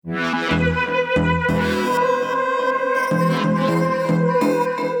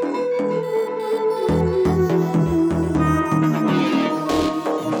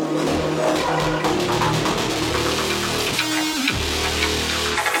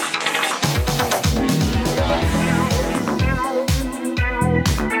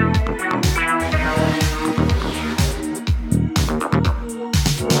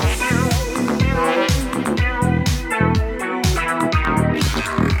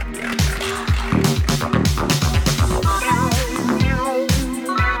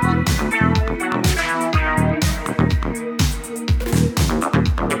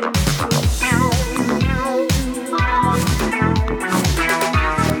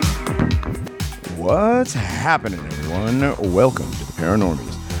What's happening, everyone? Welcome to the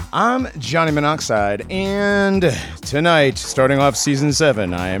Paranormies. I'm Johnny Monoxide, and tonight, starting off Season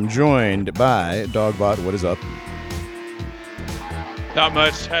 7, I am joined by Dogbot. What is up? Not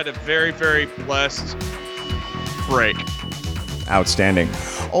much. Had a very, very blessed break. Outstanding.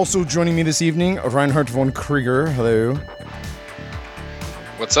 Also joining me this evening, Reinhard von Krieger. Hello.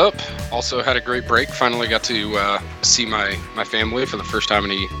 What's up? Also had a great break. Finally got to see my family for the first time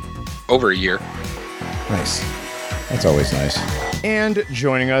in over a year. Nice. That's always nice. And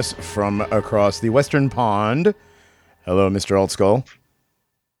joining us from across the western pond, hello, Mr. Altskull.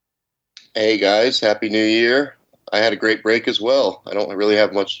 Hey, guys. Happy New Year. I had a great break as well. I don't really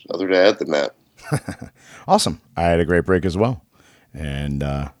have much other to add than that. Awesome. I had a great break as well. And,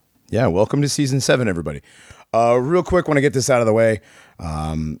 welcome to Season 7, everybody. Real quick, want to get this out of the way.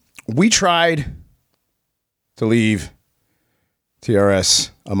 We tried to leave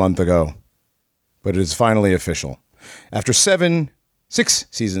TRS a month ago, but it is finally official. After 6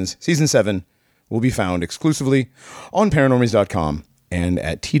 seasons, Season 7 will be found exclusively on paranormies.com and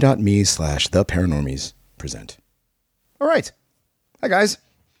at t.me/theparanormies present. All right. Hi, guys.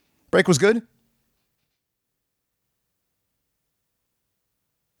 Break was good?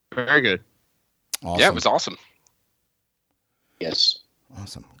 Very good. Awesome. Yeah, it was awesome. Yes.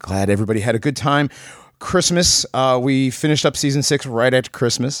 Awesome. Glad everybody had a good time. Christmas, we finished up Season 6 right at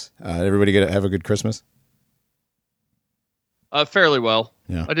Christmas. Everybody have a good Christmas? Fairly well.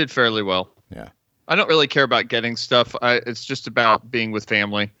 Yeah. I did fairly well. Yeah. I don't really care about getting stuff. It's just about being with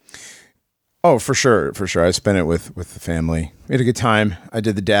family. Oh, for sure. For sure. I spent it with the family. We had a good time. I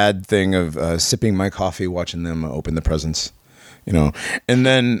did the dad thing of sipping my coffee, watching them open the presents, and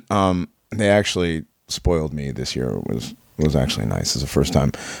then they actually spoiled me this year. It was actually nice. It's the first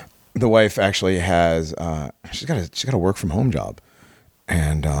time. The wife actually has she's got a work from home job,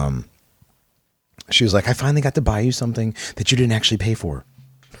 and she was like, I finally got to buy you something that you didn't actually pay for.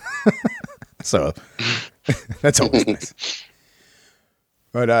 So that's always nice.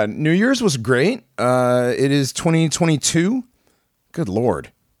 But New Year's was great. It is 2022. Good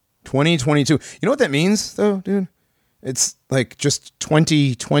Lord. 2022. You know what that means, though, dude? It's like just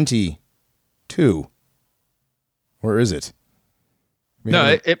 2022. Or is it?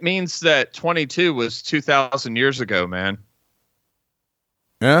 No, it means that 22 was 2,000 years ago, man.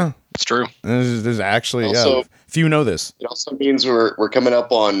 Yeah. It's true. There's actually, Also, few know this. It also means we're coming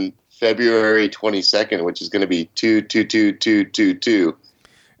up on February 22nd, which is going to be 22222,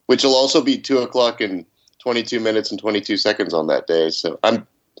 which will also be 2 o'clock and 22 minutes and 22 seconds on that day. So I'm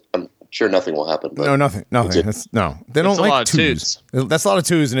sure nothing will happen. But no, nothing. They don't like twos. That's a lot of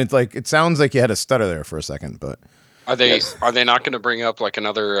twos, and it's like it sounds like you had a stutter there for a second, but Are they not going to bring up like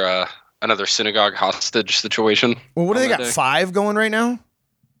another synagogue hostage situation? well, what do they got? 5 going right now?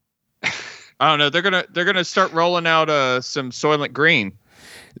 I don't know. They're gonna start rolling out some Soylent Green.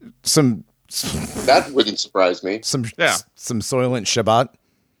 that wouldn't surprise me. Some Soylent Shabbat.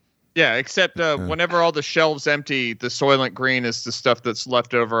 Yeah, except whenever all the shelves empty, the Soylent Green is the stuff that's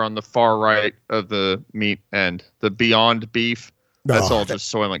left over on the far right of the meat end. The Beyond Beef, that's all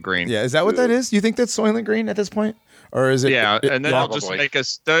just Soylent Green. Yeah, is that what that is? You think that's Soylent Green at this point? Or is it? Yeah, and then they'll just Probably. make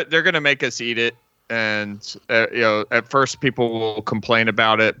us, they're going to make us eat it. And, at first people will complain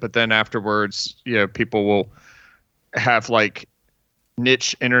about it, but then afterwards, people will have like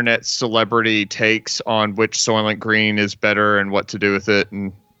niche internet celebrity takes on which Soylent Green is better and what to do with it.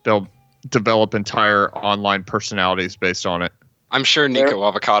 And they'll develop entire online personalities based on it. I'm sure Nico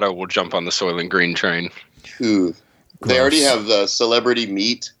Avocado will jump on the Soylent Green train. Ooh. They already have the celebrity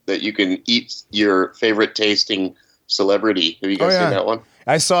meat that you can eat your favorite tasting celebrity. Have you guys seen that one?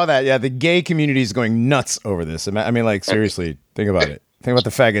 I saw that. Yeah, the gay community is going nuts over this. I mean, like, seriously, think about it. Think about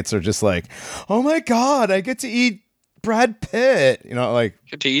the faggots are just like, oh my God, I get to eat Brad Pitt.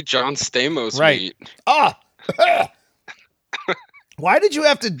 Get to eat John Stamos right. meat. Why did you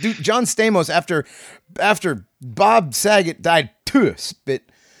have to do John Stamos after Bob Saget died? Spit.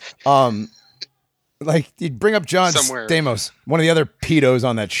 Like, you'd bring up John Stamos, one of the other pedos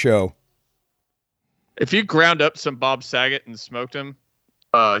on that show. If you ground up some Bob Saget and smoked him,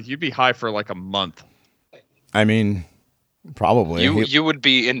 you'd be high for like a month. I mean, probably. You would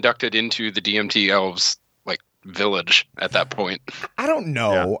be inducted into the DMT elves like village at that point. I don't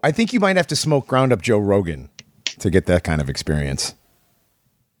know. Yeah. I think you might have to smoke ground up Joe Rogan to get that kind of experience.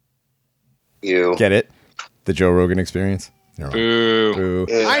 You get it? The Joe Rogan experience? Boo. Boo.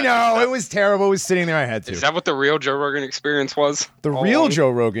 I know, it was terrible. It was sitting there. I had to. Is that what the real Joe Rogan experience was? The real Joe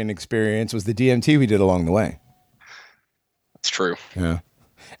Rogan experience was the DMT we did along the way. That's true. Yeah.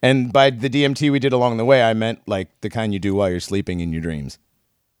 And by the DMT we did along the way, I meant like the kind you do while you're sleeping in your dreams.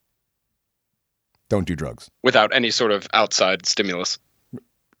 don't do drugs. Without any sort of outside stimulus.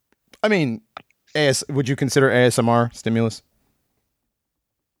 I mean, would you consider ASMR stimulus?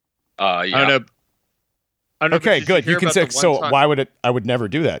 Yeah. I don't know. Okay, good. You can say so. Time- Why would it? I would never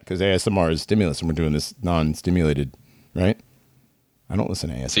do that because ASMR is stimulus, and we're doing this non-stimulated, right? I don't listen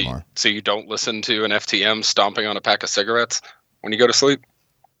to ASMR. So you don't listen to an FTM stomping on a pack of cigarettes when you go to sleep?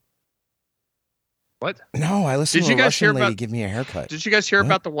 What? No, I listen Did to you a guys Russian hear lady about- give me a haircut. Did you guys hear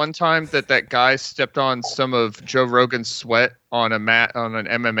about the one time that guy stepped on some of Joe Rogan's sweat on an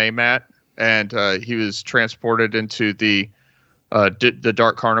MMA mat, and he was transported into the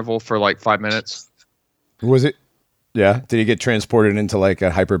dark carnival for like 5 minutes? Was it? Yeah. Did he get transported into like a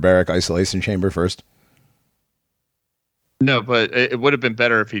hyperbaric isolation chamber first? No, but it would have been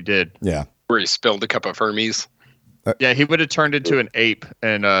better if he did. Yeah. Where he spilled a cup of Hermes? Yeah, he would have turned into an ape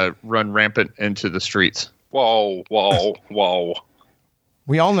and run rampant into the streets. Whoa, whoa, whoa.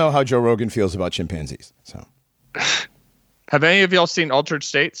 We all know how Joe Rogan feels about chimpanzees. So, Have any of y'all seen Altered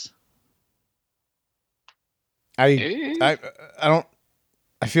States? I don't.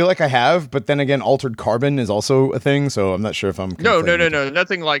 I feel like I have, but then again, altered carbon is also a thing, so I'm not sure if I'm. No, conflating.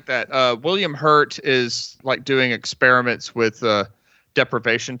 nothing like that. William Hurt is like doing experiments with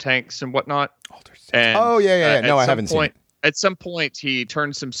deprivation tanks and whatnot. And, oh yeah. No, I haven't seen it. At some point, he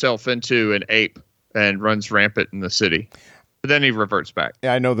turns himself into an ape and runs rampant in the city, but then he reverts back.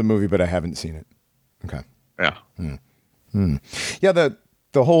 Yeah, I know the movie, but I haven't seen it. Okay. Yeah. Yeah,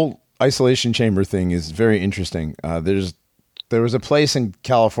 the whole isolation chamber thing is very interesting. There was a place in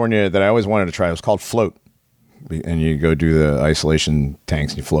California that I always wanted to try. It was called Float, and you go do the isolation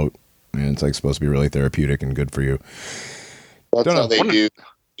tanks and you float, and it's like supposed to be really therapeutic and good for you. That's how they do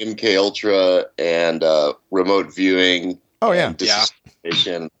MK Ultra and remote viewing. Oh yeah,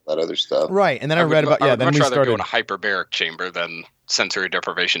 disassociation, that other stuff. Right, and then I read about I would then much we rather started. go in a hyperbaric chamber than sensory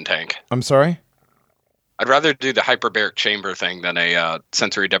deprivation tank. I'm sorry. I'd rather do the hyperbaric chamber thing than a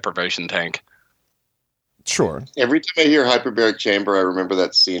sensory deprivation tank. Sure. Every time I hear hyperbaric chamber, I remember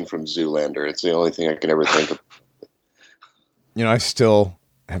that scene from Zoolander. It's the only thing I can ever think of. You know, I still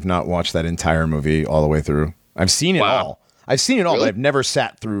have not watched that entire movie all the way through. I've seen it all. I've seen it all, Really? but I've never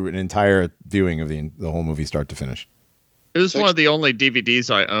sat through an entire viewing of the whole movie start to finish. It was one of the only DVDs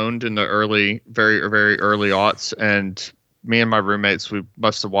I owned in the very early aughts, and me and my roommates, we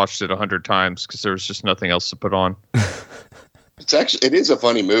must have watched it 100 times because there was just nothing else to put on. It is a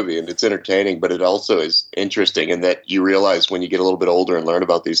funny movie and it's entertaining, but it also is interesting in that you realize when you get a little bit older and learn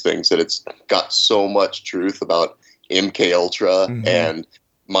about these things that it's got so much truth about MK Ultra and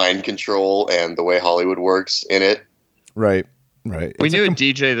mind control and the way Hollywood works in it. Right. We knew a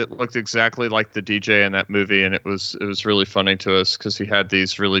DJ that looked exactly like the DJ in that movie, and it was really funny to us because he had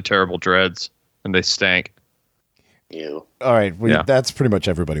these really terrible dreads and they stank. Ew. All right. That's pretty much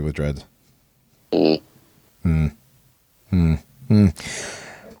everybody with dreads. We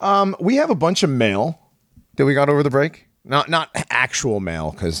have a bunch of mail that we got over the break. Not actual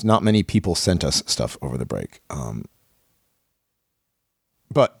mail, because not many people sent us stuff over the break.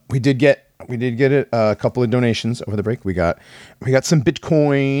 But we did get a couple of donations over the break. We got some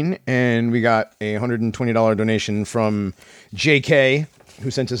Bitcoin, and we got a $120 donation from JK,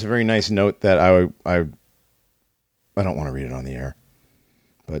 who sent us a very nice note that I don't want to read it on the air,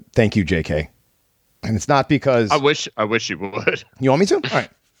 but thank you, JK. And it's not because I wish you would. You want me to? All right.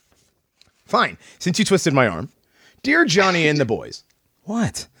 Fine. Since you twisted my arm. Dear Johnny and the boys.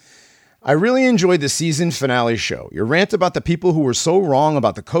 What? I really enjoyed the season finale show. Your rant about the people who were so wrong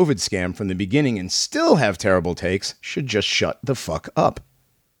about the COVID scam from the beginning and still have terrible takes should just shut the fuck up.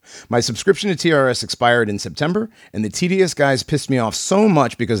 My subscription to TRS expired in September, and the TDS guys pissed me off so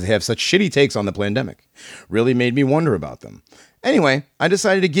much because they have such shitty takes on the pandemic. Really made me wonder about them. Anyway, I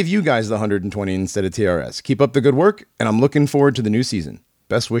decided to give you guys the 120 instead of TRS. Keep up the good work, and I'm looking forward to the new season.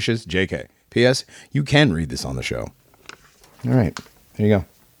 Best wishes, JK. P.S. You can read this on the show. All right. There you go.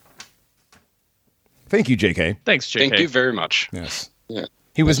 Thank you, JK. Thanks, JK. Thank you very much. Yes. Yeah.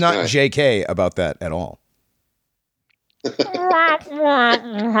 He was not nice. JK about that at all. What?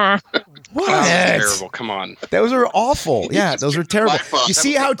 Terrible. Come on. Those are awful. Yeah, those are terrible. My fault. You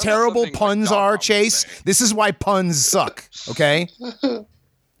see how terrible something puns like are, Donald Chase? would say. This is why puns suck, okay?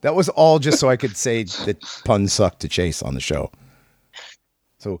 That was all just so I could say that puns suck to Chase on the show.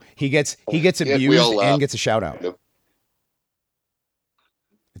 So he gets we abused all and gets a shout out. Yep.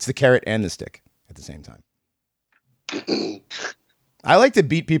 It's the carrot and the stick at the same time. I like to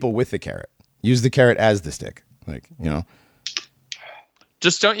beat people with the carrot. Use the carrot as the stick. Like, you know.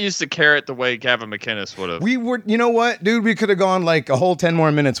 Just don't use the carrot the way Gavin McInnes would have. We were, you know what, dude? We could have gone like a whole 10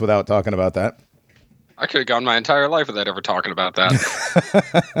 more minutes without talking about that. I could have gone my entire life without ever talking about that.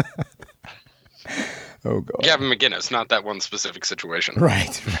 Oh God. Gavin McGinnis, not that one specific situation.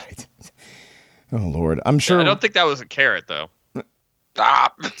 Right. Oh Lord, I'm sure. I don't think that was a carrot though.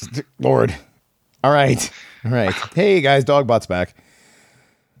 Stop. Lord. All right. Hey guys, Dogbot's back.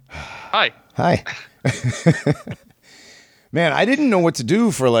 Hi. Man, I didn't know what to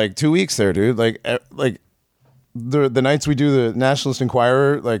do for like 2 weeks there, dude. Like the nights we do the Nationalist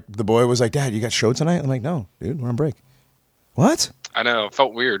Enquirer, like the boy was like, "Dad, you got show tonight?" I'm like, "No, dude, we're on break." What? I know. It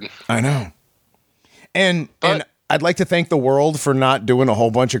felt weird. I know. And I'd like to thank the world for not doing a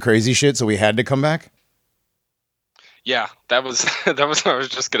whole bunch of crazy shit, so we had to come back. Yeah, that was what I was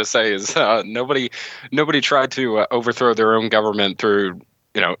just gonna say. Is nobody tried to overthrow their own government through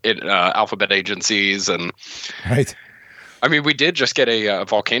alphabet agencies and right. I mean, we did just get a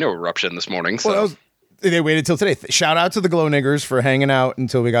volcano eruption this morning. So well, they waited till today. Shout out to the Glow Niggers for hanging out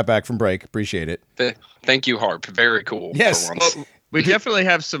until we got back from break. Appreciate it. Thank you, Harp. Very cool. Yes. For once. Well, we definitely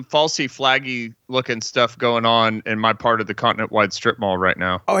have some falsy flaggy looking stuff going on in my part of the continent-wide strip mall right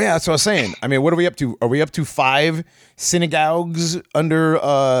now. Oh yeah, that's what I was saying. I mean, what are we up to? Are we up to 5 synagogues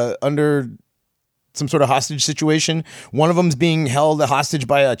under some sort of hostage situation? One of them's being held hostage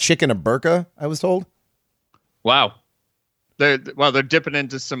by a chick in a burqa, I was told. Wow. They're dipping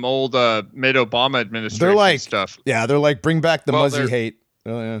into some old mid-Obama administration stuff. Yeah, they're like, bring back the Muzzy hate.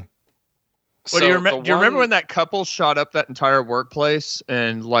 Oh yeah. Well, do you remember when that couple shot up that entire workplace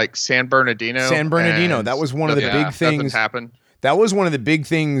in like San Bernardino? San Bernardino. That was one of the big things. Happened. That was one of the big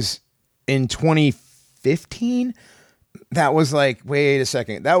things in 2015. That was like, wait a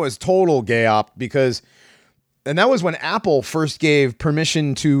second. That was total gay op and that was when Apple first gave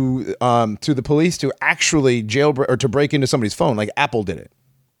permission to the police to actually jailbreak or to break into somebody's phone. Like Apple did it.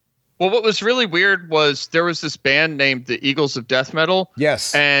 Well, what was really weird was there was this band named the Eagles of Death Metal.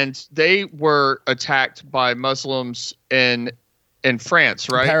 Yes. And they were attacked by Muslims in France,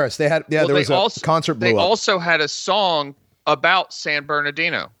 right? Paris. They had, there was a concert blew up. They also had a song about San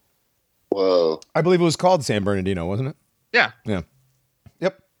Bernardino. Whoa. I believe it was called San Bernardino, wasn't it? Yeah. Yeah.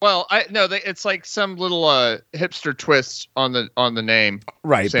 Yep. Well, it's like some little hipster twist on the name.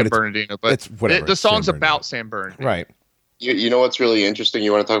 Right. San Bernardino. But it's whatever. The song's about San Bernardino. Right. You know what's really interesting?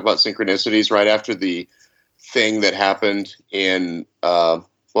 You want to talk about synchronicities right after the thing that happened in what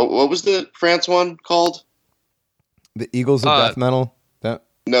was the France one called? The Eagles of Death Metal.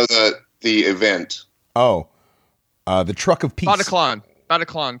 No, the event. Oh, the Truck of Peace. Bataclan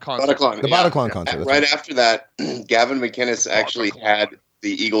concert. The Bataclan concert. Right after that, Gavin McInnes actually had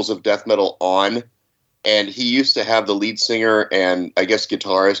the Eagles of Death Metal on, and he used to have the lead singer and I guess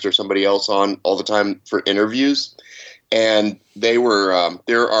guitarist or somebody else on all the time for interviews. And they were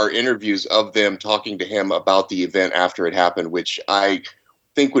there are interviews of them talking to him about the event after it happened, which I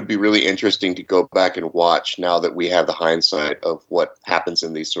think would be really interesting to go back and watch now that we have the hindsight of what happens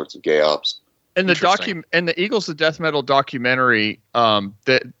in these sorts of gay ops. In the Eagles of Death Metal documentary,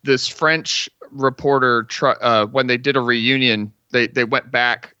 this French reporter when they did a reunion, they went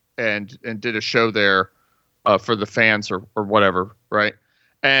back and did a show there for the fans or whatever, right?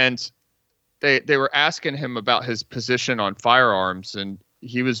 And they were asking him about his position on firearms, and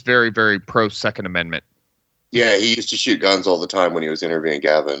he was very, very pro Second Amendment. Yeah, he used to shoot guns all the time when he was interviewing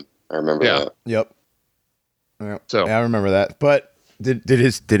Gavin. I remember that. Yep. Yeah. So I remember that. But did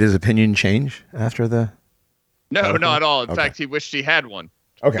his opinion change after the? No, not at all. In fact, he wished he had one.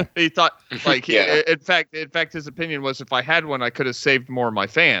 Okay. He thought in fact, his opinion was if I had one, I could have saved more of my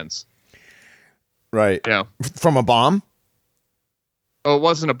fans. Right. Yeah. From a bomb. Oh, it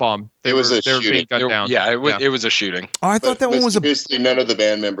wasn't a bomb. They were being gunned down. Yeah, it was a shooting. Oh, I thought that one was a. Basically, none of the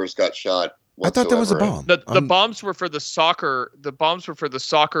band members got shot. I thought that was a bomb. The bombs were for the soccer. The bombs were for the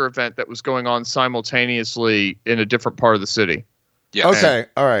soccer event that was going on simultaneously in a different part of the city. Yeah. Okay.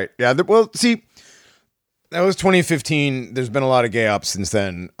 All right. Yeah. Well, see, that was 2015. There's been a lot of gay ops since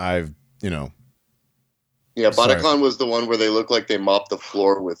then. Yeah, Bataclan was the one where they looked like they mopped the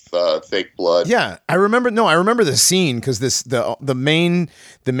floor with fake blood. Yeah, I remember the scene because the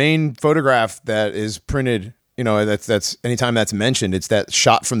main photograph that is printed. That's anytime that's mentioned, it's that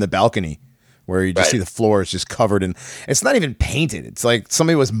shot from the balcony where you just see the floor is just covered in. It's not even painted. It's like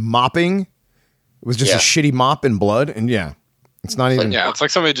somebody was mopping. It was just a shitty mop in blood, and it's not even. It's like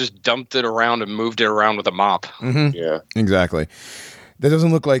somebody just dumped it around and moved it around with a mop. Mm-hmm. Yeah, exactly. That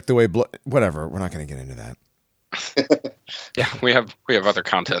doesn't look like the way blood. Whatever. We're not going to get into that. Yeah, we have other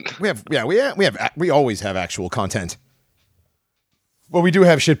content. We always have actual content. Well, we do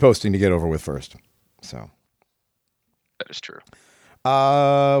have shit posting to get over with first. So that is true.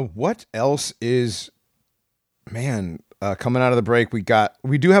 What else is coming out of the break?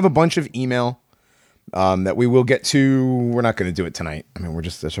 We do have a bunch of email. that we will get to. We're not going to do it tonight. I mean,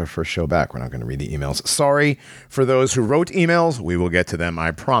 that's our first show back. We're not going to read the emails. Sorry for those who wrote emails. We will get to them.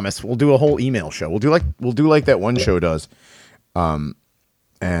 I promise. We'll do a whole email show. We'll do like that one show does, and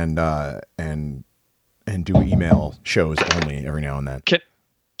do email shows only every now and then.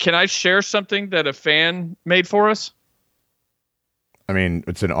 Can I share something that a fan made for us? I mean,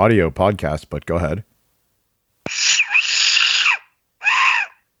 it's an audio podcast, but go ahead.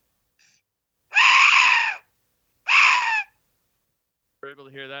 Were you able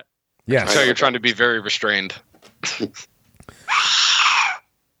to hear that? Yeah. So you're trying to be very restrained.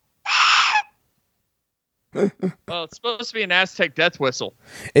 Well, it's supposed to be an Aztec death whistle.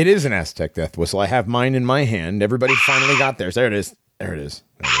 It is an Aztec death whistle. I have mine in my hand. Everybody finally got theirs. There it is. There it is.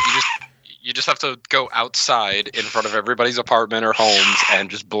 You just have to go outside in front of everybody's apartment or homes and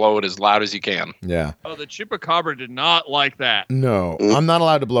just blow it as loud as you can. Yeah. Oh, the chupacabra did not like that. No, I'm not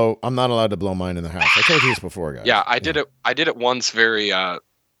allowed to blow mine in the house. I told you this before, guys. Yeah, I did it once very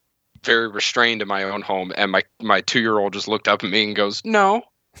restrained in my own home, and my 2-year-old just looked up at me and goes, no,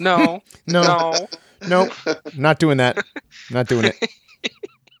 no, not doing that. Not doing it.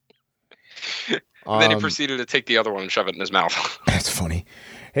 Then he proceeded to take the other one and shove it in his mouth. That's funny.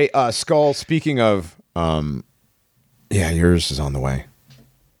 Hey, Skull, speaking of, yours is on the way.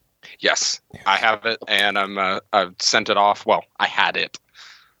 Yes, I have it, and I've sent it off. Well, I had it.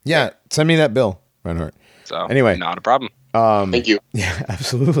 Yeah, send me that bill, Reinhardt. So anyway, not a problem. Thank you. Yeah,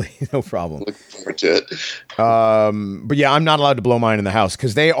 absolutely, no problem. Looking forward to it. But yeah, I'm not allowed to blow mine in the house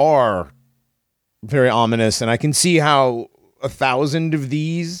because they are very ominous, and I can see how 1,000 of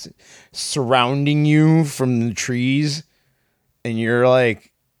these surrounding you from the trees, and you're like,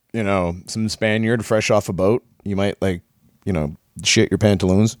 some Spaniard fresh off a boat, you might shit your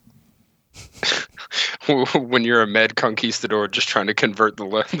pantaloons. When you're a med conquistador just trying to convert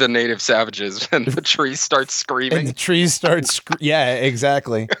the native savages, and the trees start screaming. And the trees start yeah,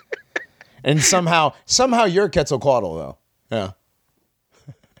 exactly. And somehow you're Quetzalcoatl, though. Yeah.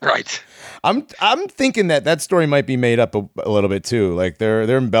 Right. I'm thinking that story might be made up a little bit too. Like they're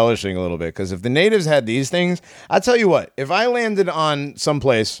embellishing a little bit, because if the natives had these things, I tell you what, if I landed on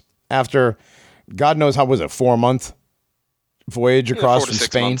someplace after God knows how was it, 4-month voyage across from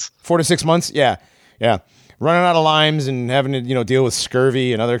Spain, months. 4 to 6 months, yeah, running out of limes and having to deal with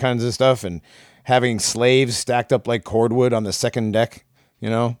scurvy and other kinds of stuff, and having slaves stacked up like cordwood on the second deck,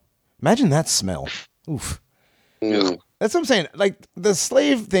 imagine that smell. Oof. Mm. That's what I'm saying. Like the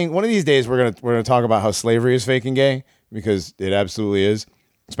slave thing. One of these days, we're gonna talk about how slavery is fake and gay, because it absolutely is.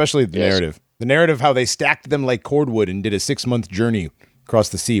 Especially the narrative. The narrative how they stacked them like cordwood and did a 6-month journey across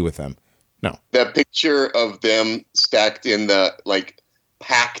the sea with them. No, that picture of them stacked in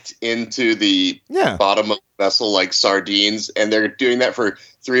packed into the bottom of the vessel like sardines, and they're doing that for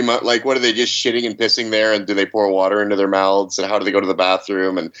 3 months. Like, what are they, just shitting and pissing there? And do they pour water into their mouths? And how do they go to the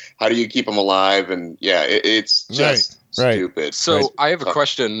bathroom? And how do you keep them alive? And it's just stupid. So I have a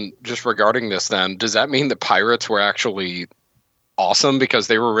question just regarding this then. Does that mean that pirates were actually awesome because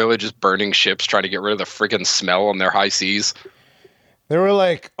they were really just burning ships trying to get rid of the friggin' smell on their high seas? They were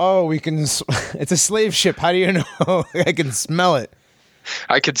like, oh, we can, it's a slave ship. How do you know? I can smell it.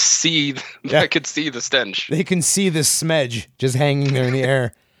 I could see the stench. They can see the smedge just hanging there in the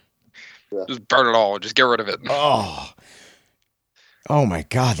air. Just burn it all. Just get rid of it. Oh my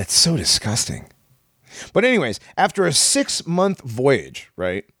God, that's so disgusting. But anyways, after a 6-month voyage,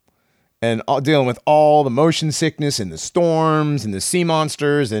 right, and dealing with all the motion sickness and the storms and the sea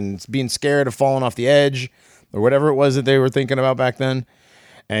monsters and being scared of falling off the edge or whatever it was that they were thinking about back then,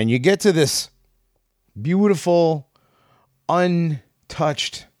 and you get to this beautiful,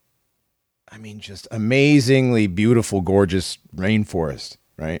 untouched, just amazingly beautiful, gorgeous rainforest,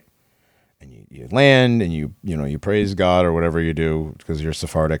 right? And you land and you praise God or whatever you do, because you're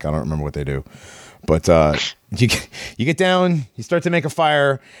Sephardic. I don't remember what they do. But you get down, you start to make a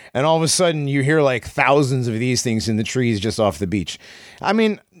fire, and all of a sudden you hear like thousands of these things in the trees just off the beach. I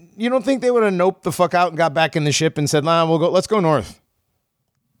mean, you don't think they would have noped the fuck out and got back in the ship and said, let's go north?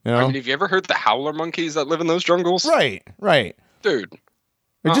 Have you ever heard the howler monkeys that live in those jungles? Right. Dude.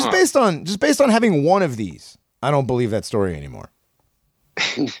 Just based on having one of these, I don't believe that story anymore.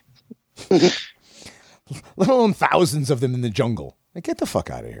 Let alone thousands of them in the jungle. Like, get the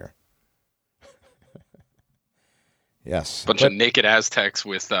fuck out of here. Yes. Bunch of naked Aztecs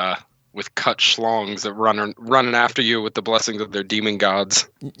with cut schlongs that running after you with the blessings of their demon gods.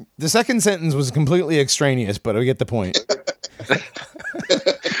 The second sentence was completely extraneous, but I get the point.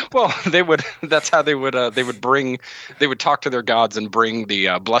 Well, that's how they would talk to their gods and bring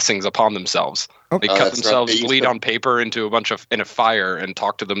the blessings upon themselves. Okay. They cut themselves, bleed on paper in a fire, and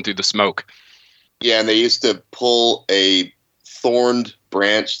talk to them through the smoke. Yeah, and they used to pull a thorned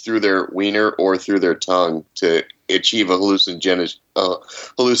branch through their wiener or through their tongue to achieve a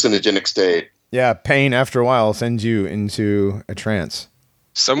hallucinogenic state. Yeah, pain after a while sends you into a trance.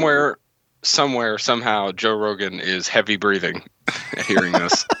 Somewhere, somehow, Joe Rogan is heavy breathing hearing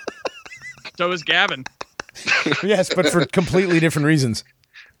this. So is Gavin. Yes, but for completely different reasons.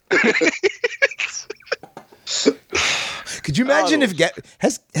 Could you imagine if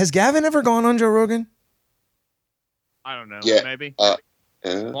has Gavin ever gone on Joe Rogan? I don't know. Yeah. Maybe. Yeah.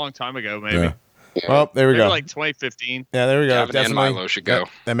 A long time ago, maybe. Yeah. Well, there we Maybe go. like 2015. Yeah, there we go. Gavin and Milo should go.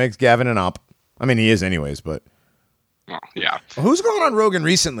 That makes Gavin an op. I mean, he is anyways, but. Well, yeah. Who's going on Rogan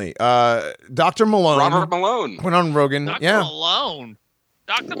recently? Dr. Malone. Robert Malone. Went on Rogan. Dr. Yeah. Malone.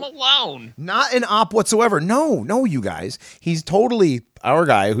 Dr. Malone. Not an op whatsoever. No, you guys. He's totally our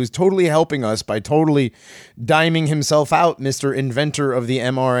guy who's totally helping us by totally diming himself out, Mr. Inventor of the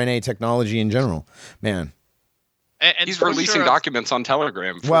mRNA technology in general. Man. And he's releasing documents on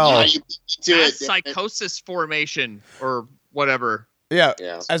Telegram. Well, psychosis formation or whatever. Yeah.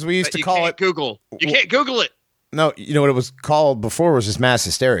 As we used to call it. Google. You can't Google it. No, you know what it was called before was just mass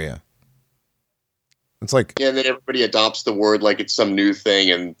hysteria. It's like, yeah, and then everybody adopts the word like it's some new thing,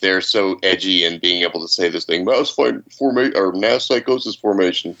 and they're so edgy in being able to say this thing, mass psychosis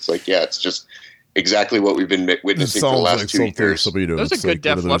formation. It's like, yeah, it's just exactly what we've been witnessing for the last 2 years. Those are good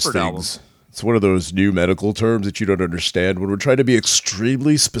Def Leppard albums. It's one of those new medical terms that you don't understand. When we're trying to be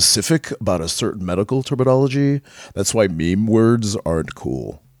extremely specific about a certain medical terminology, that's why meme words aren't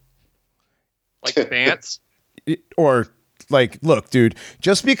cool. Like Bants? Or like, look, dude,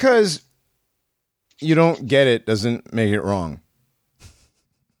 just because you don't get it doesn't make it wrong.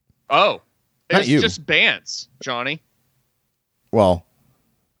 Oh, Not it's you. just Bants, Johnny. Well,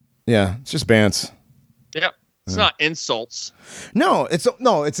 yeah, it's just Bants. Yep. It's not insults. No, it's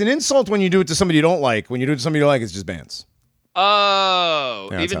an insult when you do it to somebody you don't like. When you do it to somebody you like, it's just Bants. Oh,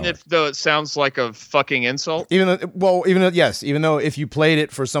 Yeah, even though it sounds like a fucking insult? Even though if you played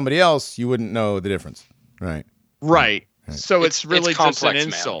it for somebody else, you wouldn't know the difference. Right. So it's really just an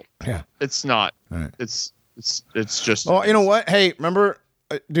insult. Man. Yeah. It's not. Right. It's just. Oh, you know what? Hey, remember,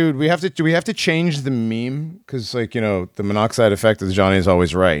 dude, we have to change the meme because, like, you know, the monoxide effect of Johnny is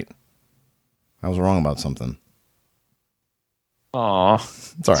always right. I was wrong about something. Aw.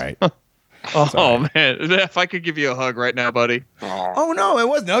 It's all right. Man, if I could give you a hug right now, buddy. Aww. Oh no, it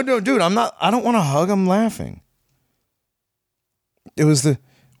was no, dude. I don't want to hug. I'm laughing. It was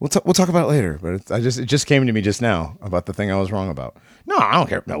we'll talk about it later. But it just came to me just now about the thing I was wrong about. No, I don't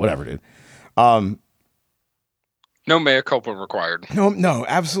care. No, whatever, dude. No mea culpa required. No,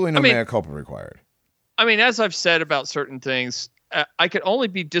 absolutely no mea culpa required. I mean, as I've said about certain things, I could only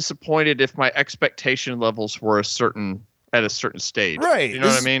be disappointed if my expectation levels were at a certain stage. Right. You know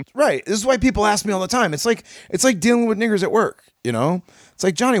what I mean? Right. This is why people ask me all the time. It's like dealing with niggers at work, you know? It's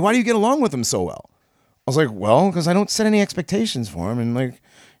like, Johnny, why do you get along with them so well? I was like, well, because I don't set any expectations for them. And, like,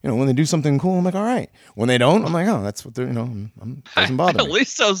 you know, when they do something cool, I'm like, all right. When they don't, I'm like, oh, that's what they're, you know, doesn't bother me. At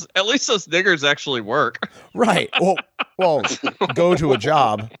least those niggers actually work. Right. Well, go to a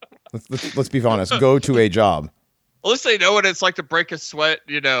job. Let's be honest. Go to a job. At least they know what it's like to break a sweat,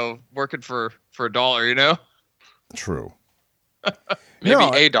 you know, working for $1, you know? True. Maybe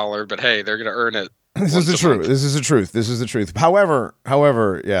 $1, but hey, they're going to earn it. This is the truth.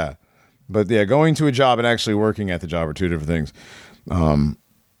 However, yeah. But yeah, going to a job and actually working at the job are two different things.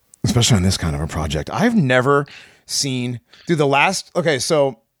 Especially on this kind of a project. I've never seen the last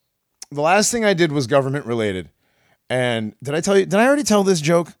thing I did was government related. And did I already tell this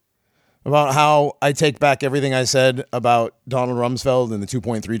joke about how I take back everything I said about Donald Rumsfeld and the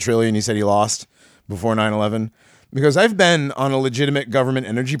 2.3 trillion he said he lost before 9/11? Because I've been on a legitimate government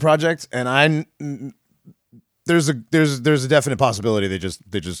energy project, and there's a definite possibility they just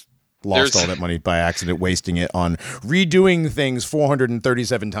lost all that money by accident, wasting it on redoing things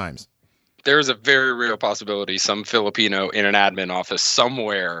 437 times. There's a very real possibility some Filipino in an admin office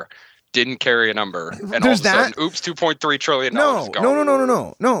somewhere didn't carry a number, and all of a sudden, oops, $2.3 trillion. No.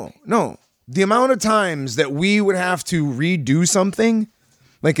 The amount of times that we would have to redo something,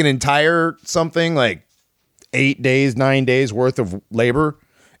 like an entire something, like 8 days, 9 days worth of labor,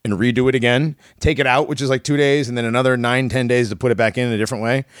 and redo it again, take it out, which is like 2 days, and then another 9-10 days to put it back in a different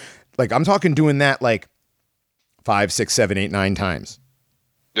way. Like, I'm talking doing that like 5, 6, 7, 8, 9 times.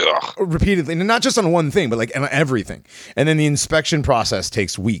 Ugh. Repeatedly, and not just on one thing, but like on everything. And then the inspection process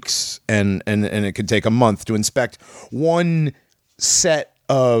takes weeks, and it could take a month to inspect one set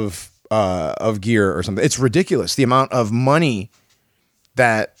of gear or something. It's ridiculous the amount of money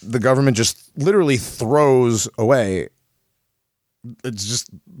that the government just literally throws away It's just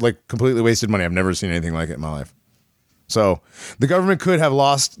like completely wasted money. I've never seen anything like it in my life. So the government could have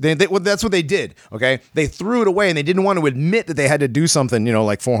lost. Well, that's what they did. Okay, they threw it away and they didn't want to admit that they had to do something.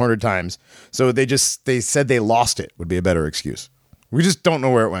 Like 400 times. So they said they lost it. Would be a better excuse. We just don't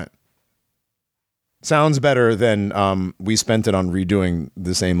know where it went. Sounds better than we spent it on redoing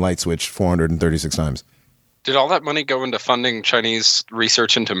the same light switch 436 times. Did all that money go into funding Chinese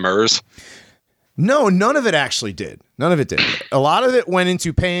research into MERS? No, none of it actually did. None of it did. A lot of it went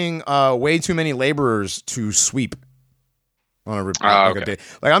into paying way too many laborers to sweep on a day.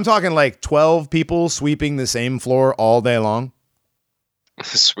 Like I'm talking like 12 people sweeping the same floor all day long.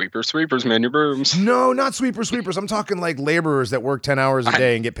 Sweepers, man, your brooms. No, not sweepers. I'm talking like laborers that work 10 hours a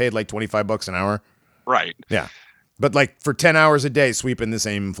day and get paid like $25 an hour. Right. Yeah. But like for 10 hours a day sweeping the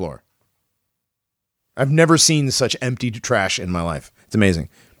same floor. I've never seen such empty trash in my life. It's amazing.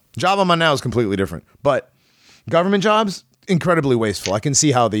 The job I'm on now is completely different, but government jobs, incredibly wasteful. I can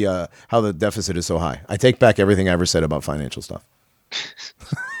see how the deficit is so high. I take back everything I ever said about financial stuff.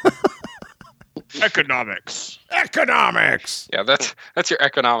 Economics. Yeah, that's your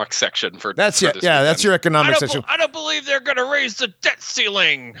economics section for that's for that's your economics section. I don't believe they're going to raise the debt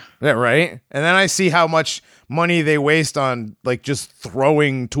ceiling. Yeah, right. And then I see how much money they waste on like just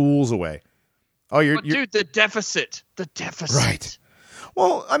throwing tools away. Oh, you're dude, the deficit. Right.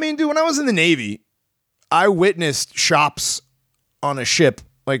 Well, I mean, dude, when I was in the Navy, I witnessed shops on a ship,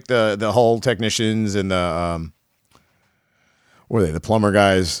 like the hull technicians and the what were they? The plumber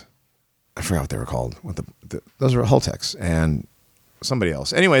guys. I forgot what they were called. Those were hull techs and somebody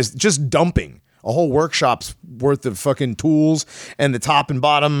else. Anyways, just dumping a whole workshop's worth of fucking tools and the top and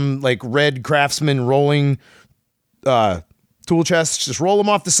bottom like red Craftsman rolling tool chests, just roll them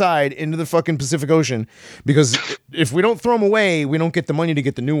off the side into the fucking Pacific Ocean, because if we don't throw them away, we don't get the money to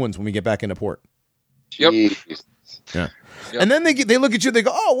get the new ones when we get back into port. Yep. Yeah. Yep. And then they look at you, they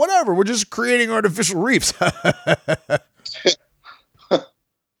go, oh, whatever, we're just creating artificial reefs.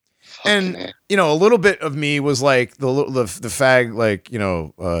 And, a little bit of me was like the fag, like,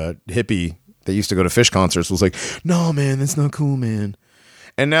 hippie that used to go to fish concerts was like, no, man, that's not cool, man.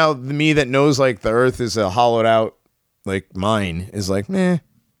 And now the me that knows like the earth is a hollowed out, like mine is like, meh,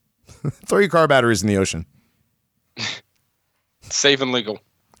 throw your car batteries in the ocean. Safe and legal.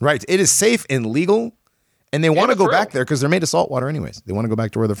 Right. It is safe and legal. And they want to go back there because they're made of salt water anyways. They want to go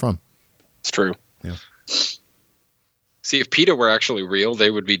back to where they're from. It's true. Yeah. See, if PETA were actually real,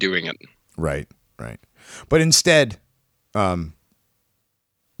 they would be doing it. Right. But instead, PETA's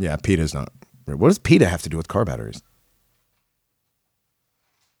not. What does PETA have to do with car batteries?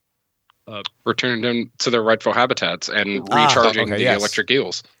 Returning them to their rightful habitats and recharging electric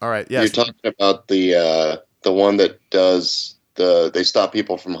eels. All right, yes. You're talking about the one that does they stop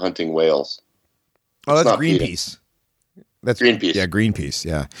people from hunting whales. Oh, that's Greenpeace. That's Greenpeace. Yeah, Greenpeace.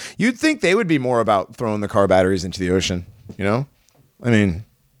 Yeah, you'd think they would be more about throwing the car batteries into the ocean. I mean,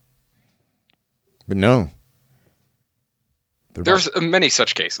 but no. There's many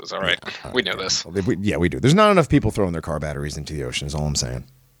such cases. All right, we know this. Yeah, we do. There's not enough people throwing their car batteries into the ocean. Is all I'm saying.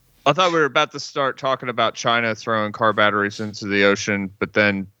 I thought we were about to start talking about China throwing car batteries into the ocean, but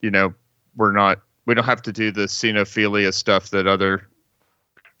then, we're not. We don't have to do the xenophilia stuff that other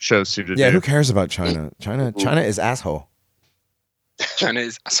shows seem to do. Yeah, who cares about China? China is asshole. China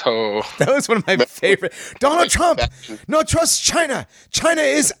is asshole. That was one of my favorite. Donald Trump, no trust China. China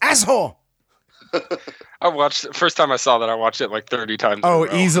is asshole. First time I saw that, I watched it like 30 times.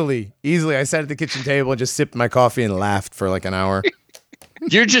 Oh, easily. I sat at the kitchen table and just sipped my coffee and laughed for like an hour.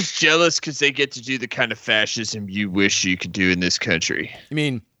 You're just jealous because they get to do the kind of fascism you wish you could do in this country. I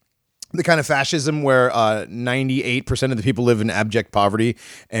mean, the kind of fascism where 98% of the people live in abject poverty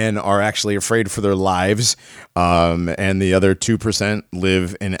and are actually afraid for their lives, and the other 2%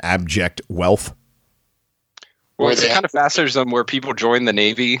 live in abject wealth. Well, it's the kind of fascism where people join the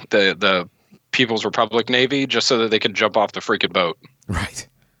Navy, the People's Republic Navy, just so that they can jump off the freaking boat. Right.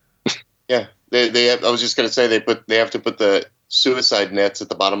 Yeah, I was just going to say they have to put the suicide nets at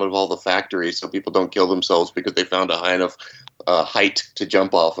the bottom of all the factories so people don't kill themselves because they found a high enough height to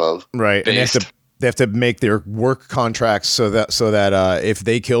jump off of. Right, and they have to make their work contracts so that if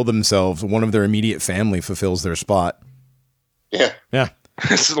they kill themselves, one of their immediate family fulfills their spot. Yeah.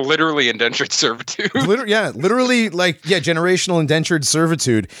 It's literally indentured servitude. Literally generational indentured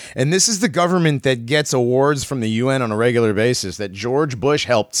servitude. And this is the government that gets awards from the UN on a regular basis that George Bush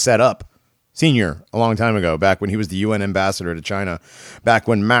helped set up. Senior, a long time ago, back when he was the UN ambassador to China, back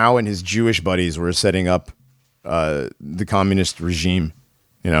when Mao and his Jewish buddies were setting up the communist regime,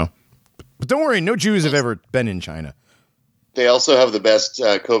 But don't worry, no Jews have ever been in China. They also have the best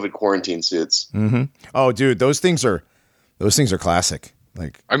COVID quarantine suits. Mm-hmm. Oh, dude, those things are Those things are classic.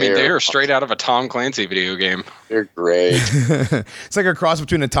 Like, I mean, they are straight out of a Tom Clancy video game. They're great. it's like a cross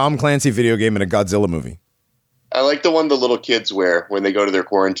between a Tom Clancy video game and a Godzilla movie. I like the one the little kids wear when they go to their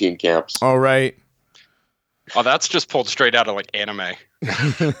quarantine camps. All right. Oh, that's just pulled straight out of like anime.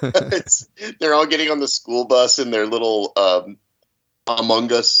 They're all getting on the school bus in their little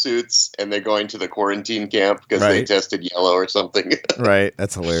Among Us suits, and they're going to the quarantine camp because they tested yellow or something. Right.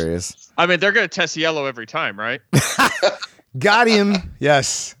 That's hilarious. I mean, they're going to test yellow every time, right? Got him.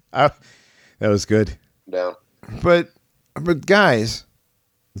 Yes. That was good. No. But guys,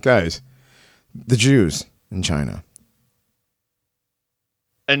 the Jews in China.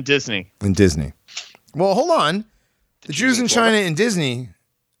 And Disney. Well, hold on. The Jews in China and Disney,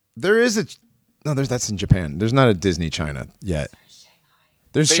 that's in Japan. There's not a Disney China yet.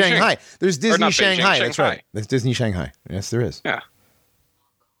 There's Beijing. Shanghai. There's Disney Shanghai. Beijing, That's Shanghai. right. There's Disney Shanghai. Yes, there is. Yeah.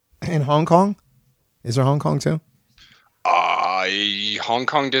 And Hong Kong? Is there Hong Kong too? Hong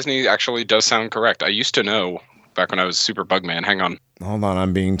Kong Disney actually does sound correct. I used to know back when I was Super Bugman. Hang on. Hold on.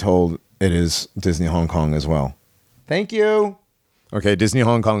 I'm being told it is Disney Hong Kong as well. Thank you. Okay, Disney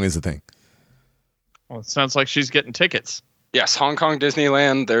Hong Kong is the thing. Well, it sounds like she's getting tickets. Yes, Hong Kong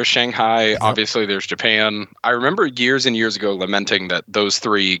Disneyland, there's Shanghai, obviously there's Japan. I remember years and years ago lamenting that those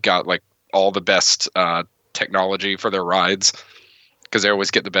three got like all the best technology for their rides because they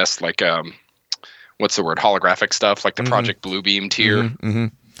always get the best like what's the word, holographic stuff, like the Project Bluebeam tier.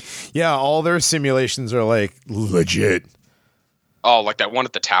 Yeah, all their simulations are like legit. Oh, like that one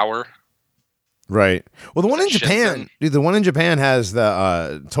at the tower. Right. Well, the one in Shenzhen. Japan, dude, the one in Japan has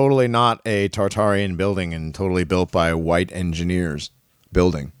the totally not a Tartarian building and totally built by white engineers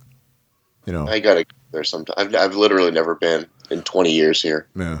building. You know. I gotta go there sometime. I've literally never been in 20 years here.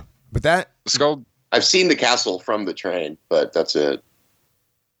 Yeah. But I've seen the castle from the train, but that's it.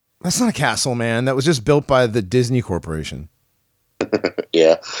 That's not a castle, man. That was just built by the Disney Corporation.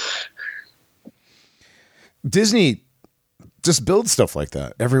 Yeah. Disney just build stuff like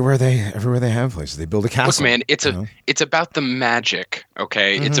that everywhere they have places. They build a castle. Look, man, it's about the magic.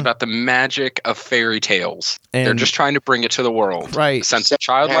 Okay, it's about the magic of fairy tales. And they're just trying to bring it to the world. Right, a sense of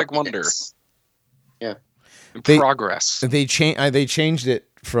childlike wonder. Yeah, and progress. They changed it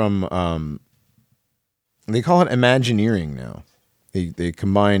from. They call it Imagineering now. They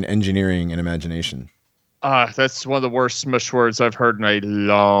combine engineering and imagination. That's one of the worst smush words I've heard in a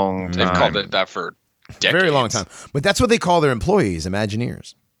long time. They've called it that for decades. Very long time. But that's what they call their employees,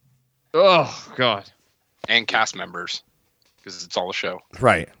 Imagineers. Oh, God. And cast members, because it's all a show.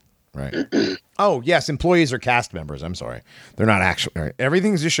 Right. Oh, yes, employees are cast members. I'm sorry. They're not actually. Right.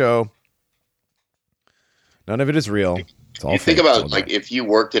 Everything's a show. None of it is real. It's all think about, like, if you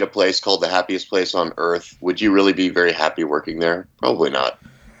worked at a place called the Happiest Place on Earth, would you really be very happy working there? Probably not.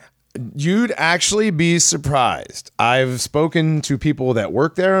 You'd actually be surprised. I've spoken to people that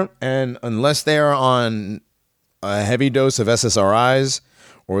work there, and unless they are on a heavy dose of SSRIs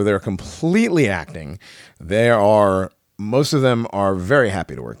or they're completely acting, most of them are very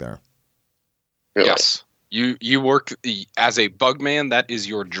happy to work there. Really? Yes. You work as a bugman, that is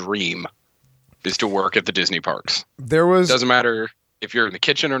your dream, is to work at the Disney parks. Doesn't matter if you're in the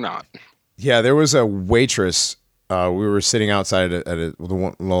kitchen or not. Yeah, there was a waitress. We were sitting outside the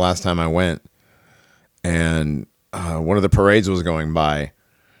last time I went, and one of the parades was going by,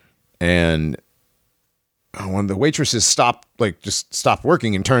 and one of the waitresses stopped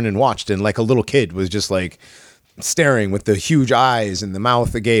working and turned and watched, and like a little kid was just like staring with the huge eyes and the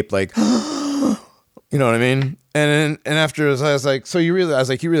mouth agape, like, you know what I mean? And after I was like, you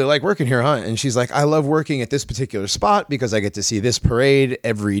really like working here, huh? And she's like, I love working at this particular spot because I get to see this parade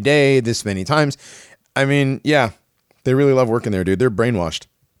every day, this many times. I mean, yeah. They really love working there, dude. They're brainwashed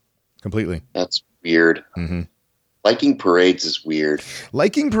completely. That's weird. Mm-hmm. Liking parades is weird.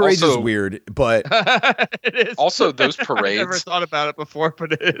 Liking parades is weird, but it is. Also, those parades. I never thought about it before,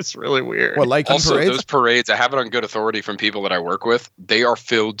 but it is really weird. What, liking parades? Those parades, I have it on good authority from people that I work with. They are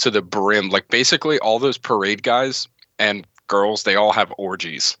filled to the brim. Like basically, all those parade guys and girls, they all have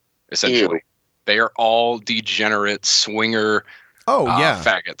orgies. Essentially, they are all degenerate swinger. Oh, yeah.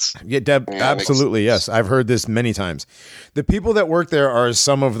 Faggots. Yeah, Deb, absolutely, yes. I've heard this many times. The people that work there are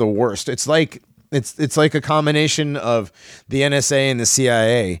some of the worst. It's like a combination of the NSA and the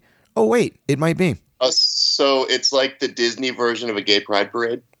CIA. Oh, wait, it might be. So it's like the Disney version of a gay pride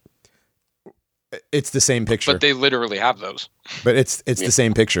parade? It's the same picture. But they literally have those. But it's the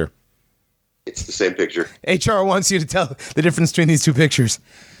same picture. It's the same picture. HR wants you to tell the difference between these two pictures.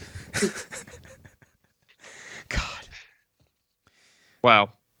 God.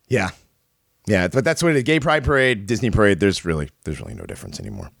 Wow. Yeah, but that's what it is. Gay pride parade, Disney parade. There's really no difference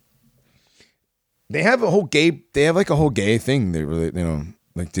anymore. They have like a whole gay thing. They really,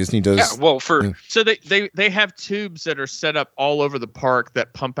 like Disney does. Yeah, well, so they have tubes that are set up all over the park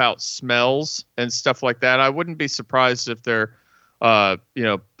that pump out smells and stuff like that. I wouldn't be surprised if they're,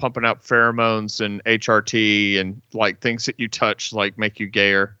 pumping out pheromones and HRT and like things that you touch like make you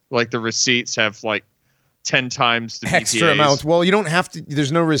gayer. Like the receipts have like 10 times the extra BPAs. amounts. Well, you don't have to.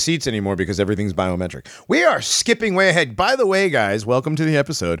 There's no receipts anymore because everything's biometric. We are skipping way ahead. By the way, guys, welcome to the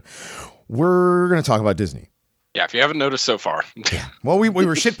episode. We're going to talk about Disney. Yeah, if you haven't noticed so far. Well, we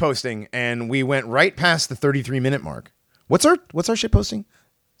were shit posting and we went right past the 33-minute mark. What's our shit posting?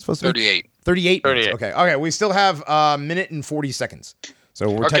 It's supposed to 38. be 38. 38. Okay. We still have a minute and 40 seconds.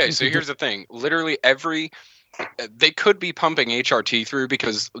 So we're so here's the thing. Literally they could be pumping HRT through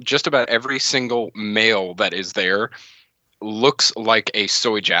because just about every single male that is there looks like a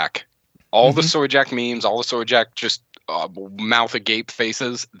soy jack. All the soy jack memes, all the soy jack just mouth agape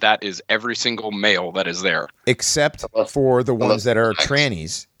faces, that is every single male that is there. Except for the ones that are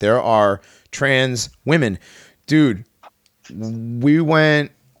trannies. There are trans women. Dude, we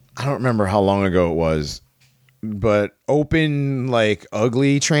went, I don't remember how long ago it was, but open, like,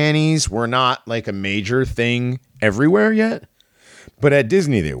 ugly trannies were not, like, a major thing everywhere yet. But at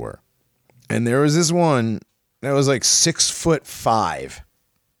Disney they were. And there was this one that was, like, 6'5",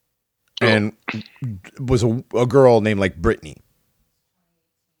 and was a girl named, like, Brittany.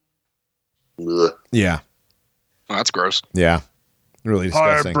 Ugh. Yeah. Oh, that's gross. Yeah. Really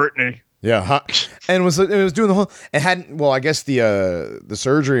disgusting. Hi, Brittany. Yeah, and it was doing the whole. It hadn't. Well, I guess the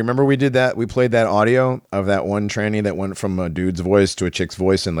surgery. Remember we did that. We played that audio of that one tranny that went from a dude's voice to a chick's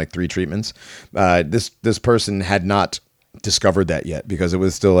voice in like 3 treatments. This person had not discovered that yet because it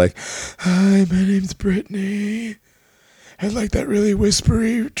was still like, "Hi, my name's Brittany." Had like that really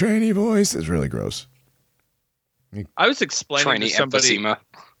whispery tranny voice. It's really gross. I was explaining to somebody.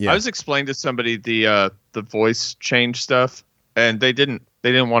 Yeah. I was explaining to somebody the voice change stuff, and they didn't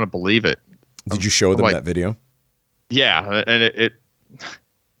want to believe it. Did you show them like, that video? Yeah, and it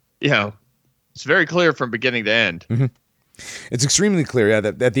it's very clear from beginning to end. Mm-hmm. It's extremely clear. Yeah,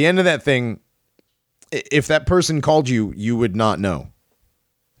 that at the end of that thing, if that person called you, you would not know.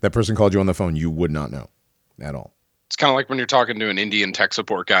 That person called you on the phone, you would not know at all. It's kind of like when you're talking to an Indian tech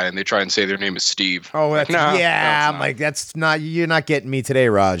support guy and they try and say their name is Steve. Oh, that's, I'm like, that's not, you're not getting me today,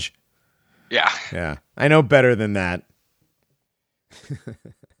 Raj. Yeah. Yeah. I know better than that.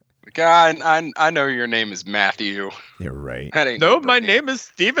 God, I know your name is Matthew. You're right. No, my name is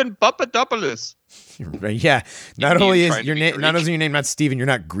Stephen Papadopoulos. You're right. Yeah. Not only is your name, not only is your name not Stephen, you're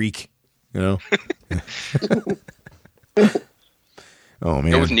not Greek. You know. Oh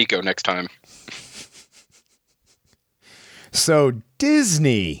man. Go with Nico next time. So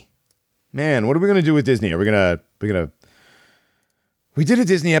Disney, man, what are we gonna do with Disney? Are we gonna? We did a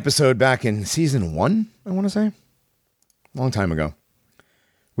Disney episode back in season 1. I want to say, long time ago.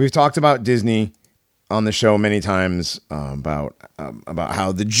 We've talked about Disney on the show many times, about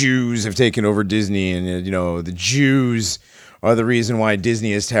how the Jews have taken over Disney, and the Jews are the reason why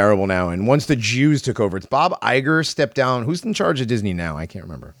Disney is terrible now. And once the Jews took over, it's Bob Iger stepped down. Who's in charge of Disney now? I can't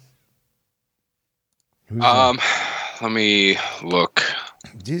remember. Let me look.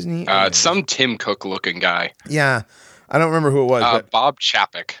 Disney. It's some Tim Cook looking guy. Yeah, I don't remember who it was. But Bob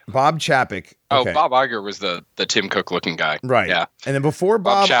Chapek. Bob Chapek. Okay. Oh, Bob Iger was the Tim Cook looking guy. Right. Yeah. And then before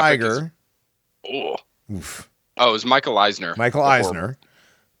Bob Iger. Oh, it was Michael Eisner.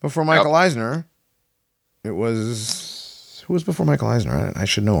 Before Michael Eisner, it was... Who was before Michael Eisner? I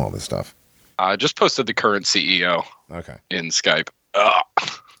should know all this stuff. I just posted the current CEO. Okay. In Skype.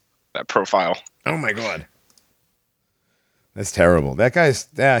 That profile. Oh my God. That's terrible. That guy's...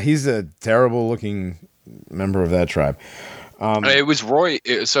 Yeah, he's a terrible looking member of that tribe. It was Roy.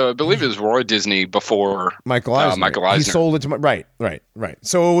 So I believe it was Roy Disney before Michael Eisner. Michael Eisner. He sold it to right.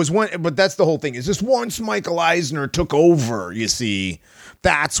 So it was one, but that's the whole thing. Is just once Michael Eisner took over, you see,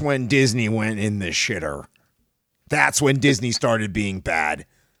 that's when Disney went in the shitter. That's when Disney started being bad.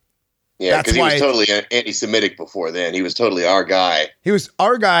 Yeah, because he was totally anti-Semitic before then. He was totally our guy. He was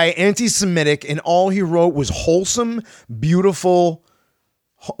our guy, anti-Semitic, and all he wrote was wholesome, beautiful,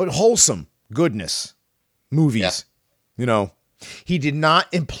 wholesome goodness movies. Yeah. He did not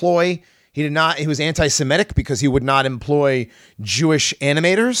employ, he was anti-Semitic because he would not employ Jewish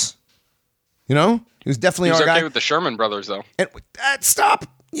animators. He was definitely our guy. He was okay with the Sherman Brothers, though. And stop.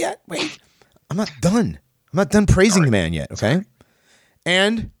 Yeah, wait. I'm not done. I'm not done praising the man yet, okay?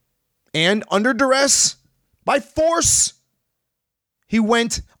 And under duress, by force, he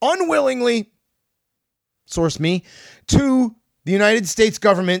went unwillingly, source me, to the United States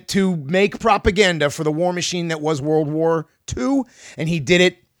government to make propaganda for the war machine that was World War II, and he did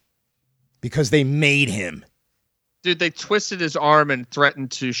it because they made him. Dude, they twisted his arm and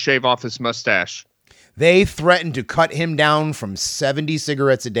threatened to shave off his mustache. They threatened to cut him down from 70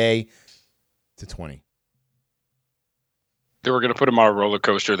 cigarettes a day to 20. They were going to put him on a roller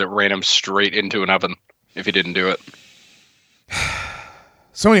coaster that ran him straight into an oven if he didn't do it.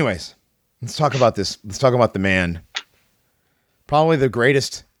 So anyways, let's talk about this. Let's talk about the man. Probably the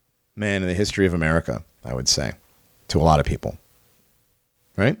greatest man in the history of America, I would say, to a lot of people.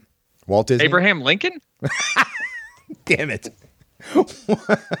 Right? Walt Disney. Abraham Lincoln? Damn it.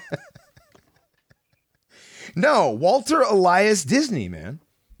 No, Walter Elias Disney, man.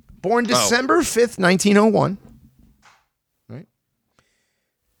 Born December 5th, 1901.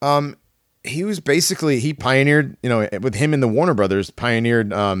 Right? He was basically, he pioneered, with him and the Warner Brothers,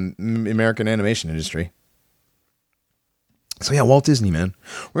 pioneered American animation industry. So yeah, Walt Disney, man.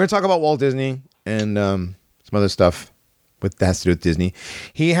 We're going to talk about Walt Disney and some other stuff that has to do with Disney.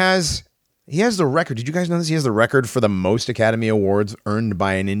 He has the record. Did you guys know this? He has the record for the most Academy Awards earned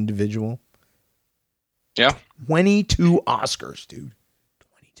by an individual. Yeah. 22 Oscars, dude.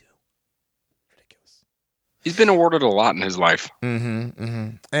 22. Ridiculous. He's been awarded a lot in his life.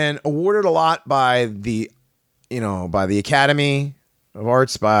 And awarded a lot by the Academy of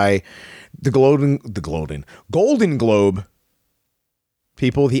Arts, by the Golden Globe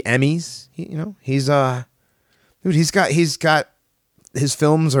people, the Emmys. He's got his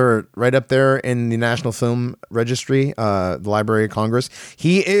films are right up there in the National Film Registry, the Library of Congress.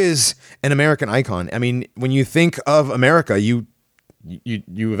 He is an American icon. I mean, when you think of America, you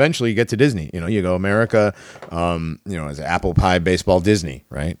eventually get to Disney. You go America, as apple pie, baseball, Disney,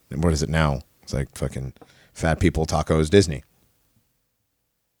 right? And what is it now? It's like fucking fat people, tacos, Disney,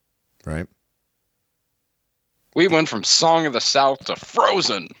 right? We went from Song of the South to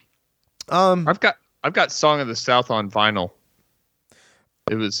Frozen. I've got Song of the South on vinyl.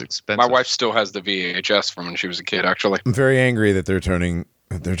 It was expensive. My wife still has the VHS from when she was a kid, actually. I'm very angry that they're turning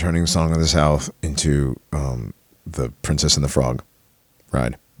Song of the South into the Princess and the Frog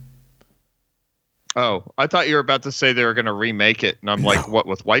ride. Oh, I thought you were about to say they were going to remake it, and I'm like, what,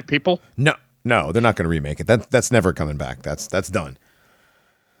 with white people? No, they're not going to remake it. That's never coming back. That's done.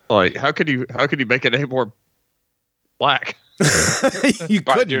 Like, how could you make it any more black? You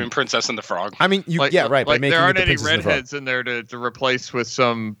By couldn't. doing Princess and the Frog. I mean, right. By making there aren't it the any Princess and the Frog. redheads in there to replace with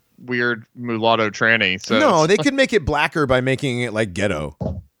some weird mulatto tranny. So No, they could make it blacker by making it like ghetto.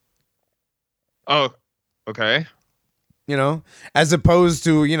 Oh, okay. As opposed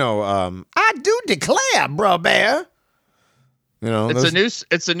to I do declare, bro, bear.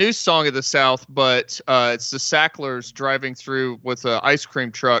 It's a new Song of the South, but it's the Sacklers driving through with an ice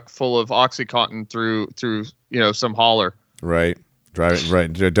cream truck full of OxyContin through some holler. Right.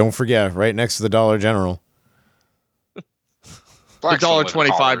 Right. Don't forget, right next to the Dollar General. The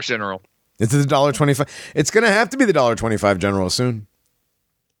 $1.25 General. It's the $1.25. It's gonna have to be the $1.25 General soon.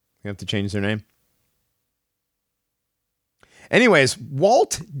 You have to change their name. Anyways,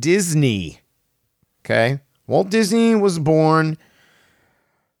 Walt Disney. Okay. Walt Disney was born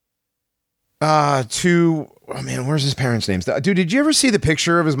where's his parents' names? Dude, did you ever see the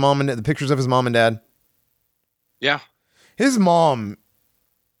pictures of his mom and dad? Yeah. His mom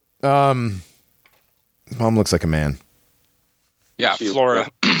looks like a man. Yeah,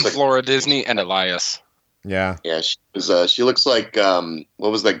 Flora Disney and Elias. Yeah. Yeah, she looks like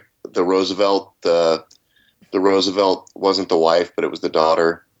what was the Roosevelt the Roosevelt wasn't the wife, but it was the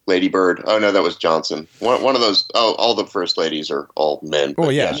daughter. Lady Bird. Oh no, that was Johnson. One of those. Oh, all the first ladies are all men. Oh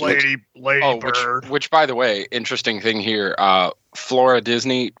yeah, Lady Bird. Which by the way, interesting thing here. Flora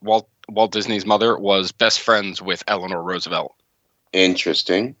Disney, Walt Disney's mother, was best friends with Eleanor Roosevelt.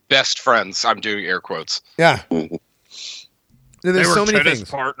 Interesting. Best friends. I'm doing air quotes. Yeah. Mm-hmm. There's so many things.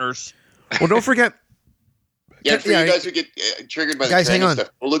 Partners. Well, don't forget. Yeah, for you guys who get triggered by the tranny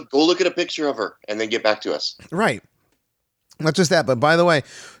stuff, go look at a picture of her and then get back to us. Right. Not just that, but by the way,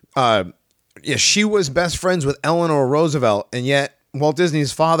 she was best friends with Eleanor Roosevelt, and yet Walt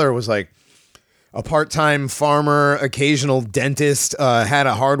Disney's father was like a part-time farmer, occasional dentist, had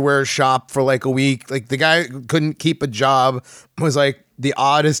a hardware shop for like a week. Like the guy couldn't keep a job, was like the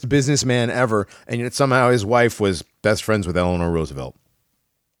oddest businessman ever, and yet somehow his wife was best friends with Eleanor Roosevelt.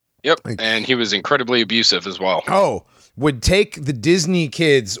 Yep, and he was incredibly abusive as well. Oh, would take the Disney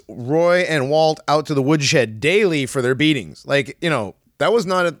kids, Roy and Walt, out to the woodshed daily for their beatings. Like, that was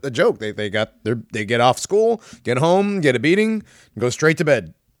not a joke. They get off school, get home, get a beating, go straight to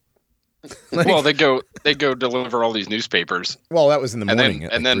bed. Well, they go deliver all these newspapers. Well, that was in the morning,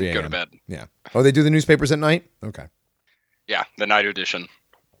 and then go to bed. Yeah. Oh, they do the newspapers at night? Okay. Yeah, the night edition.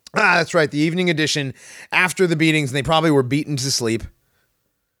 Ah, that's right. The evening edition after the beatings, and they probably were beaten to sleep.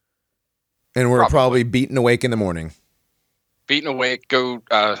 And we're probably beaten awake in the morning. Beaten awake, go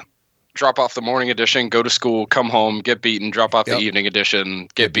drop off the morning edition, go to school, come home, get beaten, drop off the evening edition,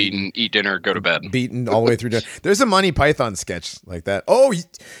 get beaten, eat dinner, go to bed. Beaten all the way through dinner. There's a Monty Python sketch like that. Oh,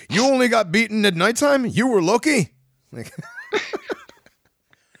 you only got beaten at nighttime? You were Loki? Like,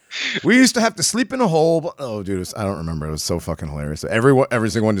 we used to have to sleep in a hole. Oh, dude, I don't remember. It was so fucking hilarious. Every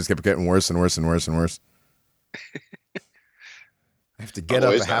single one just kept getting worse and worse and worse and worse. I have to get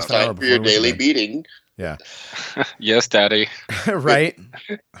up a half an hour before your daily beating. Yeah. Yes, Daddy. Right?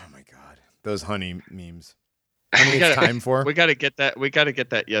 Oh my God. Those honey memes. Honey, it's time for. We gotta get that. We gotta get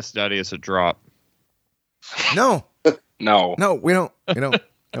that. Yes, Daddy as a drop. No. No. No, we don't. No,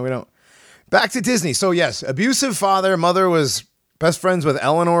 we don't. Back to Disney. So yes, abusive father. Mother was best friends with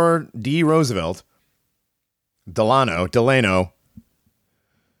Eleanor D. Roosevelt. Delano.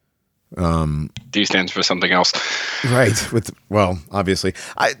 D stands for something else. Right. Obviously.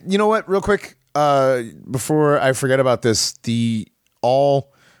 You know what? Real quick, before I forget about this,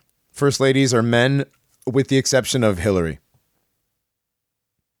 all first ladies are men, with the exception of Hillary.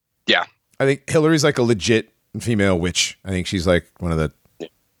 Yeah. I think Hillary's like a legit female witch. I think she's like one of the.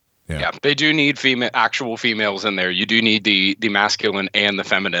 Yeah. They do need actual females in there. You do need the masculine and the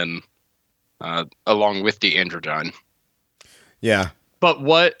feminine, along with the androgyne. Yeah. But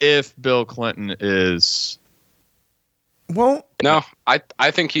what if Bill Clinton is? Well, no, I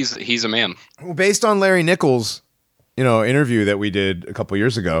think he's a man. Well, based on Larry Nichols, interview that we did a couple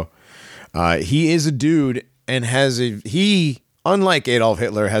years ago, he is a dude and unlike Adolf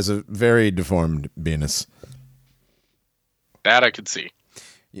Hitler, has a very deformed penis. That I could see.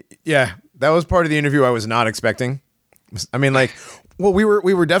 Yeah, that was part of the interview I was not expecting. I mean, we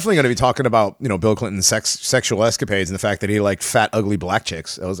were definitely going to be talking about Bill Clinton's sexual escapades and the fact that he liked fat, ugly black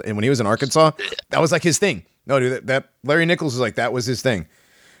chicks. And when he was in Arkansas, that was like his thing. No, dude, that Larry Nichols was like that was his thing.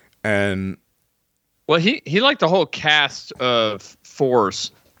 And well, he liked the whole cast of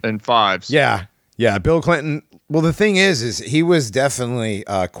 4s and 5s. Yeah, Bill Clinton. Well, the thing is he was definitely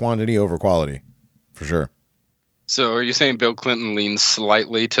quantity over quality, for sure. So, are you saying Bill Clinton leans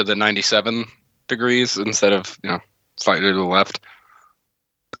slightly to the 97 degrees instead of slightly to the left?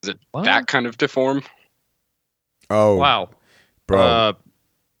 Is it that kind of deformed? Oh, wow, bro.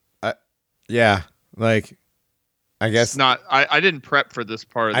 Yeah, like I guess not. I didn't prep for this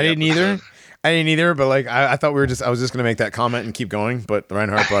part. Of I the didn't episode. either. But I thought I was just gonna make that comment and keep going. But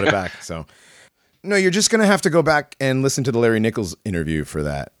Reinhardt brought it back. So no, you're just gonna have to go back and listen to the Larry Nichols interview for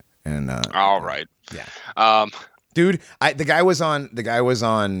that. And all right, yeah, dude, the guy was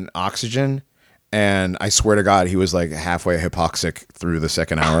on oxygen. And I swear to God, he was like halfway hypoxic through the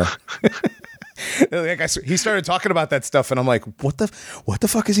second hour. He started talking about that stuff, and I'm like, "What the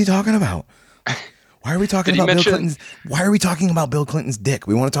fuck is he talking about? Why are we talking about Bill Clinton's? Why are we talking about Bill Clinton's dick?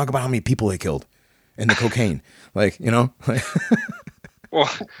 We want to talk about how many people he killed and the cocaine, Well,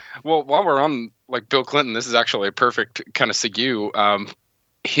 while we're on Bill Clinton, this is actually a perfect kind of segue.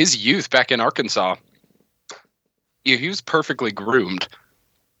 His youth back in Arkansas, he was perfectly groomed.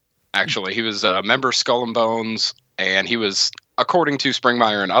 Actually, he was a member of Skull and Bones, and he was, according to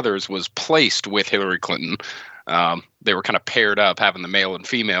Springmeier and others, was placed with Hillary Clinton. They were kind of paired up, having the male and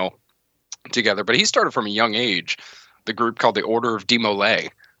female together. But he started from a young age, the group called the Order of Demolay.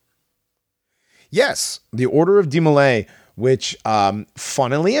 Yes, the Order of Demolay, which,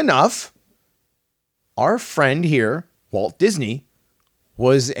 funnily enough, our friend here, Walt Disney,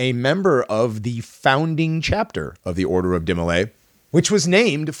 was a member of the founding chapter of the Order of Demolay, which was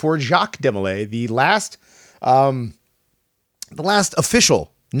named for Jacques Demolay, the last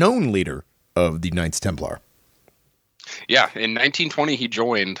official known leader of the Knights Templar. Yeah, in 1920 he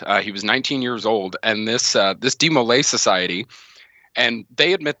joined. He was 19 years old, and this Demolay Society, and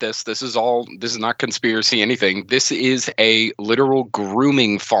they admit this. This is not conspiracy, anything. This is a literal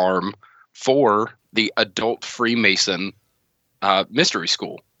grooming farm for the adult Freemason mystery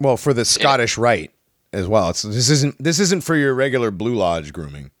school. Well, for the Scottish Rite as well. This isn't for your regular Blue Lodge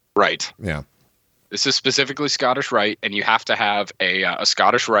grooming. Right. Yeah. This is specifically Scottish Rite, and you have to have a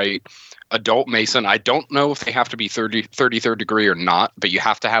Scottish Rite adult Mason. I don't know if they have to be 33rd degree or not, but you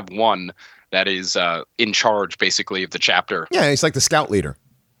have to have one that is in charge, basically, of the chapter. Yeah, he's like the scout leader.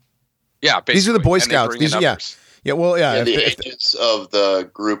 Yeah, basically. These are the Boy Scouts. Yeah, well, yeah. And the ages of the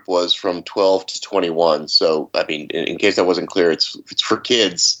group was from 12 to 21. So, I mean, in case that wasn't clear, it's for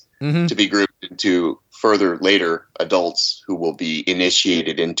kids to be grouped into further later adults who will be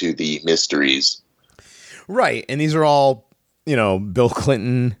initiated into the mysteries. Right. And these are all, Bill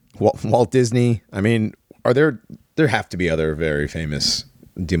Clinton, Walt Disney. I mean, there have to be other very famous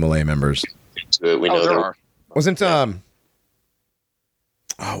Demolay members. We know there are. Wasn't,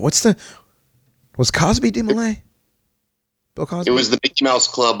 Was Cosby DeMolay? Bill Cosby? It was the Mickey Mouse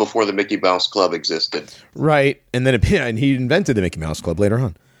Club before the Mickey Mouse Club existed. Right. And then and he invented the Mickey Mouse Club later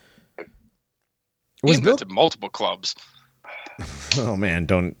on. He invented multiple clubs. Oh man,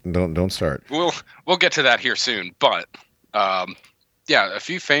 don't start. We'll get to that here soon, but a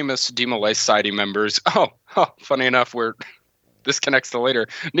few famous DeMolay Society members. Oh, funny enough, this connects to later.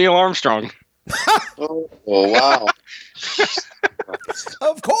 Neil Armstrong. Oh wow!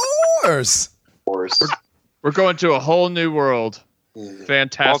 Of course. We're going to a whole new world.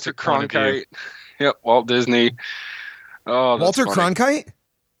 Fantastic. Walter Cronkite. Yep, Walt Disney. Oh, Walter Cronkite?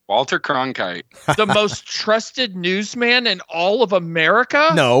 Walter Cronkite. The most trusted newsman in all of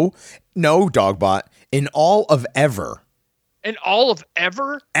America? No, Dogbot. In all of ever. In all of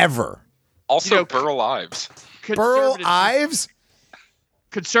ever? Ever. Also, Burl Ives. Burl Ives?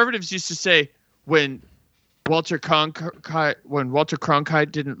 Conservatives used to say when Walter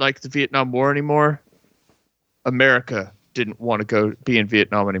Cronkite didn't like the Vietnam War anymore, America didn't want to go be in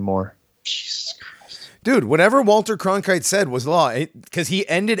Vietnam anymore. Jesus Christ. Dude, whatever Walter Cronkite said was law, because he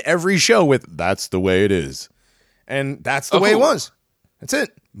ended every show with, "That's the way it is." And that's the way it was. That's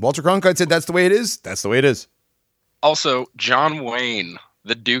it. Walter Cronkite said, "That's the way it is." That's the way it is. Also, John Wayne,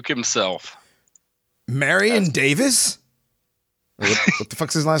 the Duke himself. Marion Davis? What the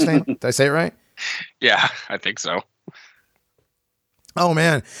fuck's his last name? Did I say it right? Yeah, I think so. Oh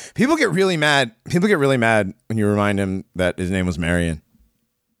man, people get really mad. People get really mad when you remind him that his name was Marion.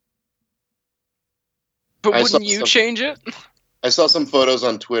 But wouldn't you change it? I saw some photos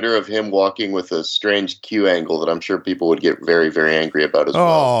on Twitter of him walking with a strange Q angle that I'm sure people would get very, very angry about as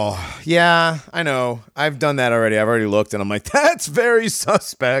well. Oh, yeah, I know. I've done that already. I've already looked, and I'm like, that's very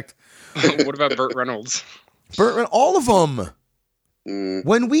suspect. What about Burt Reynolds? All of them.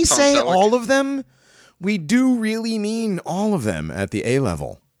 When we Tom say Selleck. all of them, we do really mean all of them at the A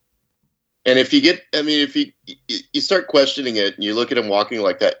level. And if you start questioning it and you look at him walking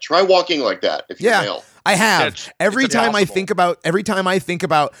like that, try walking like that if you're male. I have. Every it's time I impossible. think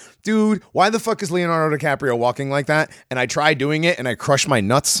about, dude, why the fuck is Leonardo DiCaprio walking like that? And I try doing it and I crush my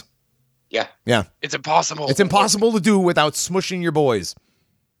nuts. Yeah. Yeah. It's impossible. It's impossible to do without smushing your boys.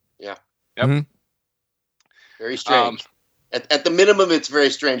 Yeah. Yep. Mhm. Very strange. At the minimum, it's a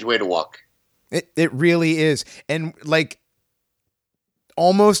very strange way to walk. It really is. And like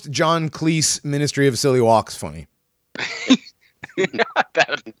almost John Cleese Ministry of Silly Walks funny.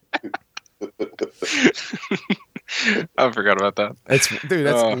 I forgot about that. That's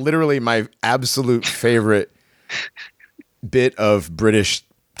literally my absolute favorite bit of British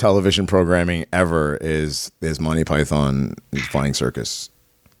television programming ever is Monty Python Flying Circus.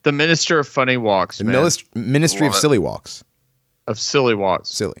 The Minister of Funny Walks, The man. Ministry of Silly Walks. Of Silly Walks.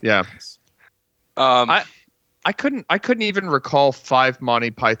 Silly. Yeah. I couldn't even recall 5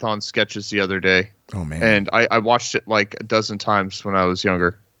 Monty Python sketches the other day. Oh man. And I watched it like a dozen times when I was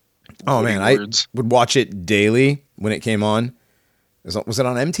younger. Oh man, I would watch it daily when it came on. Was it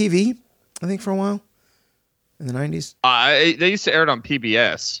on MTV? I think for a while in the 90s. They used to air it on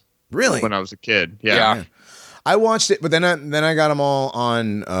PBS. Really? When I was a kid. Yeah. I watched it, but then I got them all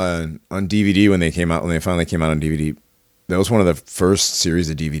on DVD when they came out. When they finally came out on DVD, that was one of the first series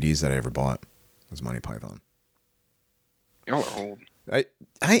of DVDs that I ever bought. Was Monty Python. You're old. I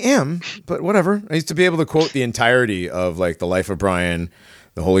am, but whatever. I used to be able to quote the entirety of like The Life of Brian,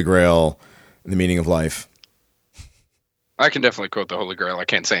 The Holy Grail, and The Meaning of Life. I can definitely quote the Holy Grail. I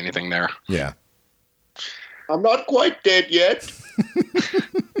can't say anything there. Yeah. I'm not quite dead yet.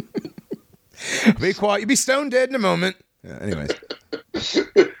 Be quiet. You'll be stone dead in a moment. Yeah, anyways.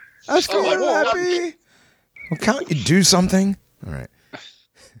 I was so happy. Well, can't you do something? All right.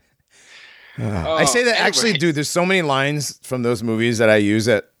 I say that actually, dude, there's so many lines from those movies that I use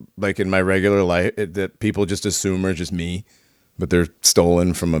at like in my regular life that people just assume are just me, but they're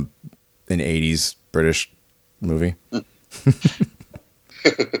stolen from an 80s British movie. The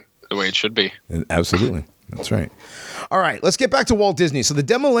way it should be. Absolutely. That's right. All right, let's get back to Walt Disney. So the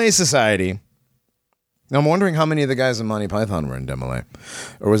Demolay Society. Now I'm wondering how many of the guys in Monty Python were in Demolay,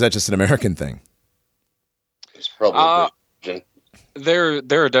 or was that just an American thing? It's probably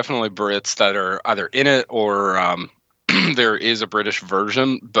There are definitely Brits that are either in it or there is a British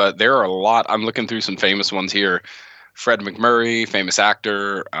version, but there are a lot. I'm looking through some famous ones here. Fred McMurray, famous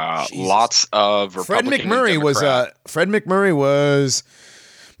actor. Lots of Republican Fred McMurray was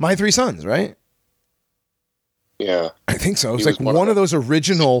My Three Sons, right? Yeah, I think so. It was like one of those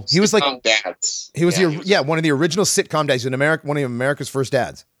original. He was like dads. He was one of the original sitcom dads in America. One of America's first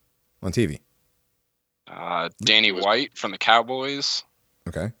dads on TV. Danny White from the Cowboys.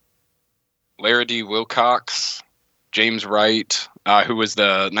 Okay. Larry D. Wilcox. James Wright, who was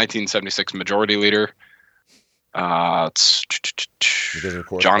the 1976 Majority Leader. John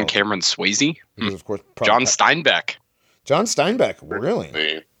Cameron Swayze. Of course, John Steinbeck. John Steinbeck,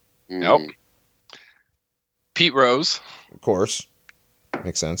 really? Nope. Pete Rose. Of course.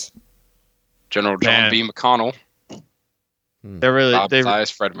 Makes sense. General John B. McConnell. Bob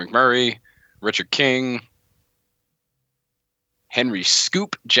Mathias, Fred McMurray, Richard King, Henry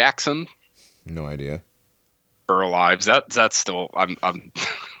Scoop Jackson. No idea. Burl Ives. That's still I'm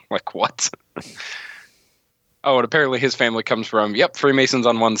like, what? Oh, and apparently his family comes from Freemasons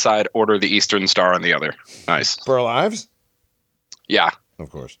on one side, Order of the Eastern Star on the other. Nice. Burl Ives? Yeah. Of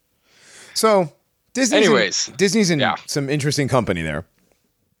course. So Disney's in some interesting company there.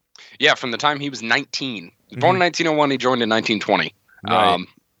 Yeah, from the time he was 19. He was born in 1901, he joined in 1920. Right.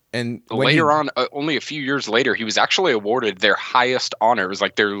 And later on, only a few years later, he was actually awarded their highest honor. It was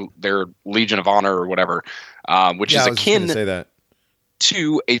like their Legion of Honor or whatever, which is akin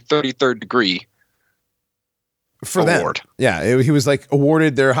to a 33rd degree for award. Them. Yeah, he was like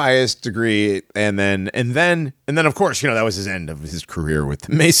awarded their highest degree, and then of course, that was his end of his career with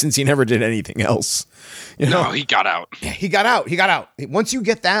the Masons. He never did anything else. No, he got out. He got out. Once you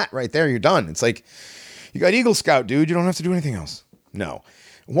get that right there, you're done. It's like you got Eagle Scout, dude. You don't have to do anything else. No.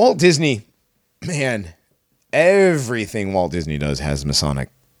 Walt Disney, man, everything Walt Disney does has Masonic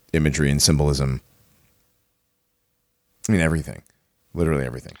imagery and symbolism. I mean, everything. Literally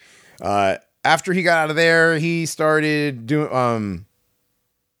everything. After he got out of there, he started doing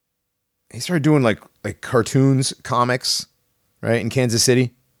like cartoons, comics, right, in Kansas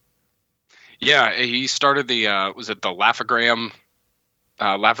City. Yeah, he started the was it the Laugh-O-Gram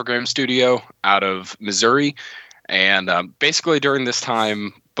studio out of Missouri. And basically during this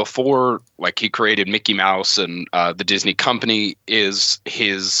time, before like he created Mickey Mouse and the Disney Company, is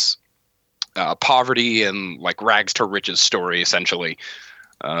his poverty and like rags to riches story, essentially.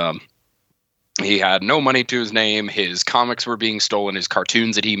 He had no money to his name. His comics were being stolen. His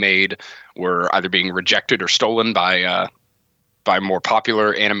cartoons that he made were either being rejected or stolen by more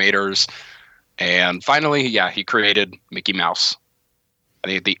popular animators. And finally, he created Mickey Mouse. I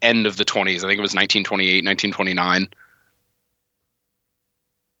think at the end of the 20s. I think it was 1928, 1929.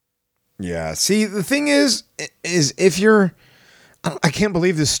 Yeah. See, the thing is if you're... I can't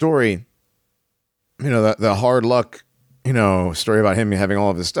believe this story. The hard luck, story about him having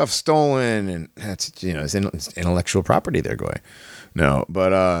all of his stuff stolen, and that's, it's intellectual property there going. No,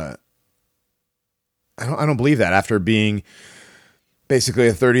 but I don't believe that after being basically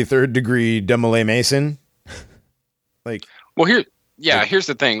a 33rd degree Demolay Mason. Here's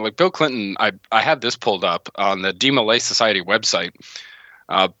the thing. Like Bill Clinton, I had this pulled up on the Demolay Society website.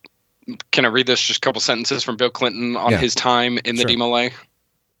 Can I read this? Just a couple sentences from Bill Clinton on his time in the Demolay?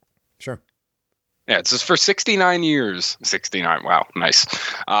 Sure. Yeah, it says for 69 years. 69, wow, nice.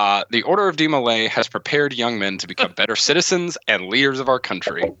 The Order of Demolay has prepared young men to become better citizens and leaders of our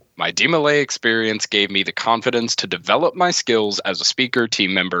country. My Demolay experience gave me the confidence to develop my skills as a speaker,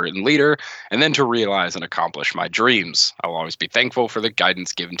 team member, and leader, and then to realize and accomplish my dreams. I will always be thankful for the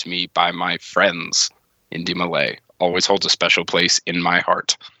guidance given to me by my friends in Demolay. Always holds a special place in my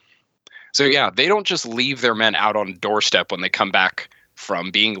heart. So they don't just leave their men out on doorstep when they come back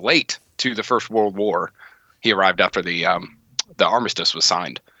from being late to the First World War. He arrived after the armistice was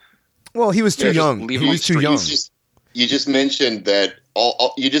signed. Well, he was too young. He was too young. You just mentioned that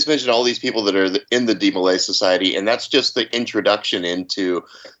all these people that are in the Demolay Society, and that's just the introduction into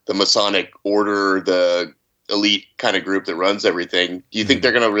the Masonic order, the elite kind of group that runs everything. Do you think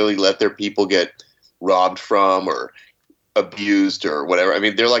they're going to really let their people get robbed from or abused or whatever? I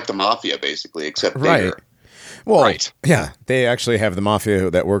mean, they're like the mafia basically, except bigger. Right. Well, yeah, they actually have the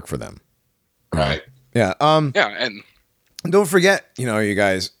mafia that work for them. Right. Yeah. And don't forget, you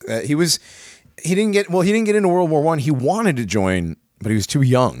guys, he didn't get into World War I. He wanted to join, but he was too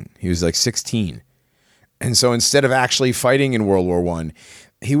young. He was like 16. And so instead of actually fighting in World War I,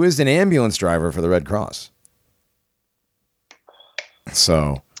 he was an ambulance driver for the Red Cross.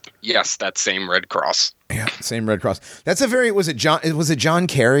 So. Yes, that same Red Cross. Yeah, same Red Cross. Was it John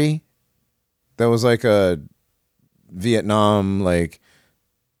Kerry? That was like a Vietnam,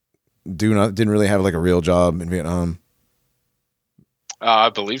 didn't really have like a real job in Vietnam. I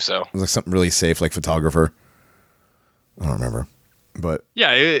believe so. It was like something really safe, like photographer. I don't remember, but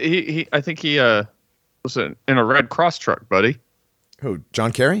he I think he was in a Red Cross truck, buddy. Who?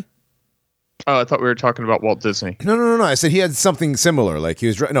 John Kerry? Oh, I thought we were talking about Walt Disney. No. I said he had something similar. Like he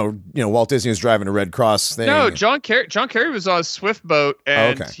was, Walt Disney was driving a Red Cross thing. No, John Kerry was on a Swift boat,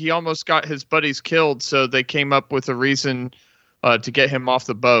 and he almost got his buddies killed. So they came up with a reason to get him off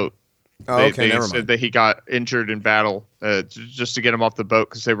the boat. Oh, okay, They never said mind. that he got injured in battle just to get him off the boat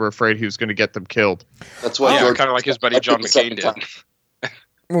because they were afraid he was going to get them killed. That's why Yeah, George kind of like his buddy John elected the McCain second did. time.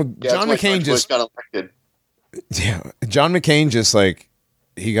 Well, Yeah, John that's why McCain George Bush just got elected. John McCain just like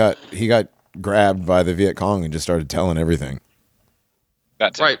he got grabbed by the Viet Cong and just started telling everything.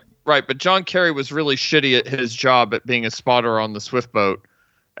 That's it. Right. But John Kerry was really shitty at his job at being a spotter on the Swift boat,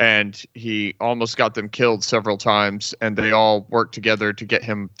 and he almost got them killed several times, and they all worked together to get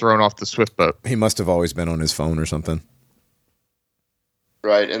him thrown off the Swift boat. He must have always been on his phone or something.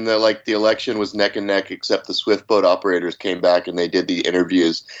 Right, and the election was neck and neck, except the Swift boat operators came back and they did the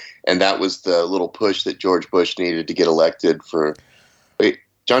interviews, and that was the little push that George Bush needed to get elected for. Wait,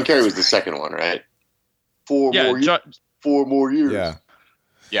 John Kerry was the second one, right? 4 more years. 4 more years. Yeah.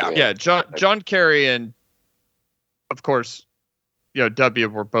 Yeah. John Kerry and, of course, W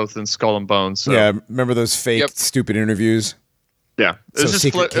were both in Skull and Bones. So. Yeah, remember those fake stupid interviews? Yeah, it was So just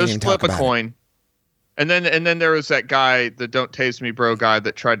secret can't even flip talk a about coin, and then there was that guy, the "Don't Tase Me, Bro" guy,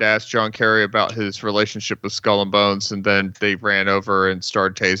 that tried to ask John Kerry about his relationship with Skull and Bones, and then they ran over and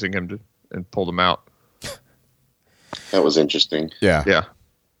started tasing him and pulled him out. That was interesting. Yeah. Yeah,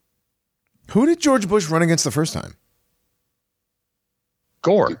 Who did George Bush run against the first time?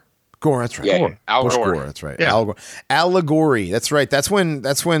 Gore. Gore, that's right. Yeah. Gore. Al Bush Gore. Gore, that's right. Yeah. Al Gore. Allegory, that's right. That's when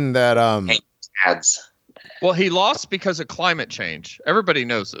that Hey. Ads. Well, he lost because of climate change. Everybody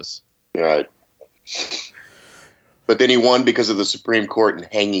knows this. Right. But then he won because of the Supreme Court and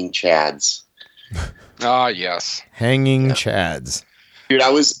hanging chads. Ah, yes. hanging chads. Dude, I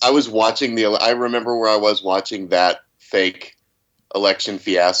was watching I remember where I was watching that fake election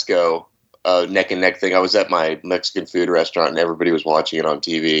fiasco neck and neck thing. I was at my Mexican food restaurant and everybody was watching it on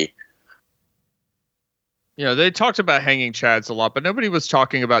TV. They talked about hanging chads a lot, but nobody was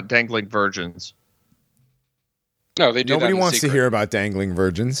talking about dangling virgins. No, they do. Nobody that in wants to secret. hear about dangling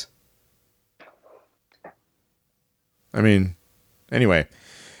virgins. I mean, anyway.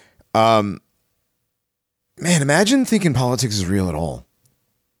 Man, imagine thinking politics is real at all.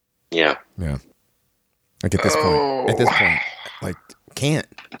 Yeah. Yeah. Like at this point, like can't.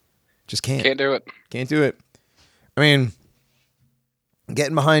 Just can't. Can't do it. Can't do it. I mean,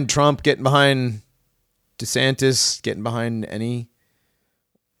 getting behind Trump, getting behind DeSantis, getting behind any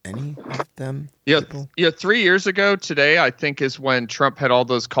of them. People? 3 years ago today, I think, is when Trump had all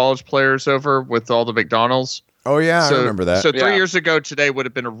those college players over with all the McDonald's. Oh yeah, I remember that. So 3 Yeah. years ago today would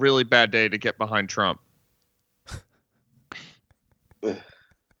have been a really bad day to get behind Trump.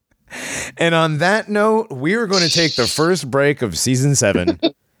 And on that note, we are going to take the first break of season 7.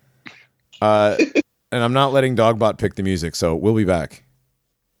 And I'm not letting Dogbot pick the music, so we'll be back.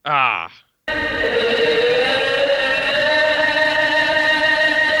 Ah.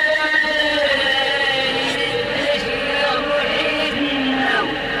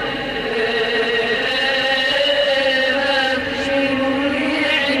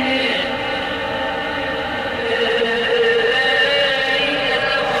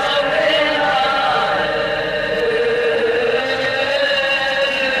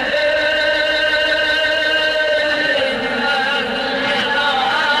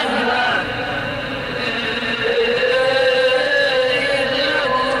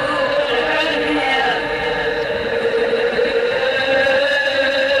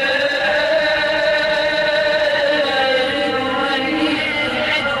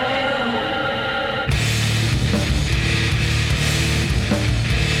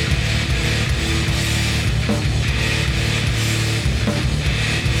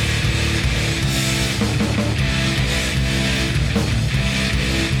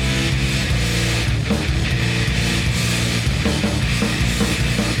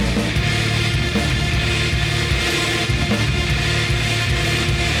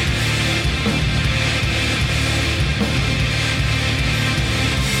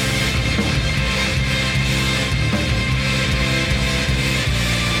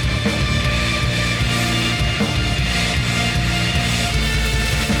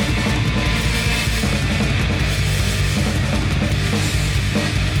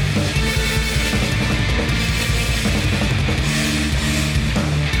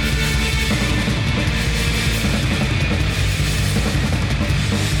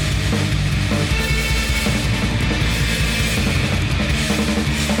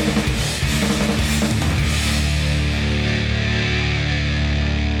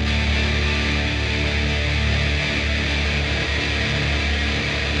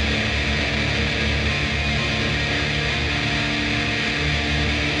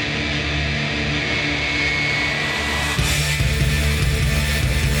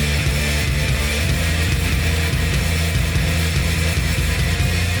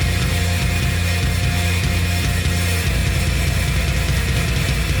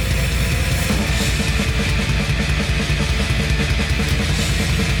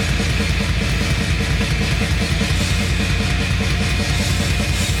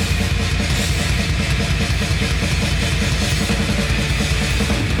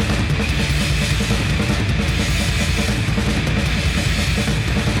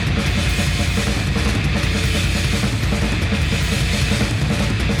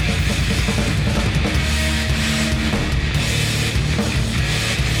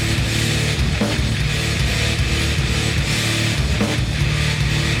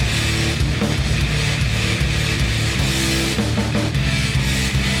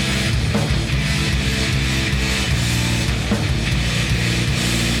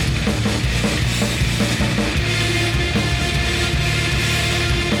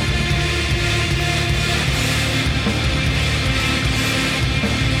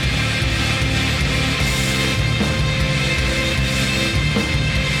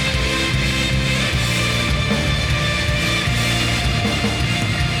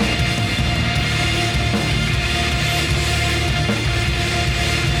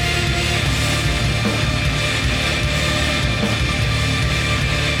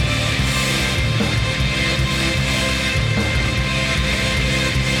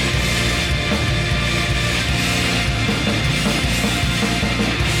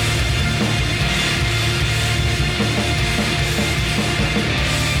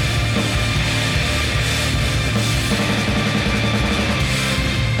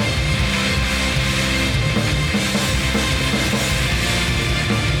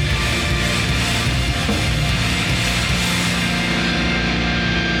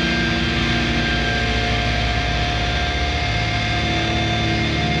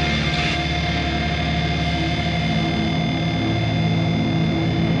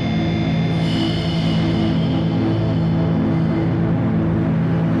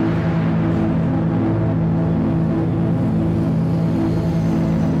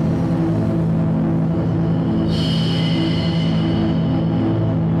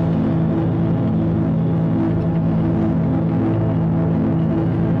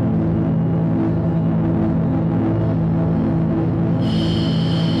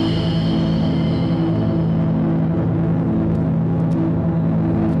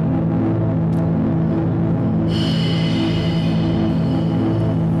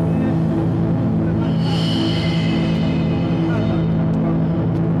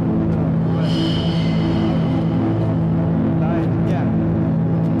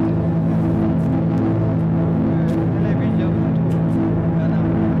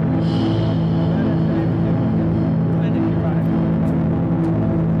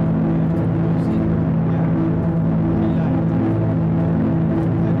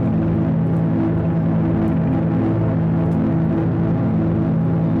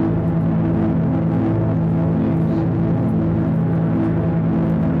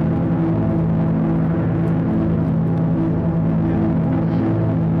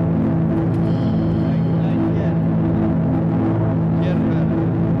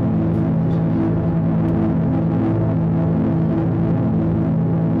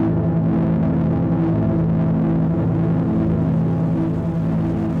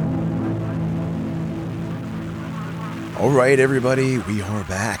 All right, everybody, we are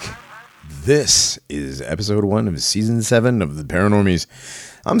back. This is episode 1 of season 7 of the Paranormies.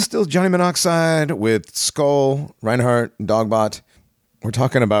 I'm still Johnny Monoxide with Skull, Reinhardt, and Dogbot. We're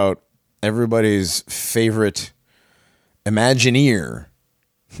talking about everybody's favorite Imagineer,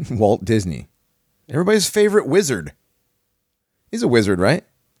 Walt Disney. Everybody's favorite wizard. He's a wizard, right?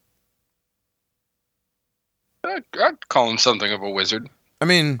 I'd call him something of a wizard. I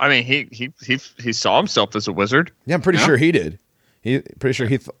mean, he saw himself as a wizard. Yeah, I'm pretty sure he did. Pretty sure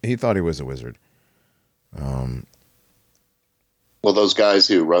he thought he was a wizard. Well, those guys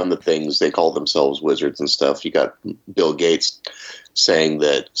who run the things, they call themselves wizards and stuff. You got Bill Gates saying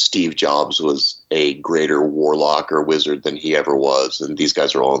that Steve Jobs was a greater warlock or wizard than he ever was, and these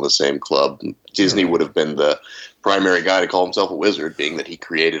guys are all in the same club. Disney would have been the primary guy to call himself a wizard, being that he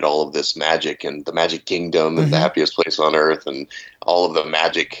created all of this magic and the Magic Kingdom and the Happiest Place on Earth and all of the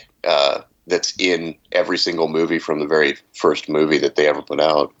magic that's in every single movie from the very first movie that they ever put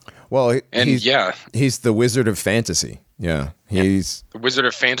out. Well, he's the wizard of fantasy. Yeah, he's the wizard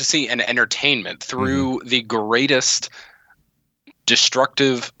of fantasy and entertainment through the greatest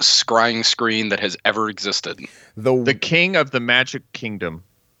destructive scrying screen that has ever existed. The king of the Magic Kingdom.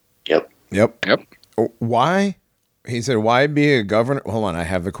 Yep. Why? He said, why be a governor? Hold on, I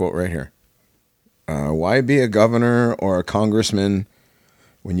have the quote right here. Why be a governor or a congressman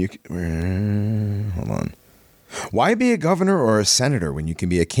when you... hold on. Why be a governor or a senator when you can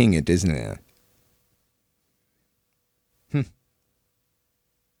be a king at Disneyland?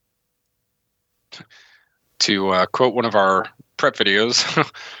 To quote one of our prep videos,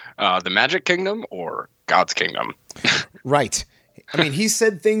 the Magic Kingdom or God's Kingdom. Right. I mean, he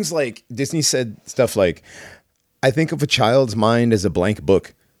said things like, Disney said stuff like, I think of a child's mind as a blank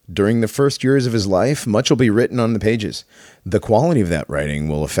book. During the first years of his life, much will be written on the pages. The quality of that writing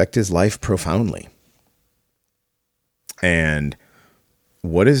will affect his life profoundly. And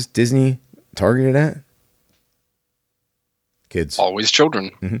what is Disney targeted at? Kids. Always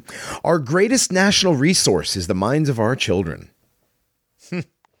children. Mm-hmm. Our greatest national resource is the minds of our children.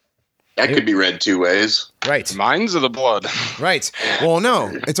 That could be read two ways. Right. Minds of the blood. Right. Well, no,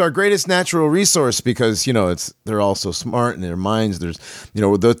 it's our greatest natural resource because, they're all so smart in their minds. There's,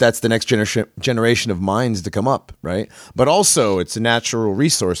 that's the next generation of minds to come up. Right. But also it's a natural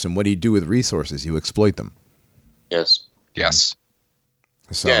resource. And what do you do with resources? You exploit them. Yes.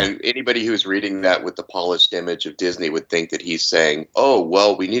 So. Yeah, and anybody who's reading that with the polished image of Disney would think that he's saying, oh,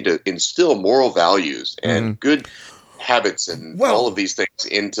 well, we need to instill moral values and good habits and all of these things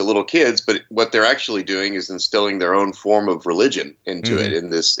into little kids. But what they're actually doing is instilling their own form of religion into it,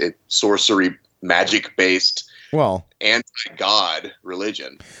 in this sorcery, magic-based, anti-God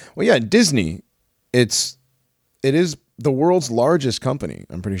religion. Well, yeah, Disney, it is the world's largest company,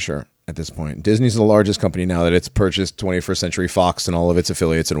 I'm pretty sure. At this point, Disney's the largest company now that it's purchased 21st Century Fox and all of its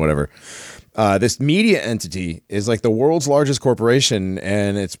affiliates and whatever. This media entity is like the world's largest corporation,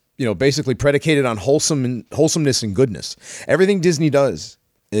 and it's basically predicated on wholesomeness and goodness. Everything Disney does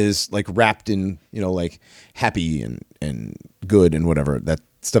is like wrapped in like happy and good and whatever, that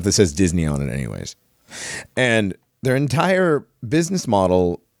stuff that says Disney on it, anyways. And their entire business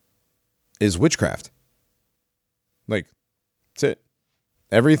model is witchcraft. Like, that's it.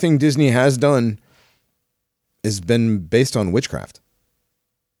 Everything Disney has done has been based on witchcraft.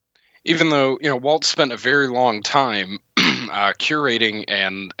 Even though, Walt spent a very long time curating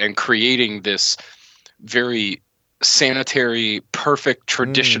and creating this very sanitary, perfect,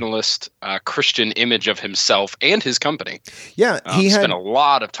 traditionalist Christian image of himself and his company. Yeah, he spent a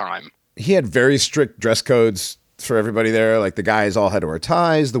lot of time. He had very strict dress codes for everybody there. Like the guys all had to wear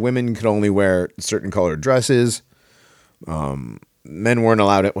ties. The women could only wear certain colored dresses. Men weren't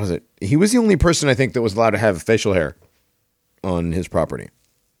allowed it. He was the only person I think that was allowed to have facial hair on his property.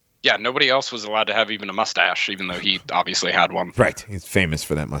 Yeah, nobody else was allowed to have even a mustache, even though he obviously had one. Right. He's famous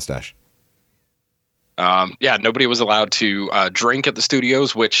for that mustache. Nobody was allowed to drink at the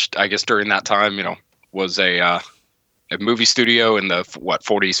studios, which I guess during that time, was a movie studio in the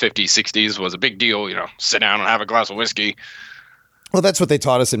 40s, 50s, 60s was a big deal. Sit down and have a glass of whiskey. Well, that's what they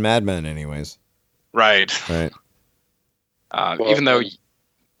taught us in Mad Men anyways. Right. Even though,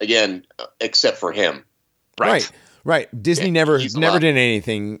 again, except for him, right. Disney never did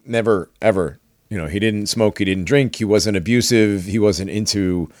anything, never ever. He didn't smoke, he didn't drink, he wasn't abusive, he wasn't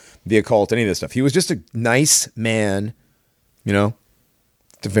into the occult, any of this stuff. He was just a nice man. Just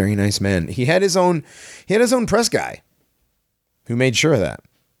a very nice man. He had his own press guy who made sure of that.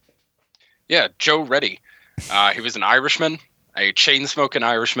 Yeah, Joe Reddy. He was an Irishman, a chain-smoking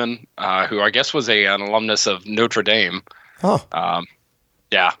Irishman, who I guess was an alumnus of Notre Dame. Oh.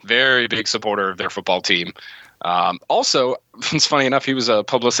 Very big supporter of their football team. Also, it's funny enough, he was a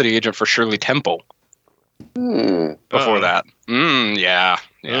publicity agent for Shirley Temple before that. Yeah.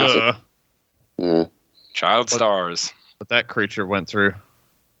 Child stars. What that creature went through.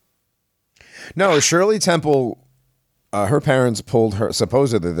 No, Shirley Temple, her parents pulled her,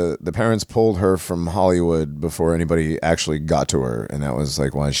 supposedly the parents pulled her from Hollywood before anybody actually got to her. And that was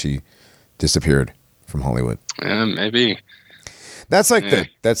like why she disappeared from Hollywood. Maybe. That's like I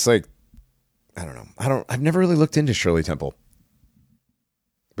don't know. I've never really looked into Shirley Temple.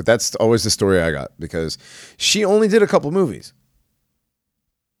 But that's always the story I got because she only did a couple movies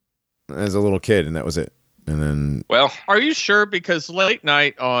as a little kid and that was it. And then are you sure? Because late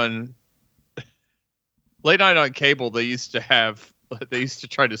night on cable, they used to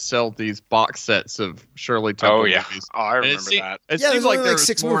try to sell these box sets of Shirley Temple movies. Oh, I remember that. It seems like there was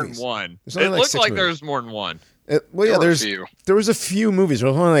six more movies. than one. It looked like there was more than one. There was a few movies. There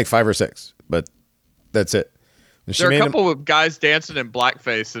was only like 5 or 6, but that's it. There are a couple of guys dancing in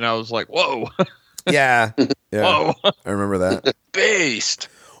blackface, and I was like, "Whoa!" Yeah. Whoa! I remember that. Based.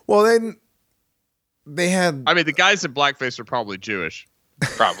 Well, then they had. I mean, the guys in blackface are probably Jewish.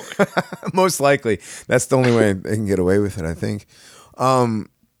 Probably. Most likely. That's the only way they can get away with it, I think.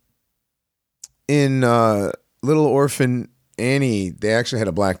 In Little Orphan Annie, they actually had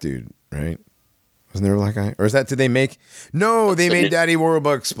a black dude, right? Wasn't there a black guy? Or is that, did they make? No, they made Daddy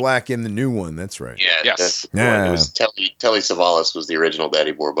Warbucks black in the new one. That's right. Yeah, yes. It was Telly Savalas was the original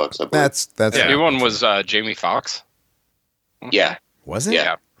Daddy Warbucks. I believe. That's the new one was Jamie Foxx. Yeah. Was it?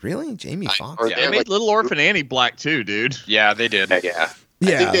 Yeah. Really? Jamie Foxx? They made Little Orphan Annie black too, dude. Yeah, they did. Yeah.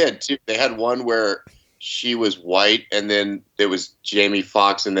 I think they had two. They had one where she was white, and then there was Jamie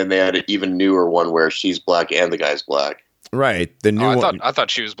Foxx, and then they had an even newer one where she's black and the guy's black. Right. The new one. I thought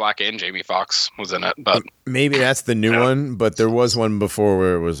she was black and Jamie Foxx was in it, but maybe that's the new one, but there was one before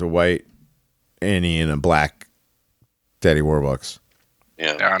where it was a white Annie and a black Daddy Warbucks.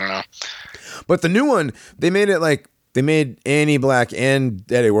 Yeah. I don't know. But the new one, they made it like they made Annie black and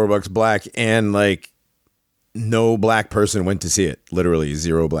Daddy Warbucks black, and like no black person went to see it. Literally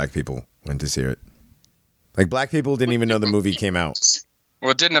 0 black people went to see it. Like black people didn't even know the movie came out.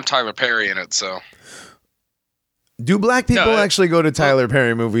 Well, it didn't have Tyler Perry in it, so. Do black people actually go to Tyler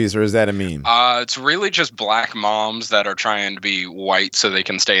Perry movies, or is that a meme? It's really just black moms that are trying to be white so they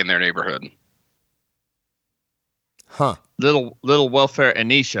can stay in their neighborhood. Huh. Little Welfare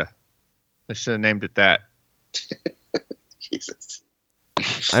Anisha. I should have named it that. Jesus.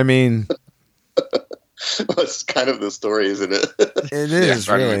 I mean, that's kind of the story, isn't it? it is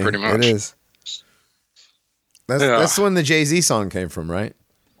really pretty much. It is. That's when the Jay-Z song came from, right?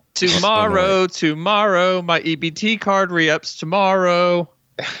 Tomorrow, my EBT card re-ups tomorrow.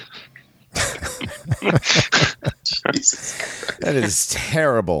 That is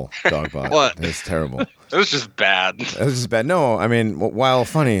terrible, Dogbot. What? That's terrible. It was just bad. That was just bad. No, I mean, while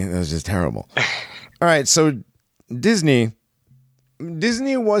funny, it was just terrible. All right, so Disney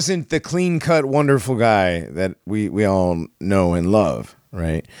wasn't the clean-cut, wonderful guy that we all know and love,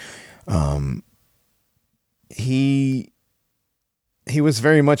 right? He was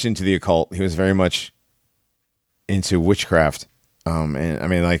very much into the occult. He was very much into witchcraft. And I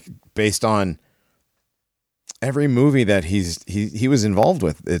mean, like, based on every movie that he was involved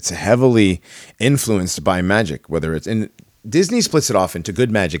with, it's heavily influenced by magic, whether it's in Disney splits it off into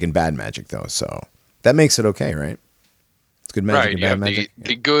good magic and bad magic though. So that makes it okay, right? It's good magic and bad magic.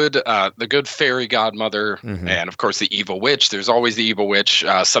 The good fairy godmother, and of course the evil witch. There's always the evil witch.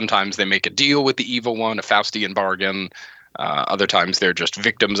 Sometimes they make a deal with the evil one, a Faustian bargain. Other times they're just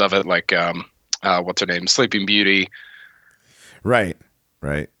victims of it, like what's her name, Sleeping Beauty. Right.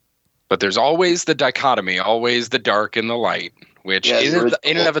 But there's always the dichotomy, always the dark and the light, which in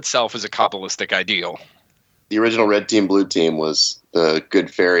and of itself is a Kabbalistic ideal. The original Red Team, Blue Team was the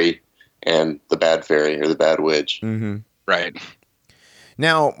good fairy and the bad fairy, or the bad witch. Mm-hmm. Right.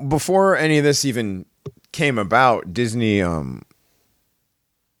 Now, before any of this even came about, Disney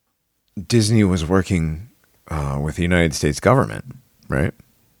was working with the United States government, right?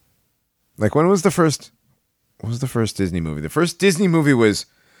 Like, when was the first? What was the first Disney movie? The first Disney movie was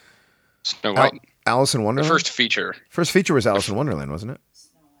Snow White. Alice in Wonderland. The first feature. First feature was Alice in Wonderland, wasn't it?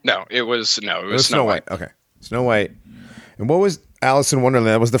 No, it was Snow White. Okay, Snow White. And what was Alice in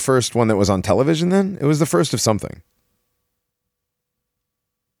Wonderland? That was the first one that was on television. Then it was the first of something.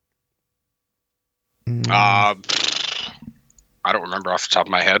 I don't remember off the top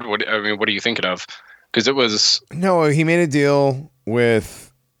of my head. What are you thinking of? Because it was he made a deal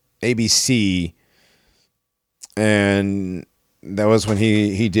with ABC, and that was when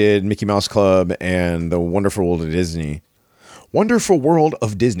he did Mickey Mouse Club and the Wonderful World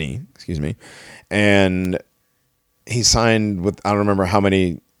of Disney, excuse me, and he signed with, I don't remember how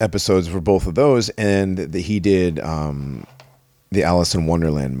many episodes for both of those, and he did the Alice in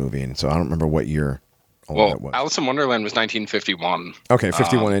Wonderland movie, and so I don't remember what year that was. Alice in Wonderland was 1951. Okay,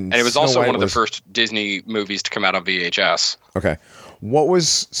 51. And it was Snow also White one of the first Disney movies to come out on VHS. Okay. What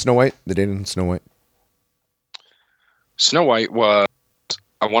was Snow White? The date on Snow White? Snow White was,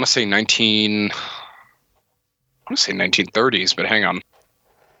 I want to say 1930s, but hang on.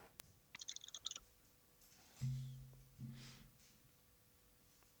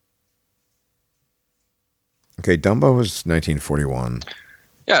 Okay, Dumbo was 1941.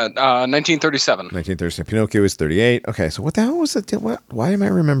 Yeah, 1937. 1937. Pinocchio was 38. Okay, so what the hell was it? Why am I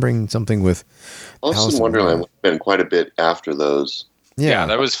remembering something with Alice in Wonderland would have been quite a bit after those. Yeah,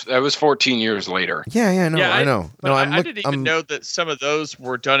 that was 14 years later. Yeah, no, I know. No, I didn't even know that some of those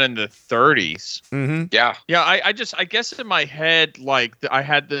were done in the 30s. Mm-hmm. Yeah. Yeah, I guess in my head, like, I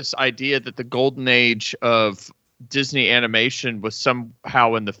had this idea that the golden age of Disney animation was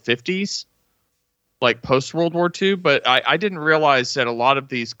somehow in the 50s, like post-World War II, but I didn't realize that a lot of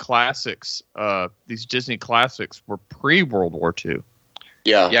these classics, these Disney classics, were pre-World War II.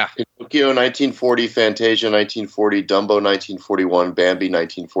 Yeah. Pinocchio 1940, Fantasia 1940, Dumbo 1941, Bambi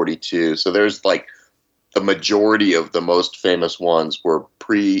 1942. So there's like the majority of the most famous ones were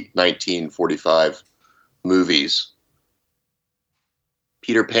pre-1945 movies.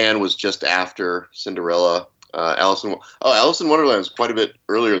 Peter Pan was just after Cinderella. Alice in Wonderland was quite a bit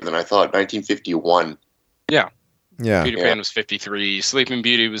earlier than I thought, 1951. Yeah. Peter Pan was 53. Sleeping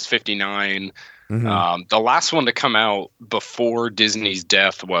Beauty was 59. Mm-hmm. The last one to come out before Disney's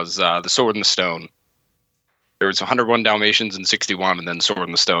death was The Sword and the Stone. There was 101 Dalmatians in 61, and then Sword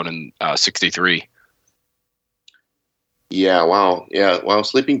and the Stone in 63. Yeah, wow. Yeah, wow.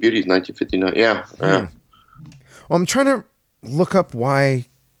 Sleeping Beauty is 1959. Yeah. Well, I'm trying to look up why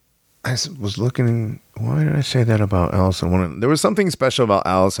I was looking. Why did I say that about Alice in Wonderland? There was something special about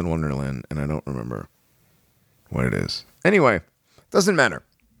Alice in Wonderland, and I don't remember what it is. Anyway, doesn't matter.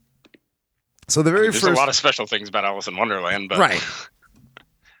 So There's a lot of special things about Alice in Wonderland, but right.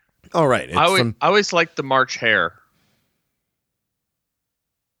 All right. I always liked the March Hare.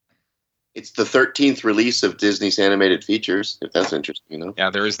 It's the 13th release of Disney's animated features, if that's interesting, Yeah,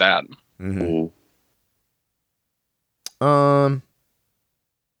 there is that. Mm-hmm.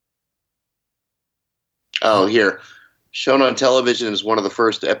 Oh, here. Shown on television is one of the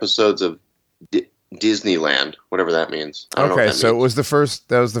first episodes of Disneyland, whatever that means. Okay, so means. That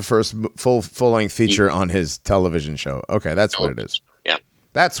was the first full-length feature on his television show. Okay, that's what it is. Yeah.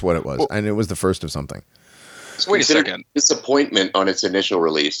 That's what it was, and it was the first of something. So wait a second. Disappointment on its initial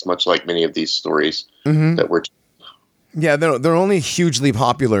release, much like many of these stories that were. Yeah, they're only hugely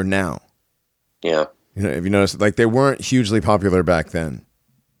popular now. Yeah. You know, if you notice, like they weren't hugely popular back then.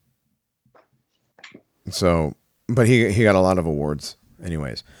 So, but he got a lot of awards,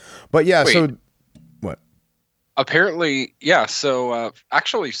 anyways. But yeah, Wait. So what? Apparently, yeah. So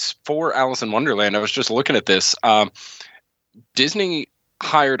actually, for Alice in Wonderland, I was just looking at this. Disney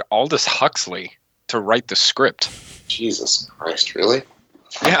hired Aldous Huxley to write the script. Jesus Christ, really?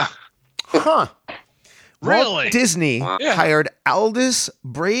 Yeah. Huh. Really? Walt Disney hired Aldous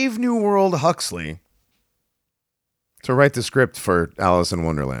Brave New World Huxley to write the script for Alice in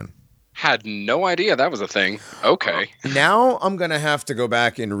Wonderland. Had no idea that was a thing. Okay. Now I'm going to have to go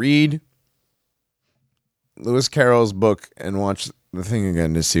back and read Lewis Carroll's book and watch the thing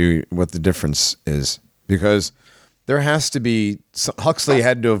again to see what the difference is. Because there has to be... Huxley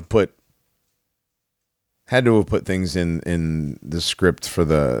had to have put things in the script for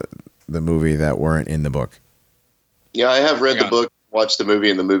the movie that weren't in the book. Yeah, I have read the book, watched the movie,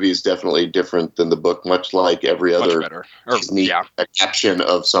 and the movie is definitely different than the book, much like every other Disney adaptation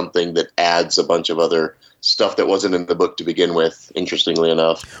of something that adds a bunch of other stuff that wasn't in the book to begin with, interestingly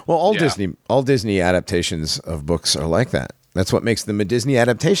enough. Well, all Disney adaptations of books are like that. That's what makes them a Disney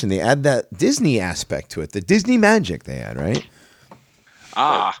adaptation. They add that Disney aspect to it, the Disney magic they add, right?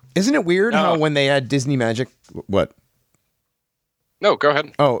 Isn't it weird how when they add Disney magic, what? No, go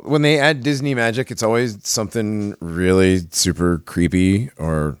ahead. Oh, when they add Disney magic, it's always something really super creepy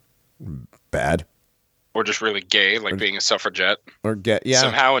or bad. Or just really gay, like being a suffragette. Or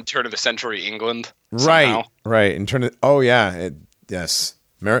somehow in turn of the century England. Right, somehow. Right. In turn of, yes.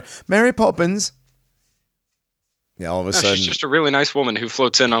 Mary Poppins. Yeah, all of a sudden. She's just a really nice woman who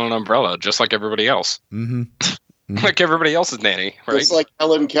floats in on an umbrella, just like everybody else. Mm-hmm. Like everybody else's nanny, right? It's like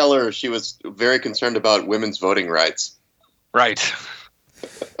Helen Keller. She was very concerned about women's voting rights. Right.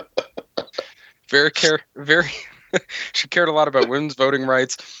 She cared a lot about women's voting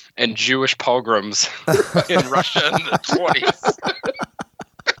rights and Jewish pogroms in Russia in the 20s.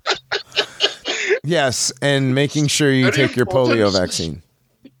 Yes, and making sure you take your polio vaccine.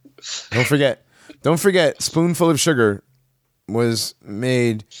 Don't forget, spoonful of sugar was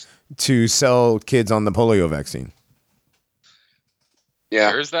made to sell kids on the polio vaccine.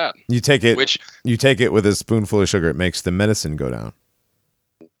 Yeah. Where's that? You take it with a spoonful of sugar. It makes the medicine go down.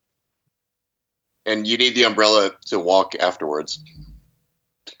 And you need the umbrella to walk afterwards.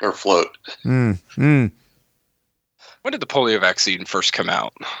 Or float. When did the polio vaccine first come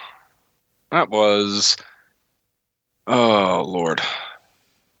out? That was... Oh, Lord.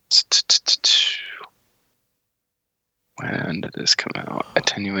 When did this come out?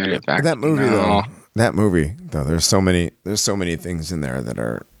 Attenuated vaccine. That movie though. There's so many things in there that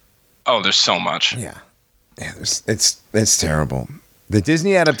are. Oh, there's so much. Yeah. It's terrible. The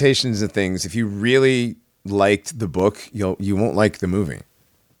Disney adaptations of things. If you really liked the book, you won't like the movie.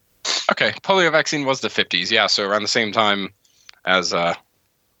 Okay, polio vaccine was the 50s. Yeah, so around the same time as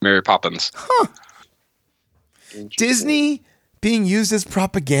Mary Poppins. Huh. Disney being used as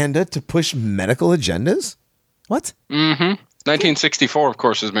propaganda to push medical agendas? What? Mm-hmm. 1964, of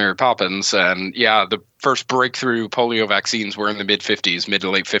course, is Mary Poppins. And yeah, the first breakthrough polio vaccines were in the mid to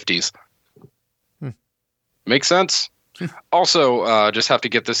late 50s. Makes sense. Also, just have to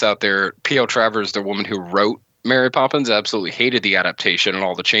get this out there. P.O. Travers, the woman who wrote Mary Poppins, absolutely hated the adaptation and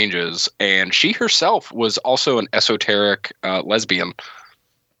all the changes. And she herself was also an esoteric lesbian.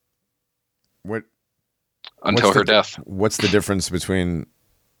 What? Until her death. What's the difference between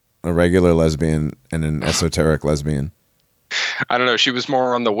a regular lesbian and an esoteric lesbian? I don't know. She was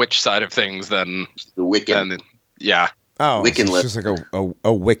more on the witch side of things than the Wiccan. Yeah. Oh, so it's just like a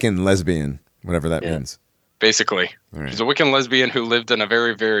Wiccan lesbian, whatever that means. Basically. Right. She's a Wiccan lesbian who lived in a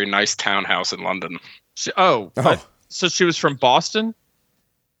very, very nice townhouse in London. So she was from Boston?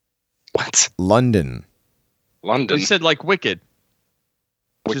 What? London. You said like Wicked.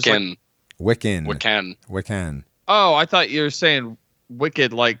 Wiccan. Wiccan. Oh, I thought you were saying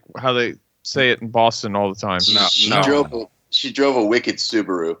Wicked like how they say it in Boston all the time. She drove a Wicked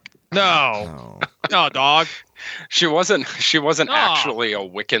Subaru. No, dog. She wasn't actually a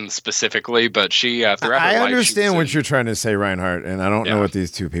Wiccan specifically, but she throughout her life. I understand what you're trying to say, Reinhardt, and I don't know what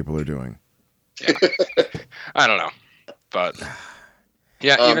these two people are doing. Yeah. I don't know, but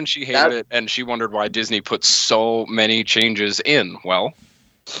yeah, even she hated it, and she wondered why Disney put so many changes in. Well,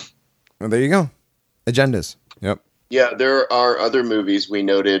 there you go, agendas. Yep. Yeah, there are other movies we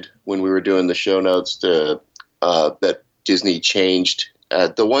noted when we were doing the show notes that Disney changed.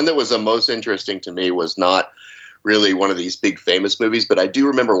 The one that was the most interesting to me was not really one of these big famous movies, but I do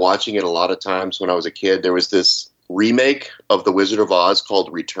remember watching it a lot of times when I was a kid. There was this remake of The Wizard of Oz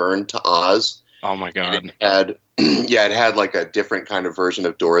called Return to Oz. Oh my God. It had like a different kind of version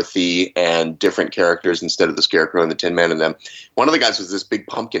of Dorothy and different characters instead of the Scarecrow and the Tin Man and them. One of the guys was this big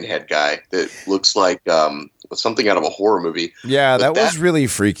pumpkin head guy that looks like something out of a horror movie. Yeah, that was really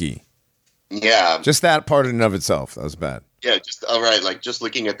freaky. Yeah. Just that part in and of itself. That was bad. Yeah, just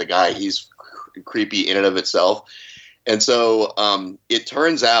looking at the guy, he's creepy in and of itself. And so it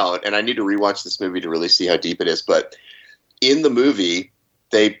turns out, and I need to rewatch this movie to really see how deep it is, but in the movie,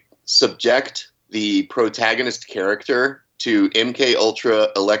 they subject the protagonist character to MK Ultra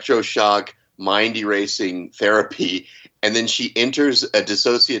electroshock mind erasing therapy, and then she enters a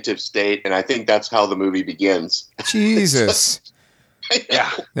dissociative state, and I think that's how the movie begins. Jesus.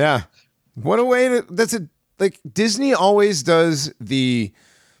 Yeah. What a way to Disney always does the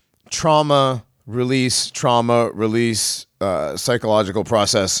trauma release psychological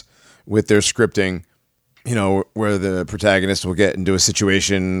process with their scripting, where the protagonist will get into a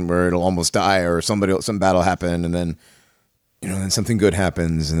situation where it'll almost die or some battle happen, and then then something good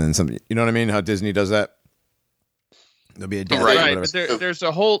happens, and then something, you know what I mean? How Disney does that. There'll be a death. Right. There's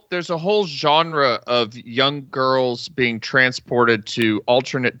a whole genre of young girls being transported to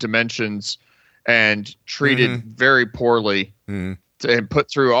alternate dimensions and treated very poorly and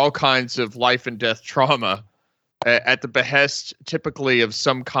put through all kinds of life and death trauma at the behest typically of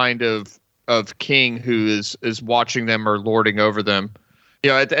some kind of king who is watching them or lording over them.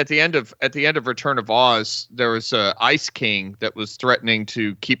 At the end of Return of Oz, there was a Ice King that was threatening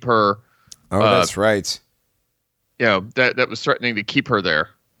to keep her. Oh, that's right. That was threatening to keep her there.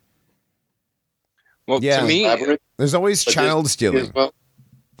 Well, to me, there's always child stealing. Go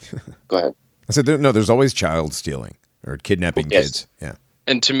ahead. I said, there's always child stealing or kidnapping kids. Yeah.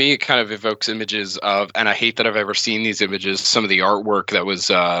 And to me, it kind of evokes images of, and I hate that I've ever seen these images, some of the artwork that was,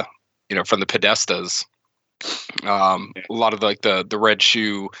 from the Podestas. A lot of the red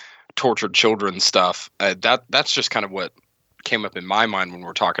shoe, tortured children stuff. That's just kind of what came up in my mind when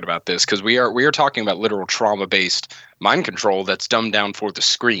we're talking about this, because we are talking about literal trauma-based mind control that's dumbed down for the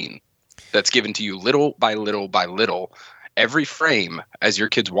screen. that's given to you little by little by little every frame as your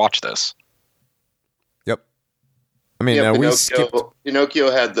kids watch this. Yep. I mean, Yeah, we skipped.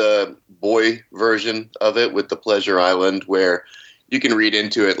 Pinocchio had the boy version of it with the Pleasure Island, where you can read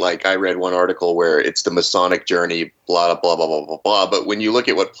into it. Like, I read one article where it's the Masonic journey, blah, blah, blah, blah, blah, blah. But when you look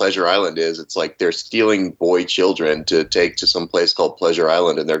at what Pleasure Island is, it's like they're stealing boy children to take to some place called Pleasure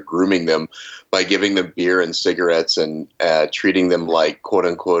Island, and they're grooming them by giving them beer and cigarettes and treating them like quote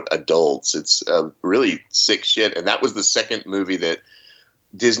unquote adults. It's really sick shit. And that was the second movie that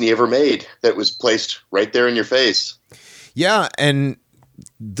Disney ever made that was placed right there in your face. Yeah. And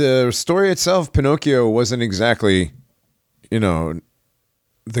the story itself, Pinocchio, wasn't exactly, the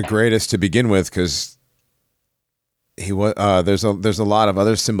greatest to begin with, because he was there's a lot of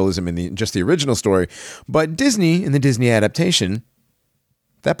other symbolism in just the original story, but Disney, in the Disney adaptation,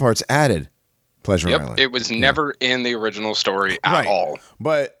 that part's added. Pleasure Island. It was never in the original story at all.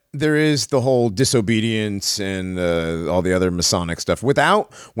 But there is the whole disobedience and all the other Masonic stuff.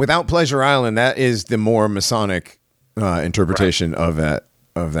 Without Pleasure Island, that is the more Masonic interpretation of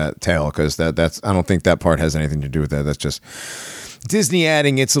that tale, because that's I don't think that part has anything to do with that. That's just Disney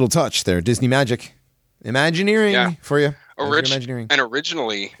adding its little touch there. Disney magic, Imagineering for you. Imagineering. And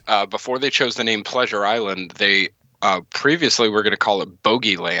originally, before they chose the name Pleasure Island, they previously were going to call it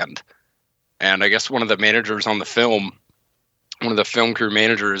Bogeyland. And I guess one of the managers on the film, one of the film crew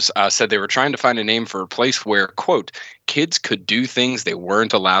managers, said they were trying to find a name for a place where, quote, kids could do things they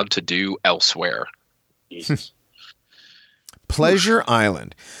weren't allowed to do elsewhere. Pleasure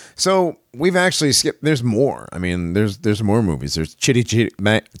Island. So we've actually skipped. There's more. I mean, there's more movies. There's Chitty.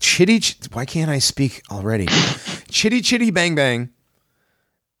 Why can't I speak already? Chitty Chitty Bang Bang.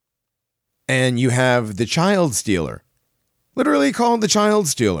 And you have The Child Stealer, literally called The Child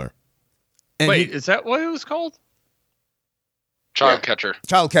Stealer. And wait, is that what it was called? Child Catcher.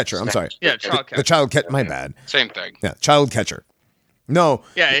 Child Catcher. I'm sorry. Yeah, Child Catcher. The Child Catcher. My bad. Same thing. Yeah, Child Catcher. No.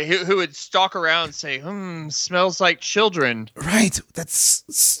 Yeah, who would stalk around and say, smells like children. Right. That's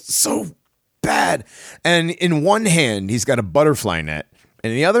so bad. And in one hand, he's got a butterfly net.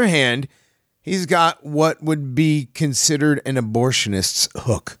 And in the other hand, he's got what would be considered an abortionist's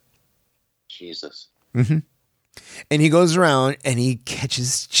hook. Jesus. Mm-hmm. And he goes around and he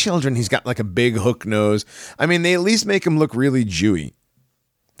catches children. He's got like a big hook nose. I mean, they at least make him look really Jewy.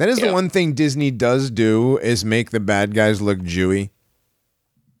 That is the one thing Disney does do, is make the bad guys look Jewy.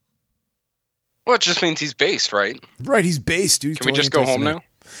 Well, it just means he's based, right? Right, he's based, dude. Can we just go home now?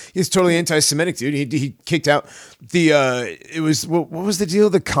 He's totally anti-Semitic, dude. He kicked out the. It was what was the deal?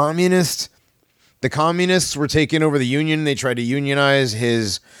 The communists were taking over the union. They tried to unionize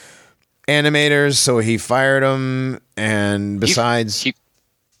his animators, so he fired them. And besides,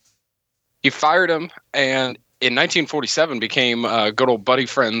 he fired him, and in 1947 became good old buddy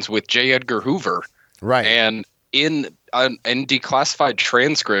friends with J. Edgar Hoover. Right, and in declassified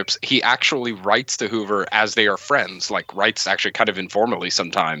transcripts, he actually writes to Hoover as they are friends, like writes actually kind of informally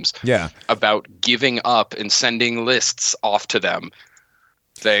sometimes. Yeah, about giving up and sending lists off to them,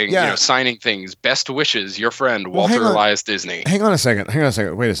 saying, signing things, best wishes, your friend, Walter Elias Disney. Hang on a second.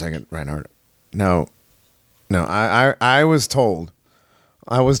 Wait a second, Reinhardt. No. I was told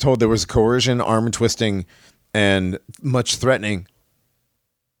there was coercion, arm twisting, and much threatening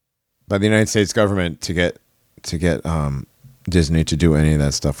by the United States government to get Disney to do any of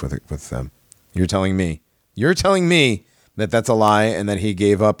that stuff with them. You're telling me that that's a lie, and that he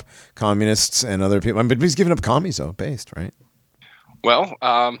gave up communists and other people. But he's given up commies, though, based, right? Well,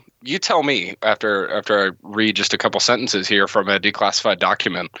 you tell me after I read just a couple sentences here from a declassified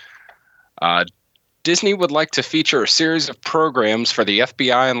document. Disney would like to feature a series of programs for the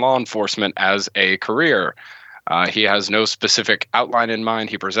FBI and law enforcement as a career. He has no specific outline in mind.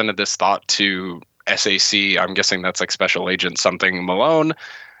 He presented this thought to SAC, I'm guessing that's like Special Agent something Malone,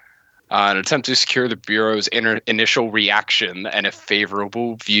 an attempt to secure the Bureau's initial reaction, and if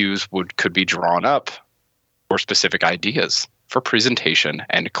favorable views could be drawn up, or specific ideas for presentation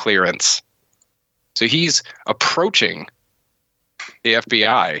and clearance. So he's approaching the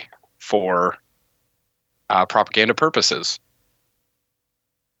FBI for propaganda purposes.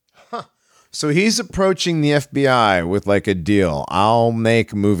 So he's approaching the FBI with like a deal. I'll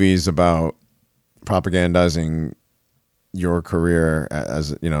make movies about propagandizing your career, as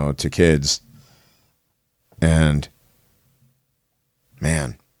to kids. And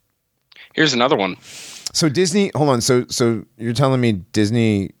man, here's another one. So Disney, hold on. So you're telling me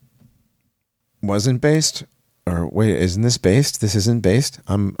Disney wasn't based, or wait, isn't this based? This isn't based.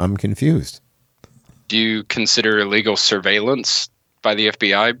 I'm confused. Do you consider illegal surveillance by the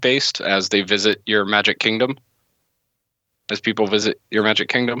FBI based as they visit your Magic Kingdom? As people visit your Magic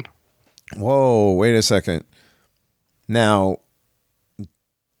Kingdom? Whoa, wait a second. Now,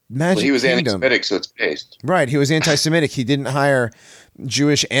 Magic he was Kingdom, anti-Semitic, so it's based. right? He was anti-Semitic. He didn't hire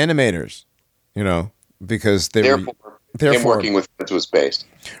Jewish animators, because Therefore, him working with Feds was based.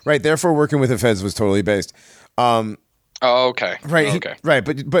 Right. Therefore, working with the Feds was totally based. Oh, okay. Right. Okay. Right.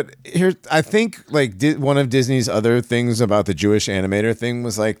 But here, I think one of Disney's other things about the Jewish animator thing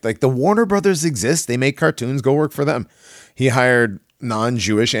was like the Warner Brothers exist. They make cartoons. Go work for them. He hired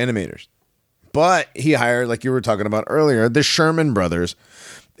non-Jewish animators, but he hired, like you were talking about earlier, the Sherman Brothers.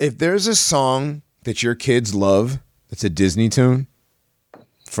 If there's a song that your kids love, it's a Disney tune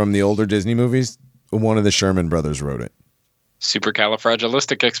from the older Disney movies. One of the Sherman Brothers wrote it.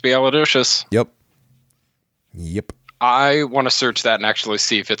 Supercalifragilisticexpialidocious. Yep. I want to search that and actually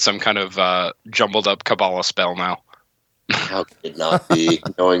see if it's some kind of jumbled up Kabbalah spell now. How could it not be,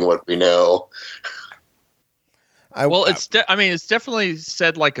 knowing what we know? It's definitely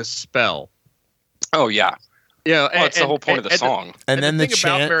said like a spell. Oh, yeah. Yeah, that's the whole point of the song. And then the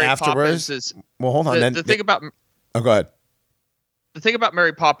chant afterwards. Well, hold on. The thing about... Oh, go ahead. The thing about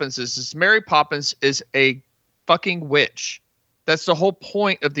Mary Poppins is Mary Poppins is a fucking witch. That's the whole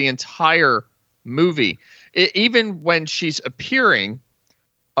point of the entire movie. Even when she's appearing,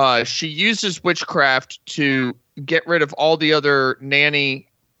 she uses witchcraft to get rid of all the other nanny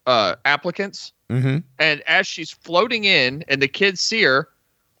applicants. Mm-hmm. And as she's floating in and the kids see her,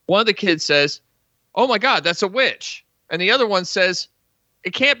 one of the kids says, "Oh my God, that's a witch." And the other one says,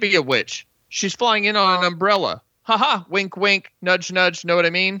 "It can't be a witch. She's flying in on an umbrella." Haha, wink, wink, nudge, nudge. Know what I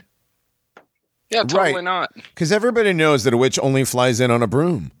mean? Yeah, totally right. not. Because everybody knows that a witch only flies in on a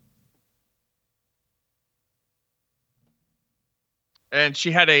broom. And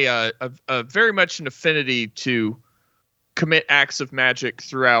she had a very much an affinity to commit acts of magic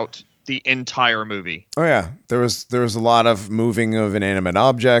throughout the entire movie. Oh yeah, there was a lot of moving of inanimate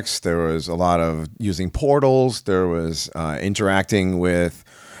objects. There was a lot of using portals. There was interacting with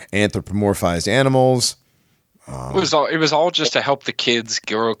anthropomorphized animals. It was all just to help the kids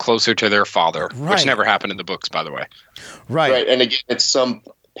grow closer to their father, right. Which never happened in the books, by the way. Right. And again, it's some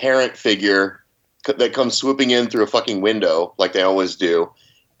parent figure that comes swooping in through a fucking window, like they always do,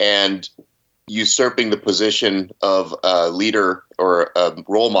 and usurping the position of a leader or a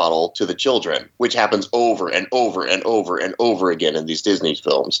role model to the children, which happens over and over and over and over again in these Disney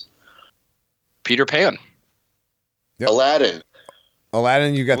films. Peter Pan. Yep.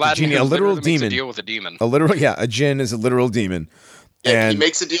 Aladdin, you got the genie, a literal demon. Makes a deal with a demon. A djinn is a literal demon. And he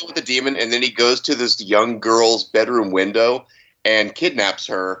makes a deal with the demon, and then he goes to this young girl's bedroom window and kidnaps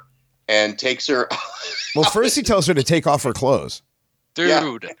her and takes her. Well, first he tells her to take off her clothes.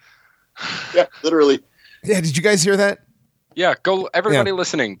 Dude. Yeah, literally. Yeah, did you guys hear that? Yeah, everybody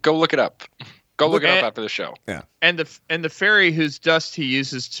listening, go look it up. Go look it up after the show. Yeah. And the fairy whose dust he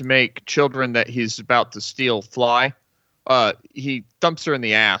uses to make children that he's about to steal fly. He thumps her in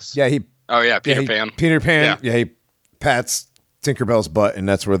the ass. Yeah, Peter Pan. Peter Pan. Yeah, he pats Tinkerbell's butt, and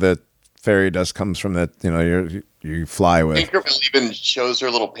that's where the fairy dust comes from. That you fly with. Tinkerbell even shows her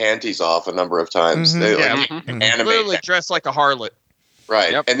little panties off a number of times. Mm-hmm. They animate literally that. dressed like a harlot.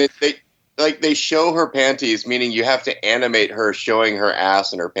 Right, yep. And they show her panties, meaning you have to animate her showing her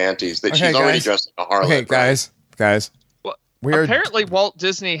ass and her panties. That she's already dressed like a harlot. Okay, guys. Apparently, Walt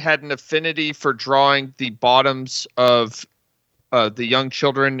Disney had an affinity for drawing the bottoms of the young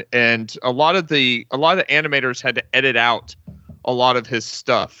children, and a lot of animators had to edit out a lot of his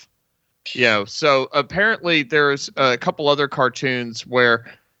stuff. So apparently there's a couple other cartoons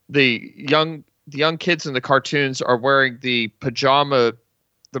where the young kids in the cartoons are wearing the pajama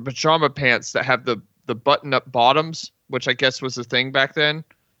pants that have the button up bottoms, which I guess was the thing back then.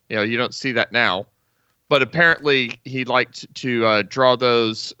 You don't see that now. But apparently he liked to draw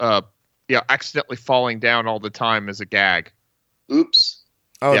those, accidentally falling down all the time as a gag. Oops.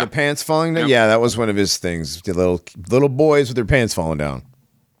 Oh, the pants falling down? Yeah, that was one of his things. The little boys with their pants falling down.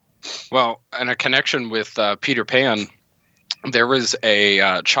 Well, and a connection with Peter Pan, there was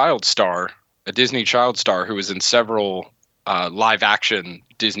a child star, a Disney child star, who was in several live-action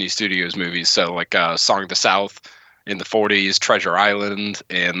Disney Studios movies. So like Song of the South in the 40s, Treasure Island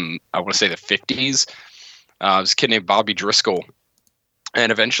in, I want to say, the 50s. This kid named Bobby Driscoll.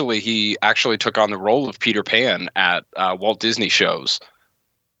 And eventually he actually took on the role of Peter Pan at Walt Disney shows,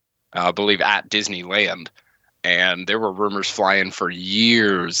 I believe at Disneyland. And there were rumors flying for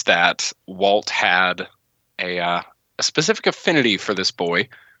years that Walt had a specific affinity for this boy.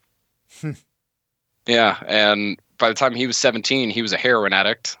 Yeah, and by the time he was 17, he was a heroin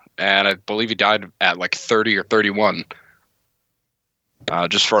addict. And I believe he died at like 30 or 31.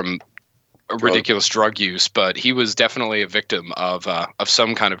 Just from ridiculous drug use, but he was definitely a victim of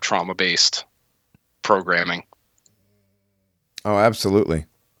some kind of trauma-based programming. Oh, absolutely.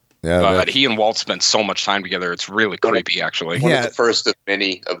 Yeah, But he and Walt spent so much time together. It's really creepy, actually. One of the first of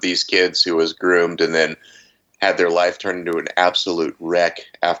many of these kids who was groomed and then had their life turned into an absolute wreck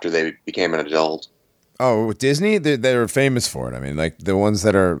after they became an adult. Oh, with Disney, they're famous for it. I mean, like the ones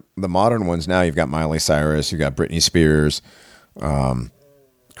that are the modern ones now, you've got Miley Cyrus, you've got Britney Spears,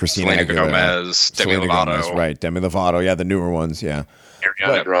 Christina Aguilera, Gomez, Demi Lovato. Gomez, right, Demi Lovato, yeah, the newer ones, yeah.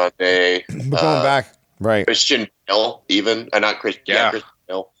 Ariana Grande. But going back, right. Christian Bale, even. Not Christian. Yeah, Christian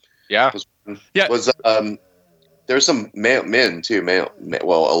Bale. Yeah. Was there's some men too,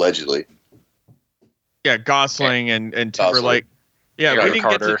 well, allegedly. Yeah, Gosling and Timberlake. Yeah,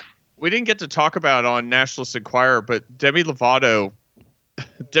 we didn't get to talk about it on Nationalist Enquirer, but Demi Lovato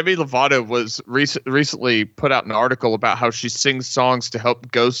was recently put out an article about how she sings songs to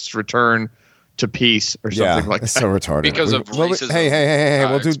help ghosts return to peace or something like that. So retarded. Because of racism. Hey,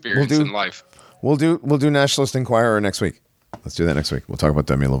 We'll do Nationalist Enquirer next week. Let's do that next week. We'll talk about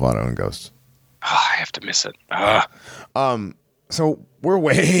Demi Lovato and ghosts. Oh, I have to miss it. So we're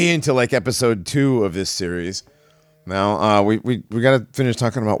way into like episode 2 of this series. Now, we got to finish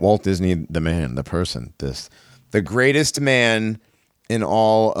talking about Walt Disney, the man, the person, the greatest man in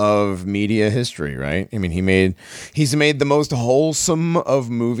all of media history, right? I mean, he's made the most wholesome of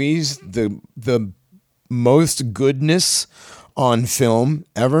movies, the most goodness on film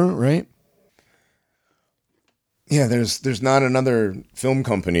ever, right? Yeah, there's not another film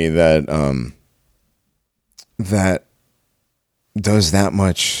company that that does that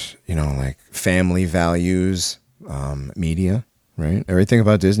much, like family values, media, right? Everything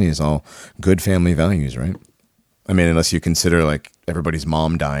about Disney is all good family values, right? I mean, unless you consider like everybody's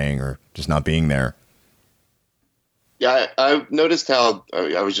mom dying or just not being there. Yeah, I've noticed how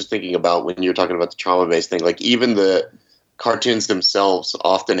I was just thinking about when you're talking about the trauma-based thing, like even the cartoons themselves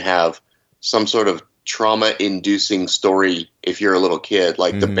often have some sort of trauma-inducing story if you're a little kid,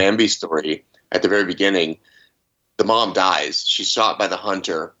 like the Bambi story at the very beginning. The mom dies. She's shot by the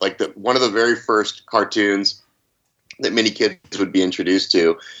hunter. Like one of the very first cartoons that many kids would be introduced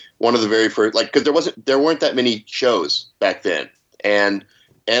to. One of the very first, like, because there weren't that many shows back then, and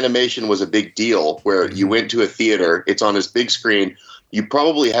animation was a big deal. Where you went to a theater, it's on this big screen. You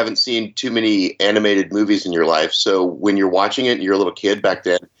probably haven't seen too many animated movies in your life, so when you're watching it and you're a little kid back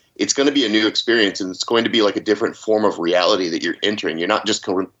then, it's going to be a new experience, and it's going to be like a different form of reality that you're entering. You're not just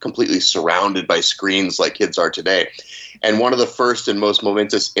completely surrounded by screens like kids are today. And one of the first and most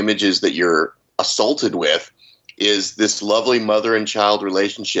momentous images that you're assaulted with is this lovely mother and child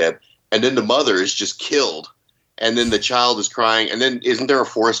relationship, and then the mother is just killed, and then the child is crying, and then isn't there a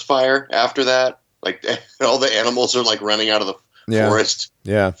forest fire after that? Like all the animals are like running out of the forest,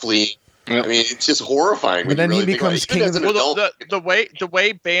 fleeing. I mean, it's just horrifying. But then he becomes king of the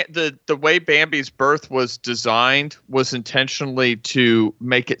way Bambi's birth was designed was intentionally to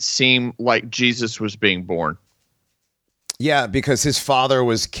make it seem like Jesus was being born. Yeah, because his father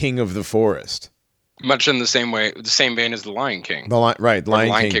was king of the forest. Much in the same vein as the Lion King. The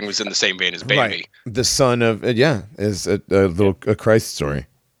Lion King was in the same vein as Bambi. Right. The son of is a Christ story.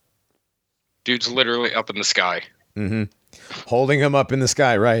 Dude's literally up in the sky. Mm-hmm. Holding him up in the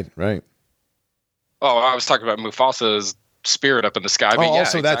sky. Right. Oh, I was talking about Mufasa's spirit up in the sky. But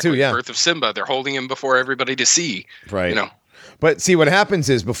also that too. Yeah. Birth of Simba. They're holding him before everybody to see. Right. But see, what happens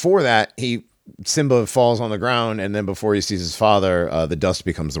is before that, Simba falls on the ground, and then before he sees his father, the dust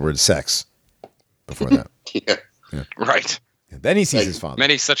becomes the word sex. Before that, yeah. Right. Then he sees his father.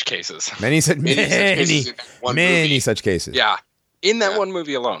 Many such cases. Many such cases. Yeah, in that one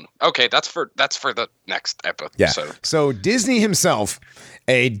movie alone. Okay, that's for the next episode. Yeah. So Disney himself,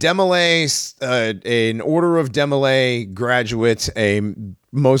 a Demolay, an Order of Demolay graduate, a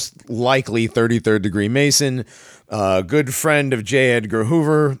most likely 33rd degree Mason, a good friend of J. Edgar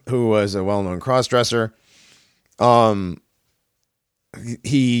Hoover, who was a well-known crossdresser.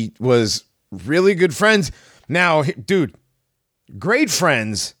 He was really good friends. Now, dude, great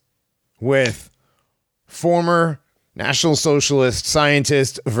friends with former National Socialist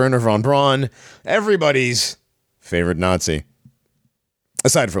scientist Werner von Braun, everybody's favorite Nazi.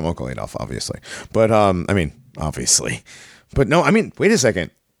 Aside from Uncle Adolf, obviously. But, obviously. But no, wait a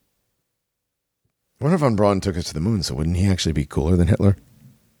second. Werner von Braun took us to the moon, so wouldn't he actually be cooler than Hitler?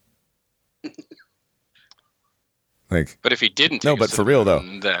 But if he didn't, but for real though.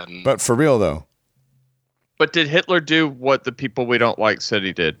 But did Hitler do what the people we don't like said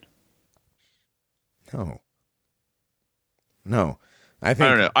he did? No. I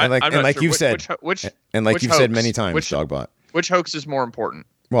don't know. Like you've said many times, Dogbot. Which hoax is more important?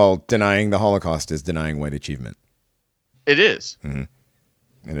 Well, denying the Holocaust is denying white achievement. It is. Mm-hmm.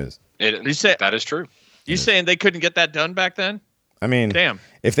 It is. That is true. You saying they couldn't get that done back then? I mean, damn.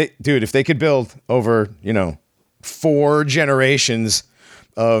 If they could build over, 4 generations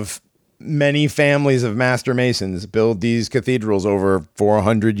of many families of master masons, build these cathedrals over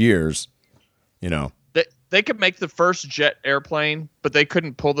 400 years, They could make the first jet airplane, but they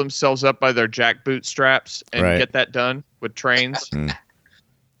couldn't pull themselves up by their jackboot straps and get that done with trains.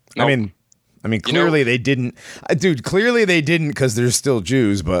 Nope. I mean, clearly they didn't. Dude, clearly they didn't because they're still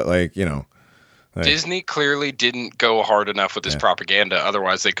Jews, but Disney clearly didn't go hard enough with his propaganda.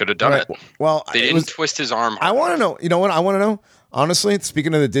 Otherwise, they could have done it. Well, they didn't twist his arm. I want to know. You know what? I want to know. Honestly,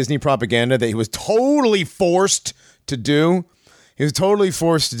 speaking of the Disney propaganda that he was totally forced to do,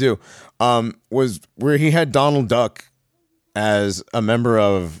 was where he had Donald Duck as a member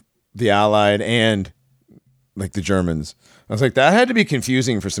of the Allied and like the Germans. I was like, that had to be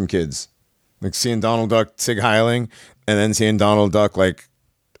confusing for some kids. Like seeing Donald Duck Sig Heiling and then seeing Donald Duck like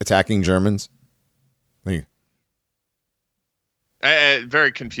attacking Germans.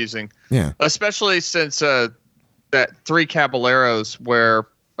 Very confusing. Yeah. Especially since that Three Caballeros where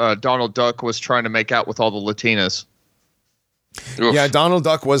Donald Duck was trying to make out with all the Latinas. Oof. Yeah, Donald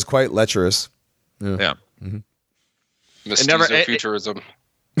Duck was quite lecherous. Yeah. Mm-hmm. Mestizo-futurism.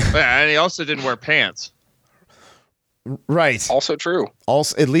 And he also didn't wear pants. Right. Also true.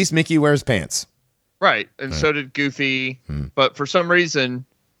 Also, at least Mickey wears pants. Right. And so did Goofy. But for some reason,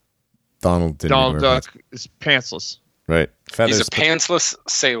 Donald Duck is pantsless. Right. He's a pantsless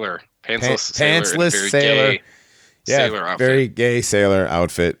sailor. Pantsless sailor. Sailor outfit. Very gay sailor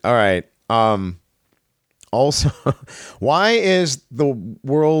outfit. All right. Also, why is the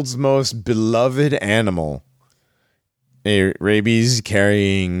world's most beloved animal a rabies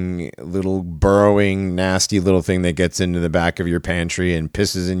carrying little burrowing nasty little thing that gets into the back of your pantry and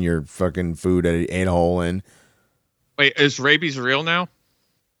pisses in your fucking food that it ate a hole in? Wait, is rabies real now?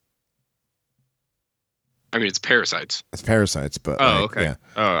 I mean, it's parasites. It's parasites, but okay. Yeah.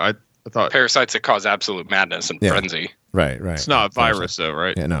 Oh, I thought Parasites that cause absolute madness and frenzy. Right. It's not a virus, though,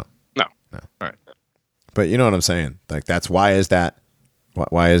 right? Yeah, no. All right. But you know what I'm saying? Like that's why is that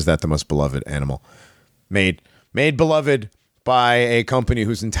the most beloved animal? Made beloved by a company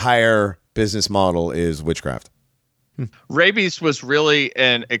whose entire business model is witchcraft. Rabies was really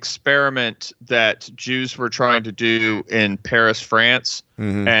an experiment that Jews were trying to do in Paris, France,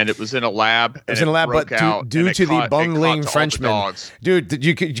 and it was in a lab. It was in a lab, but due to the bungling Frenchmen, dude,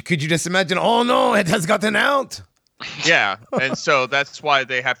 could you just imagine? Oh no, it has gotten out. Yeah, and so that's why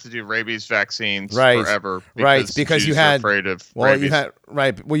they have to do rabies vaccines forever. Because Jews you had afraid of rabies.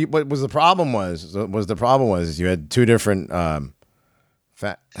 What was the problem was you had two different I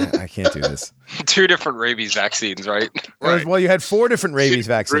can't do this. 2 different rabies vaccines, right? Well, you had 4 different rabies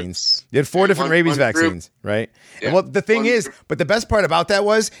vaccines. You had 4 different rabies vaccines, right? Yeah. And well, the thing is, but the best part about that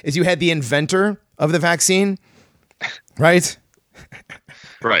is you had the inventor of the vaccine, right?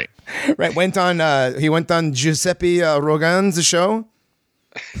 Right. Right. He went on Giuseppe Rogan's show.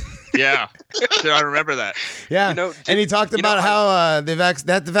 Yeah. I remember that. Yeah. And he talked about how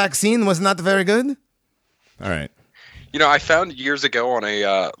the vaccine was not very good. All right. I found years ago on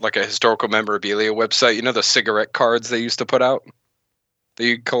a historical memorabilia website, the cigarette cards they used to put out that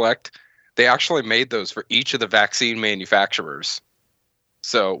you collect. They actually made those for each of the vaccine manufacturers.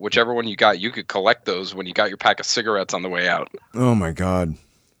 So whichever one you got, you could collect those when you got your pack of cigarettes on the way out. Oh my God.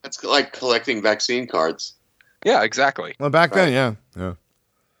 It's like collecting vaccine cards. Yeah, exactly. Well, back then, yeah.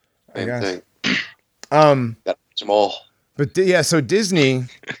 Same thing. Got them all. But so Disney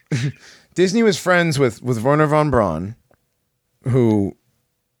was friends with Werner von Braun, who,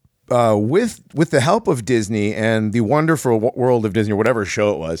 with the help of Disney and the Wonderful World of Disney, or whatever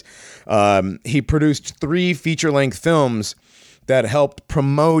show it was, he produced 3 feature-length films that helped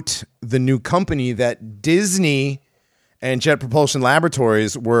promote the new company that Disney and Jet Propulsion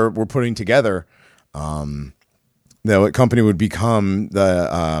Laboratories were putting together. The company would become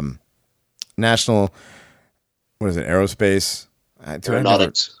the National, Aerospace?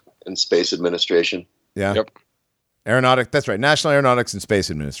 Aeronautics and Space Administration. Yeah. Yep. That's right. National Aeronautics and Space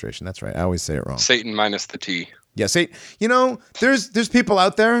Administration. That's right. I always say it wrong. Satan minus the T. Yeah, there's people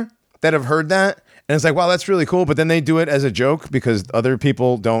out there that have heard that, and it's like, wow, that's really cool, but then they do it as a joke because other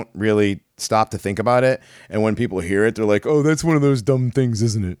people don't really stop to think about it, and when people hear it, they're like, oh, that's one of those dumb things,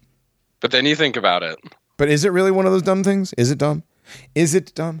 isn't it? But then you think about it. But is it really one of those dumb things? Is it dumb?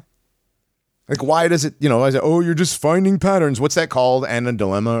 Like, why does it, I said, oh, you're just finding patterns. What's that called? And a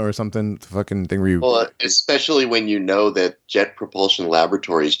dilemma or something? The fucking thing where you... Well, especially when you know that Jet Propulsion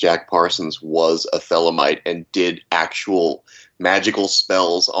Laboratories, Jack Parsons, was a Thelemite and did actual magical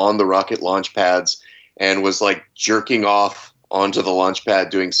spells on the rocket launch pads and was like jerking off onto the launch pad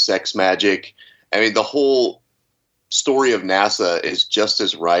doing sex magic. I mean, the whole story of NASA is just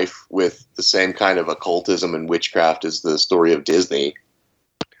as rife with the same kind of occultism and witchcraft as the story of Disney.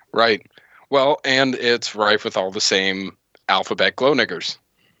 Right. Well, and it's rife with all the same alphabet glow niggers.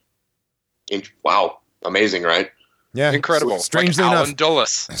 Wow. Amazing, right? Yeah. Incredible. Strangely like enough. Alan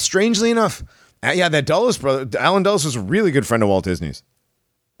Dulles. Strangely enough. Yeah, that Dulles brother, Alan Dulles was a really good friend of Walt Disney's.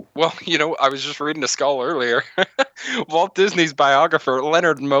 Well, I was just reading a skull earlier. Walt Disney's biographer,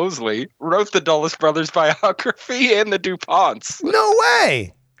 Leonard Mosley, wrote the Dulles brothers biography and the DuPonts. No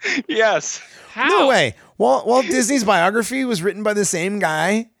way. Yes. How? No way. Walt Disney's biography was written by the same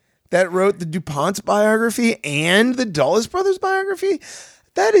guy that wrote the DuPont's biography and the Dulles brothers biography.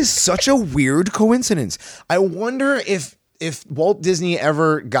 That is such a weird coincidence. I wonder if Walt Disney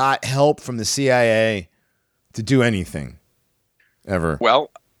ever got help from the CIA to do anything ever.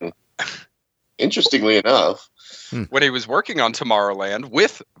 Well, interestingly enough, when he was working on Tomorrowland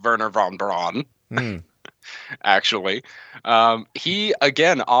with Werner von Braun, actually, he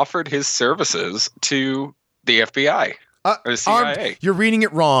again offered his services to the FBI. Or the CIA. You're reading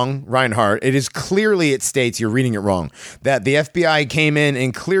it wrong, Reinhardt. It states you're reading it wrong. That the FBI came in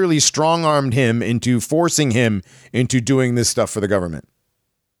and clearly strong-armed him into forcing him into doing this stuff for the government.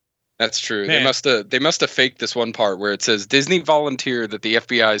 That's true. Man. They must have faked this one part where it says Disney volunteered that the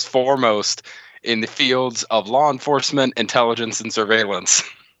FBI is foremost in the fields of law enforcement, intelligence, and surveillance.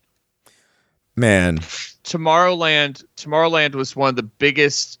 Man. Tomorrowland was one of the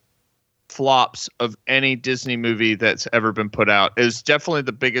biggest flops of any Disney movie that's ever been put out. It was definitely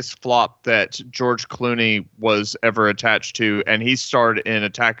the biggest flop that George Clooney was ever attached to, and he starred in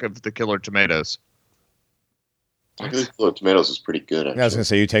Attack of the Killer Tomatoes. Killer Tomatoes is pretty good, actually. I was going to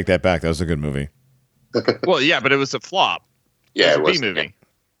say, you take that back. That was a good movie. Well, yeah, but it was a flop. Yeah, it was a B movie.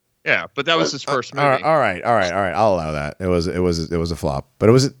 Yeah, but that was his first movie. All right. I'll allow that. It was a flop, but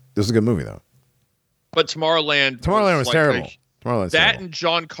it was a good movie though. But Tomorrowland was terrible. Tomorrowland's that terrible. and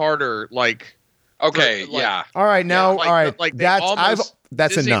John Carter, Okay, like- yeah. All right, now, Yeah, all right.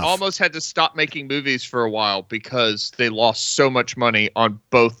 That's Disney enough. almost had to stop making movies for a while because they lost so much money on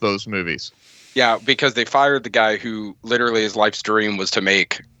both those movies. Yeah, because they fired the guy who literally his life's dream was to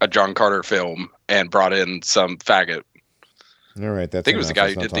make a John Carter film and brought in some faggot. All right, that's I think it was the enough.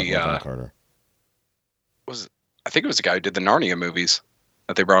 guy who Let's did not the talk about John Carter. I think it was the guy who did the Narnia movies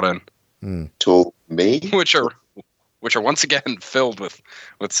that they brought in. Told me? Which are once again filled with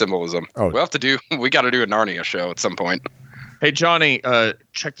symbolism. Oh. We got to do a Narnia show at some point. Hey, Johnny,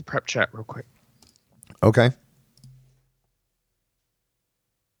 check the prep chat real quick. Okay.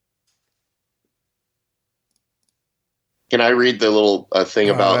 Can I read the little thing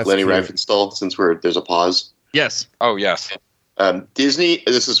about that's Lenny cute. Riefenstahl since there's a pause? Yes. Oh, yes. Disney,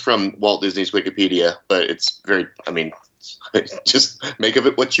 this is from Walt Disney's Wikipedia, but it's just make of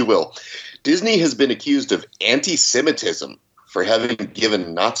it what you will. Disney has been accused of anti-Semitism for having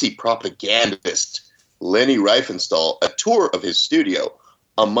given Nazi propagandist Lenny Riefenstahl a tour of his studio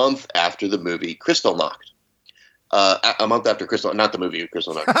a month after the movie Kristallnacht. A month after Crystal, not the movie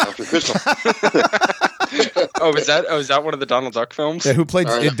Kristallnacht, after Crystal. Is that one of the Donald Duck films? Yeah, who played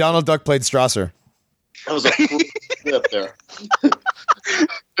Right. Donald Duck played Strasser. That was a cool clip there.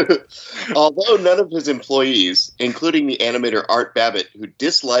 Although none of his employees, including the animator Art Babbitt, who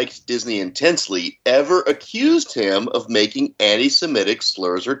disliked Disney intensely, ever accused him of making anti-Semitic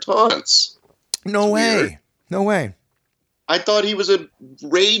slurs or taunts. No way. weird. No way. I thought he was a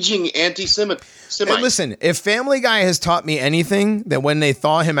raging anti-Semite. Hey, listen, if Family Guy has taught me anything, that when they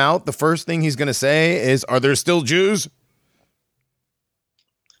thaw him out, the first thing he's going to say is, "Are there still Jews?"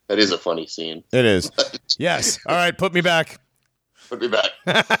 That is a funny scene. It is. Yes. All right, put me back. Put me back.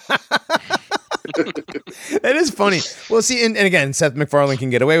 That is funny. Well, see, and again, Seth MacFarlane can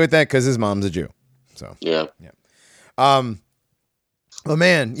get away with that because his mom's a Jew. So, Yeah. oh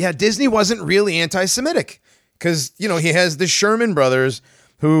man, yeah, Disney wasn't really anti-Semitic because he has the Sherman Brothers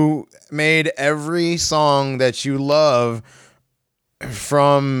who made every song that you love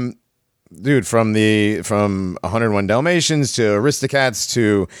from 101 Dalmatians to Aristocats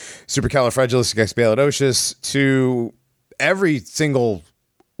to Supercalifragilisticexpialidocious to every single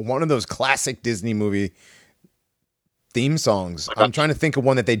one of those classic Disney movie theme songs. I'm trying to think of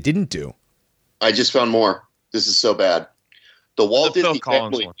one that they didn't do. I just found more. This is so bad. The Walt The Phil Disney Collins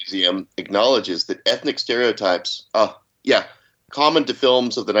Family one. Museum acknowledges that ethnic stereotypes. common to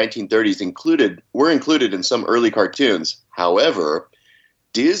films of the 1930s were included in some early cartoons. However,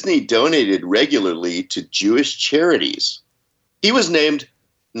 Disney donated regularly to Jewish charities. He was named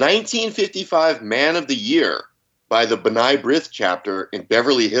 1955 Man of the Year by the B'nai B'rith chapter in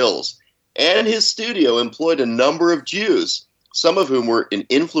Beverly Hills, and his studio employed a number of Jews, some of whom were in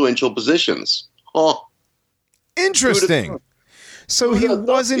influential positions. Oh, interesting. So he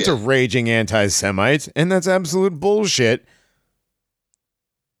wasn't a raging anti-Semite, and that's absolute bullshit.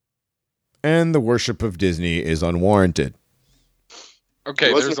 And the worship of Disney is unwarranted.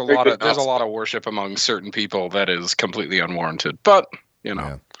 Okay, there's a lot of worship among certain people that is completely unwarranted, but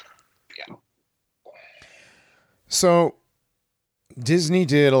Yeah. So Disney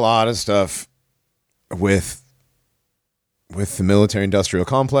did a lot of stuff with the military-industrial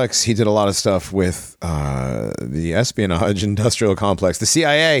complex. He did a lot of stuff with the espionage industrial complex. The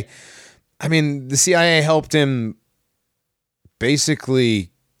CIA. I mean, the CIA helped him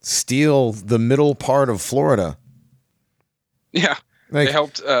basically steal the middle part of Florida. Yeah. They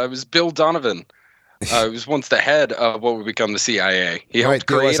helped. It was Bill Donovan. He was once the head of what would become the CIA. He helped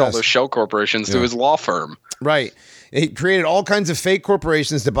create all those shell corporations through his law firm. Right. He created all kinds of fake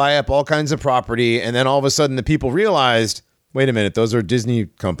corporations to buy up all kinds of property, and then all of a sudden the people realized, wait a minute, those are Disney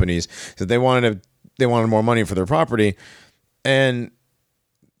companies, so they wanted more money for their property, and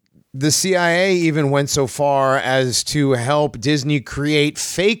the CIA even went so far as to help Disney create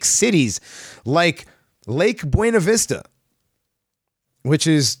fake cities like Lake Buena Vista, which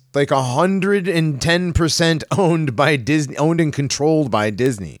is like 110% owned by Disney, owned and controlled by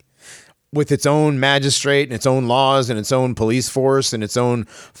Disney, with its own magistrate and its own laws and its own police force and its own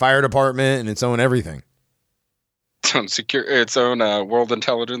fire department and its own everything. Its own World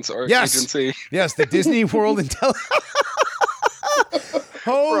Intelligence Agency. Yes, the Disney World Intelligence.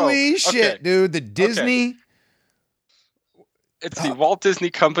 Holy shit, dude! The Disney. Okay. It's the Walt Disney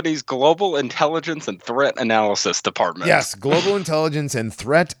Company's Global Intelligence and Threat Analysis Department. Yes, Global Intelligence and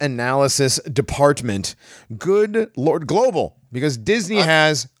Threat Analysis Department. Good Lord, global, because Disney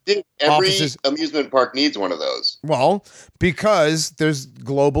has every offices. Amusement park needs one of those. Well, because there's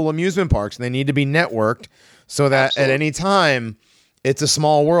global amusement parks, and they need to be networked so that at any time, It's a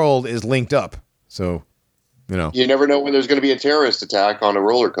Small World is linked up. So, you never know when there's going to be a terrorist attack on a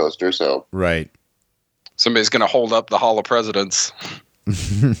roller coaster. So right. Somebody's going to hold up the Hall of Presidents. Oh,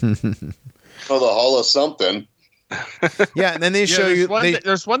 the Hall of something. Yeah, and then they show you.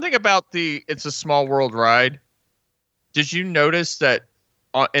 There's one thing about the It's a Small World ride. Did you notice that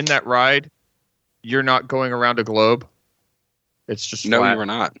in that ride, you're not going around a globe? It's just no, flat. you were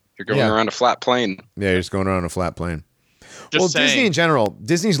not. You're going around a flat plane. Yeah, you're just going around a flat plane. Just saying. Disney in general,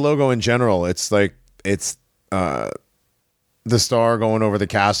 Disney's logo in general, it's the star going over the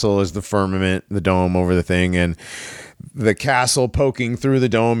castle is the firmament, the dome over the thing, and the castle poking through the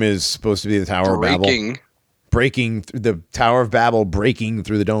dome is supposed to be the Tower of Babel. Breaking the Tower of Babel, breaking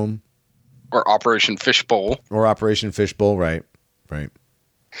through the dome. Or Operation Fishbowl. Right.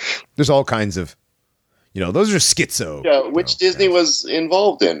 There's all kinds of, those are schizo. Yeah, which Disney was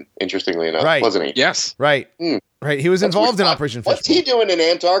involved in, interestingly enough, wasn't he? Yes. Right. Right. He was involved in Operation Fishbowl. What's he doing in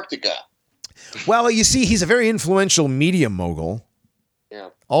Antarctica? Well, you see, he's a very influential media mogul. Yeah.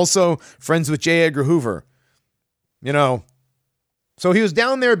 Also, friends with J. Edgar Hoover. So he was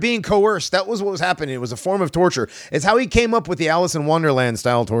down there being coerced. That was what was happening. It was a form of torture. It's how he came up with the Alice in Wonderland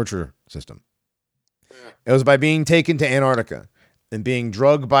style torture system. Yeah. It was by being taken to Antarctica and being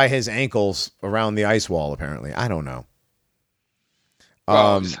drugged by his ankles around the ice wall, apparently. I don't know.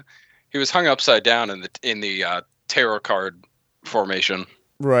 Well, he was hung upside down in the tarot card formation.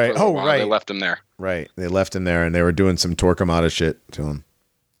 Right. Oh, right. They left him there. Right. They left him there, and they were doing some Torquemada shit to him.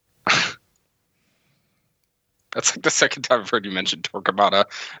 That's like the second time I've heard you mention Torquemada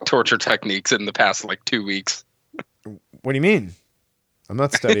torture techniques in the past 2 weeks. What do you mean? I'm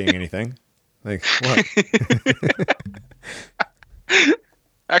not studying anything. Like what?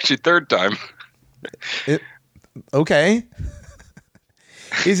 Actually, third time. Okay.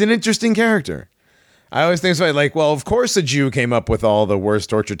 He's an interesting character. I always think it's of course a Jew came up with all the worst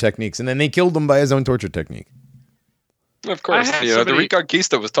torture techniques, and then they killed him by his own torture technique. Of course. The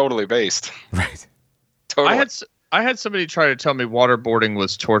Reconquista was totally based. Right. Totally. I had somebody try to tell me waterboarding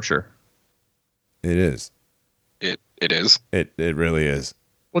was torture. It is. It is. It really is.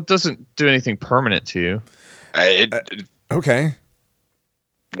 Well, it doesn't do anything permanent to you. Okay.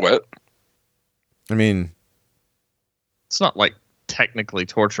 What? I mean, it's not technically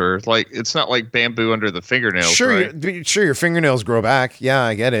torture. It's not like bamboo under the fingernails. Sure, right? Sure, your fingernails grow back. Yeah,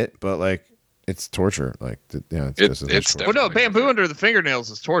 I get it, but it's torture. It's well, no, bamboo under the fingernails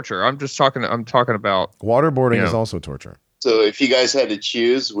is torture. I'm talking about waterboarding is also torture. So if you guys had to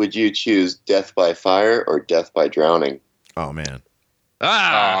choose, would you choose death by fire or death by drowning? Oh man, This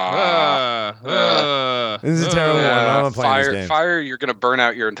is a terrible one. I'm not playing this game. Fire, you're going to burn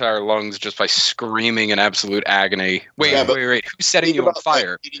out your entire lungs just by screaming in absolute agony. Wait. Who's setting you on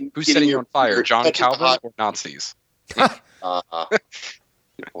fire? Who's setting you on fire? John Calvin or Nazis? Good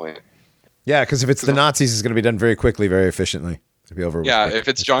point. Yeah, because if it's the Nazis, it's going to be done very quickly, very efficiently. To be over. Yeah, if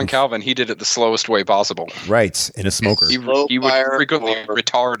it's John Calvin, he did it the slowest way possible. Right, in a smoker. He would frequently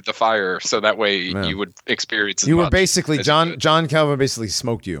retard the fire, so that way you would experience. You were basically John Calvin basically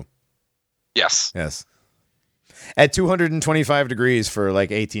smoked you. Yes. At 225 degrees for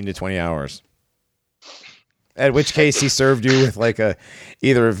like 18 to 20 hours. At which case he served you with like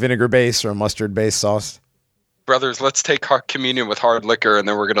either a vinegar base or a mustard base sauce. Brothers, let's take communion with hard liquor, and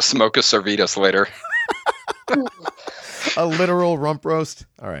then we're going to smoke a Cervitas later. A literal rump roast.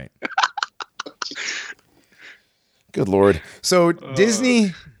 All right. Good Lord. So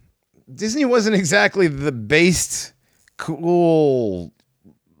Disney wasn't exactly the based, cool,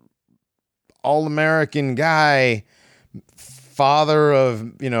 all-American guy, father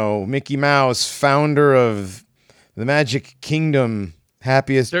of, Mickey Mouse, founder of the Magic Kingdom,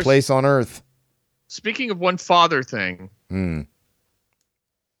 happiest place on earth. Speaking of one father thing,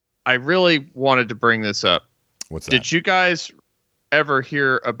 I really wanted to bring this up. What's that? Did you guys ever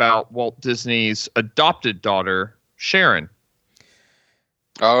hear about Walt Disney's adopted daughter, Sharon?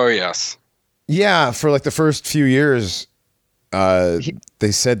 Oh, yes. Yeah, for like the first few years,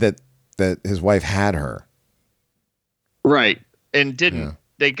 they said that his wife had her. Right. And didn't. Yeah.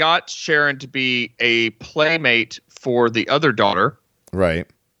 They got Sharon to be a playmate for the other daughter. Right.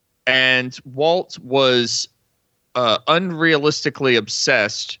 And Walt was unrealistically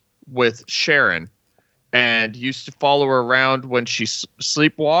obsessed with Sharon and used to follow her around when she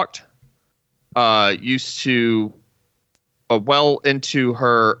sleepwalked. Used to, well into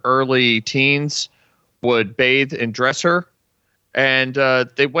her early teens, would bathe and dress her. And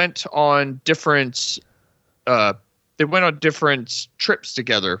they went on different trips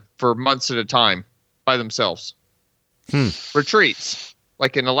together for months at a time by themselves. Retreats,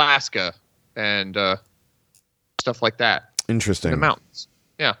 like in Alaska and stuff like that. Interesting. In the mountains.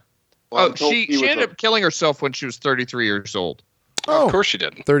 Yeah. Well, she ended up killing herself when she was 33 years old. Oh, of course she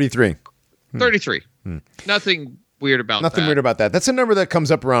did. 33. 33. Nothing weird about that. Nothing weird about that. That's a number that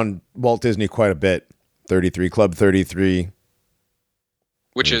comes up around Walt Disney quite a bit. 33, Club 33.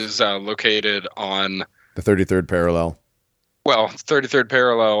 Which is located on... the 33rd parallel. Well, 33rd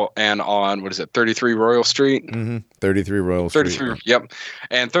parallel and on, 33 Royal Street? 33 Royal Street. 33, yep.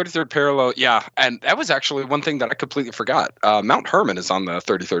 And 33rd parallel, yeah. And that was actually one thing that I completely forgot. Mount Hermon is on the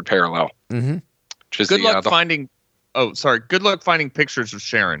 33rd parallel. Good luck finding pictures of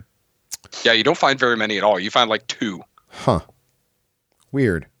Sharon. Yeah, you don't find very many at all. You find like 2. Huh.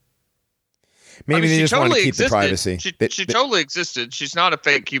 Weird. Maybe they just wanted to keep the privacy. She totally existed. She's not a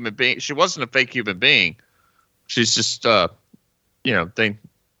fake human being. She wasn't a fake human being. She's just, they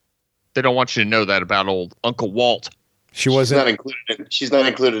don't want you to know that about old Uncle Walt. She's not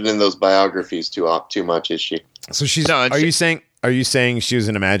included in those biographies too much, is she? So she's. No, are you saying she was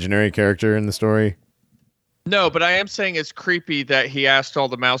an imaginary character in the story? No, but I am saying it's creepy that he asked all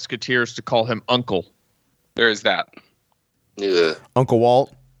the Mouseketeers to call him Uncle. There is that. Yeah. Uncle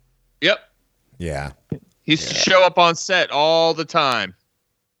Walt. Yep. Yeah. He used to show up on set all the time.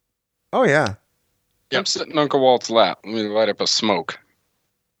 Oh, yeah. Yep. I'm sitting in Uncle Walt's lap. Let me light up a smoke.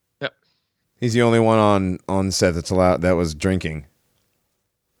 Yep. He's the only one on set that was drinking.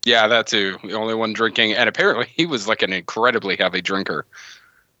 Yeah, that too. The only one drinking. And apparently he was like an incredibly heavy drinker.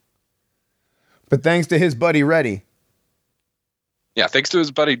 But thanks to his buddy Reddy. Yeah, thanks to his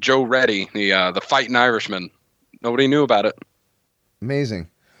buddy Joe Reddy, the fighting Irishman. Nobody knew about it. Amazing.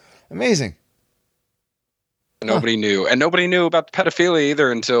 Nobody knew. And nobody knew about the pedophilia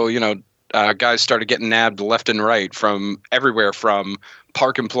either until, guys started getting nabbed left and right from everywhere, from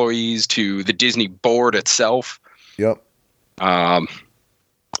park employees to the Disney board itself. Yep.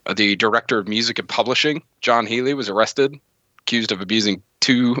 The director of music and publishing, John Healy, was arrested, accused of abusing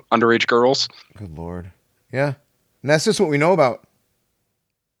 2 underage girls. Good Lord. Yeah. And that's just what we know about.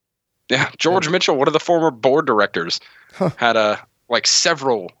 Yeah. George Mitchell, one of the former board directors, had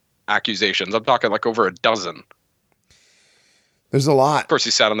several accusations. I'm talking like over a dozen. There's a lot. Of course,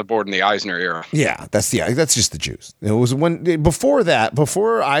 he sat on the board in the Eisner era. Yeah, that's just the Jews. It was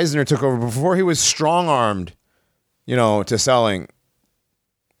before Eisner took over, before he was strong-armed, to selling,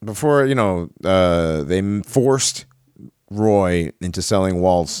 before, they forced Roy into selling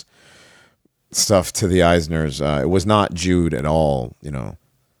Walt's stuff to the Eisners. It was not Jude at all,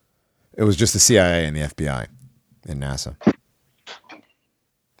 It was just the CIA and the FBI. and NASA.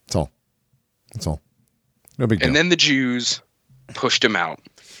 That's all. No big deal. And then the Jews pushed him out.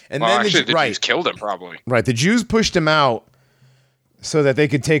 And well, then actually, the Jews killed him, probably. Right. The Jews pushed him out so that they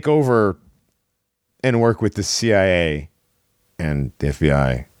could take over and work with the CIA and the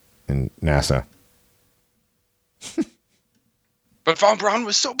FBI and NASA. But Von Braun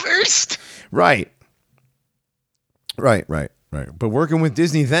was so pissed. Right. But working with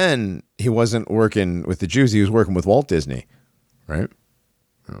Disney then, he wasn't working with the Jews. He was working with Walt Disney. Right?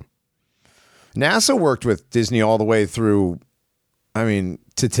 Oh. NASA worked with Disney all the way through, to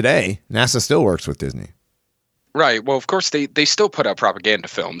today. NASA still works with Disney. Right. Well, of course, they still put out propaganda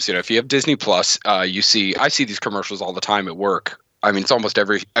films. If you have Disney Plus, I see these commercials all the time at work. It's almost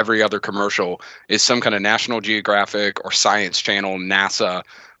every other commercial is some kind of National Geographic or Science Channel, NASA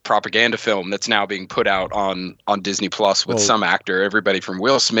propaganda film that's now being put out on Disney Plus with some actor, everybody from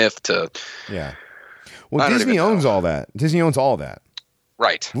Will Smith to... Yeah. Well, Disney owns all that. Disney owns all that.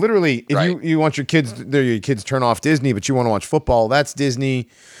 Right. Literally, if you want your kids turn off Disney, but you want to watch football, that's Disney.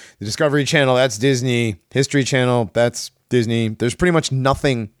 The Discovery Channel, that's Disney. History Channel, that's Disney. There's pretty much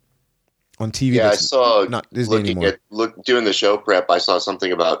nothing on TV. Yeah, I saw not Disney anymore. Doing the show prep, I saw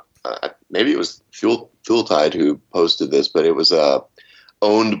something about maybe it was Fuel Tide who posted this, but it was a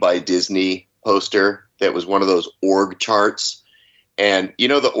owned by Disney poster that was one of those org charts, and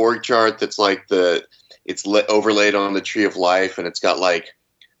the org chart that's like it's overlaid on the Tree of Life, and it's got like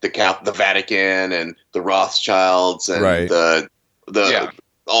the Vatican and the Rothschilds and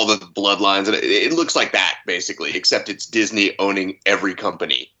all the bloodlines, and it looks like that basically, except it's Disney owning every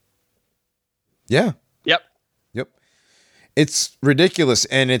company. Yeah. Yep. It's ridiculous,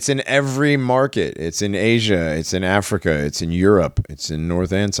 and it's in every market. It's in Asia, it's in Africa, it's in Europe, it's in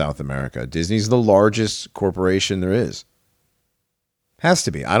North and South America. Disney's the largest corporation there is. Has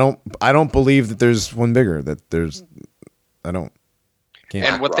to be. I don't believe that there's one bigger. And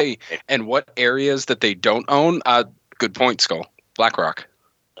what areas that they don't own? Good point, Skull. BlackRock.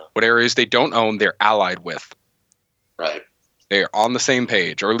 What areas they don't own, they're allied with. Right. They're on the same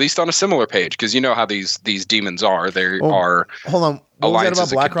page, or at least on a similar page, because you know how these demons are. They are. Hold on. What was that about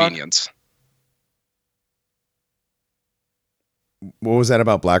BlackRock? Convenience. What was that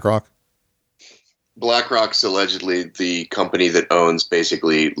about BlackRock? BlackRock's allegedly the company that owns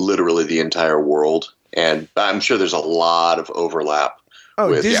basically literally the entire world, and I'm sure there's a lot of overlap.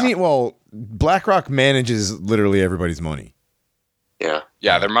 Oh, Disney. Yeah. Well, BlackRock manages literally everybody's money.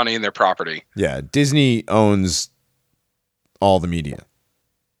 Yeah, their money and their property. Yeah, Disney owns all the media,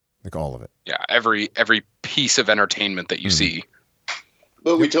 like all of it. Yeah, every piece of entertainment that you see.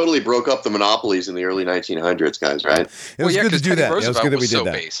 But we totally broke up the monopolies in the early 1900s, guys, right? It was good to do that. It was good that we did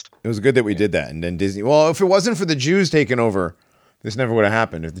that. It was good that we did that. And then Disney. Well, if it wasn't for the Jews taking over, this never would have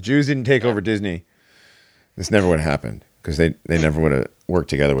happened. If the Jews didn't take over Disney, this never would have happened, because they never would have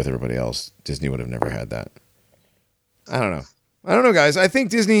worked together with everybody else. Disney would have never had that. I don't know, guys. I think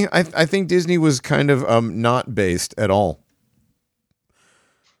Disney. I think Disney was kind of not based at all.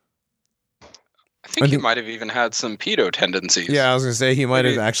 I think he might have even had some pedo tendencies. Yeah, I was going to say he might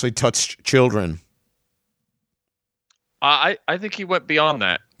have actually touched children. I think he went beyond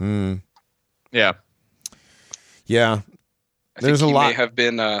that. Yeah. Yeah. There's a lot.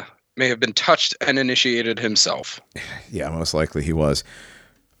 May have been touched and initiated himself. Yeah, most likely he was.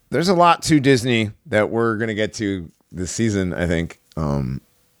 There's a lot to Disney that we're going to get to this season, I think.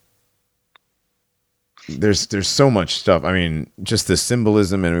 There's so much stuff. Just the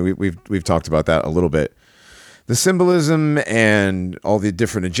symbolism, and we've talked about that a little bit. The symbolism and all the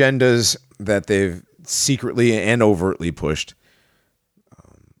different agendas that they've secretly and overtly pushed.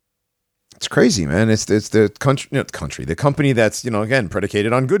 It's crazy, man. It's the country, the company that's again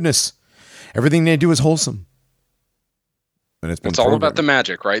predicated on goodness. Everything they do is wholesome, and it's all about the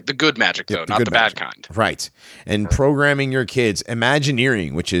magic, right? The good magic, though, not the bad kind, right? And programming your kids,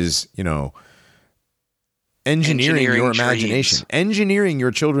 Imagineering, which is engineering your imagination, engineering your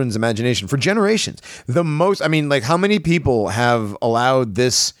children's imagination for generations. How many people have allowed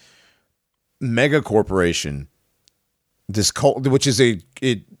this mega corporation, this cult, which is a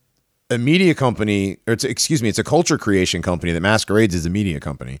media company, or it's a culture creation company that masquerades as a media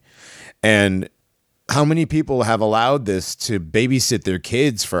company, and how many people have allowed this to babysit their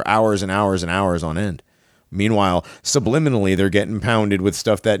kids for hours and hours and hours on end? Meanwhile, subliminally, they're getting pounded with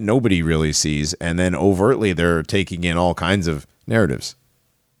stuff that nobody really sees, and then overtly, they're taking in all kinds of narratives.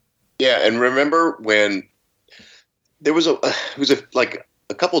 Yeah, and remember when there was like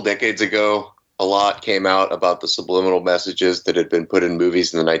a couple decades ago, a lot came out about the subliminal messages that had been put in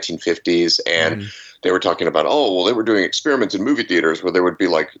movies in the 1950s, and they were talking about, they were doing experiments in movie theaters where there would be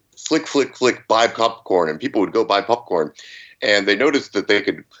like flick, flick, flick, buy popcorn, and people would go buy popcorn. And they noticed that they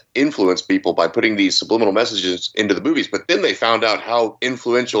could influence people by putting these subliminal messages into the movies. But then they found out how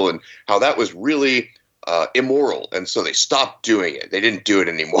influential and how that was really immoral. And so they stopped doing it. They didn't do it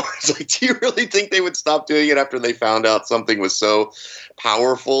anymore. It's like, do you really think they would stop doing it after they found out something was so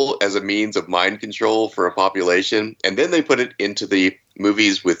powerful as a means of mind control for a population? And then they put it into the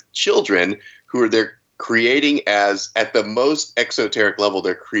movies with children who are there creating at the most exoteric level,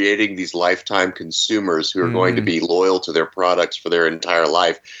 they're creating these lifetime consumers who are going to be loyal to their products for their entire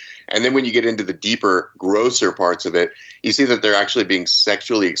life. And then when you get into the deeper, grosser parts of it, you see that they're actually being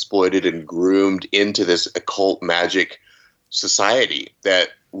sexually exploited and groomed into this occult magic society that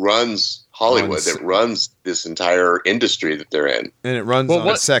runs Hollywood, that runs this entire industry that they're in. And it runs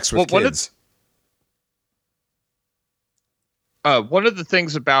on sex with kids. One of the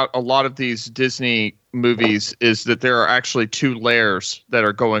things about a lot of these Disney movies is that there are actually two layers that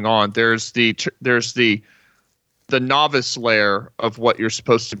are going on. There's the novice layer of what you're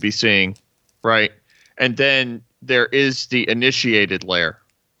supposed to be seeing, right? And then there is the initiated layer.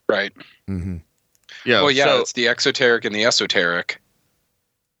 Right. Mm-hmm. Yeah. Well, yeah, so, it's the exoteric and the esoteric.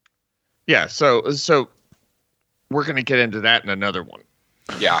 Yeah, so we're going to get into that in another one.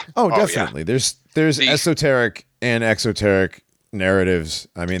 Yeah. Oh, definitely. Yeah. There's esoteric and exoteric narratives.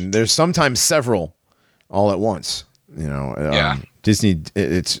 I mean, there's sometimes several all at once. You know, Disney.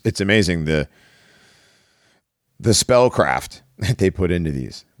 It's amazing the spellcraft that they put into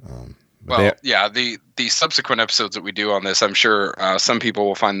these. The subsequent episodes that we do on this, I'm sure some people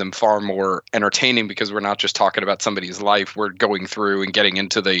will find them far more entertaining because we're not just talking about somebody's life. We're going through and getting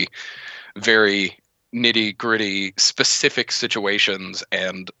into the very nitty-gritty specific situations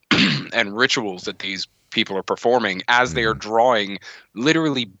and and rituals that these people are performing as they are drawing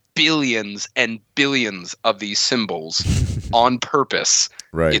literally billions and billions of these symbols on purpose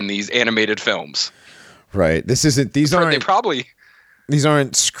in these animated films. Right. These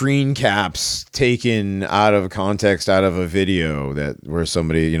aren't screen caps taken out of context, out of a video where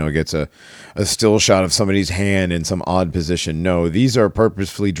somebody, gets a still shot of somebody's hand in some odd position. No, these are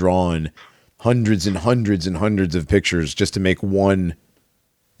purposefully drawn hundreds and hundreds and hundreds of pictures just to make one,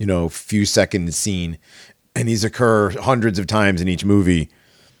 few second scene. And these occur hundreds of times in each movie.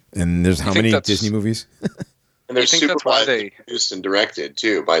 And there's how many Disney movies? And they're supervised, produced, and directed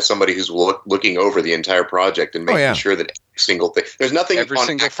too by somebody who's looking over the entire project and making sure that every single thing. There's nothing every on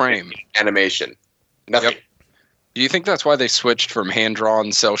single frame animation. Nothing. Yep. Do you think that's why they switched from hand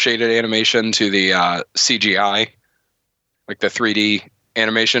drawn, cel shaded animation to the CGI, like the 3D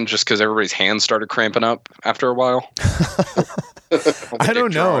animation, just because everybody's hands started cramping up after a while? I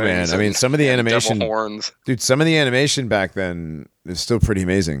don't know, man. I mean, some of the animation, devil horns. Dude, some of the animation back then is still pretty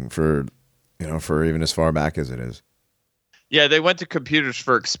amazing for even as far back as it is. Yeah, they went to computers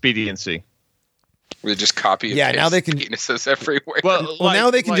for expediency. They just copy. Yeah, now they can penises everywhere. Well,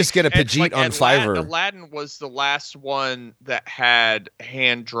 now they can just get a Pajit on Fiverr. Aladdin was the last one that had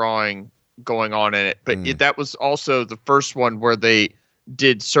hand drawing going on in it, but that was also the first one where they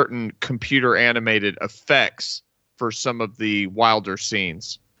did certain computer animated effects for some of the wilder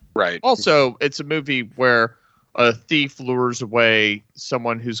scenes. Right. Also, it's a movie where a thief lures away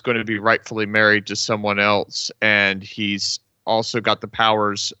someone who's going to be rightfully married to someone else, and he's also got the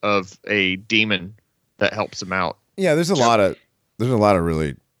powers of a demon that helps him out. Yeah, there's a lot of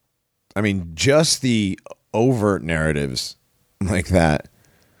really, I mean, just the overt narratives like that.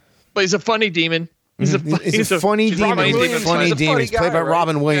 But he's a funny demon. He's a funny demon. He's played by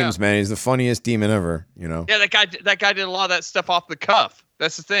Robin Williams, man. He's the funniest demon ever. Yeah, that guy did a lot of that stuff off the cuff.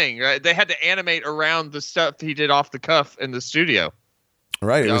 That's the thing, right? They had to animate around the stuff he did off the cuff in the studio.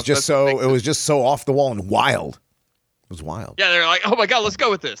 Right. It was just so off the wall and wild. It was wild. Yeah, they're like, oh my God, let's go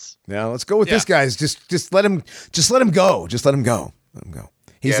with this. Yeah, let's go with this, guys. Just let him go. Just let him go. Let him go.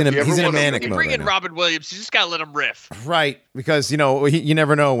 He's in a manic mode. You bring in Robin Williams, you just gotta let him riff. Right, because you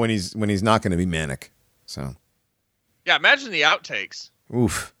never know when he's not going to be manic. So. Yeah, imagine the outtakes.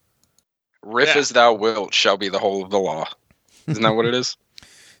 Oof. Riff as thou wilt shall be the whole of the law. Isn't that what it is?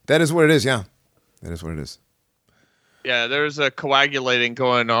 That is what it is. Yeah, that is what it is. Yeah, there's a coagulating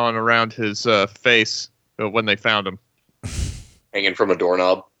going on around his face when they found him, hanging from a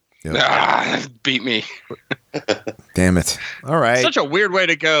doorknob. Yep. Beat me. Damn it. All right. Such a weird way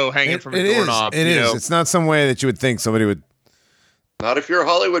to go, hanging from a doorknob. It is. It's not some way that you would think somebody would. Not if you're a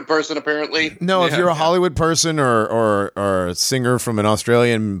Hollywood person, apparently. No, if you're a Hollywood person or a singer from an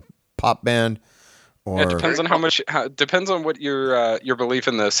Australian pop band. Or... It depends on depends on what your belief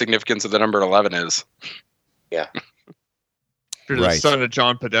in the significance of the number 11 is. Yeah. You're the son of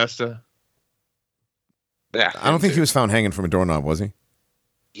John Podesta. Yeah. I don't think he was found hanging from a doorknob, was he?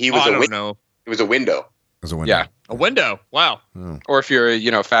 He was I don't know. It was a window. It was a window. Yeah. A window. Wow. Oh. Or if you're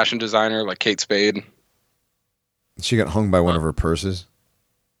a fashion designer like Kate Spade. She got hung by one of her purses.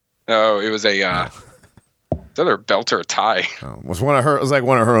 Oh, it was a either a belt or a tie. Oh, it was like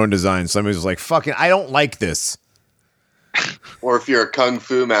one of her own designs. Somebody was like, "Fucking, I don't like this." Or if you're a kung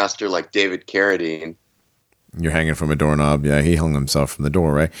fu master like David Carradine. You're hanging from a doorknob. Yeah, he hung himself from the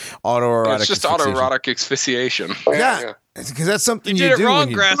door, right? Autoerotic. It's just autoerotic asphyxiation. Yeah, because that's something You you did do. it wrong, when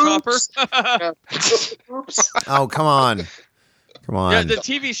you- Grasshopper. Oops. Oh, come on. Come on. Yeah, the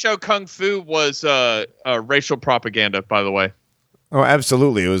TV show Kung Fu was racial propaganda, by the way. Oh,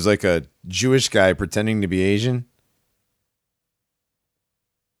 absolutely. It was like a Jewish guy pretending to be Asian.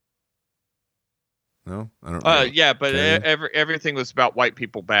 No, I don't know. Yeah, but Okay. everything was about white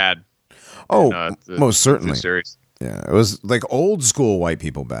people bad. Oh, in, the most certainly. Series. Yeah, it was like old school white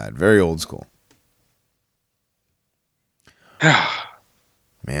people bad. Very old school.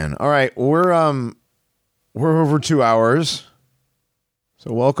 Man, all right, we're over 2 hours.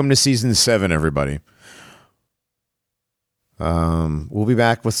 So welcome to season 7, everybody. We'll be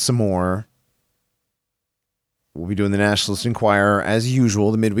back with some more. We'll be doing the Nationalist Enquirer as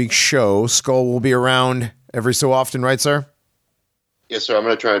usual, the midweek show. Skull will be around every so often, right, sir? Yes, sir. I'm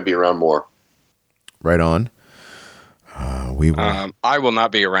going to try and be around more. Right on. We will. I will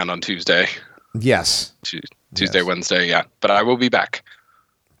not be around on Tuesday. Yes. Tuesday, Yes. Wednesday, yeah. But I will be back.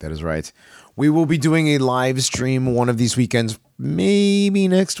 That is right. We will be doing a live stream one of these weekends. Maybe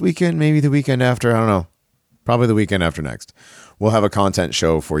next weekend, maybe the weekend after. I don't know. Probably the weekend after next. We'll have a content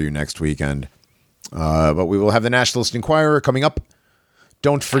show for you next weekend. But we will have the Nationalist Enquirer coming up.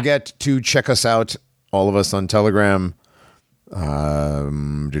 Don't forget to check us out, all of us on Telegram. Their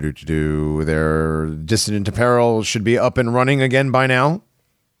Dissident Apparel should be up and running again by now.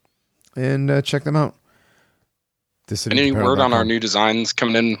 And check them out. Any word on our new designs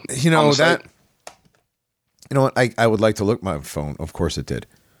coming in? You know on the that. site? You know what? I would like to look my phone. Of course it did.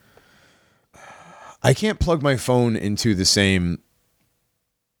 I can't plug my phone into the same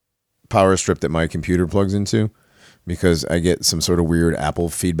power strip that my computer plugs into because I get some sort of weird Apple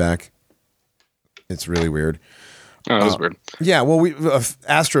feedback. It's really weird. Oh, that was weird. Yeah, well,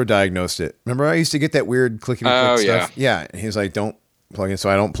 Astro diagnosed it. Remember, I used to get that weird clickety-click stuff? Yeah. Yeah, and he was like, don't plug in. So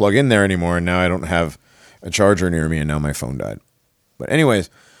I don't plug in there anymore, and now I don't have a charger near me, and now my phone died. But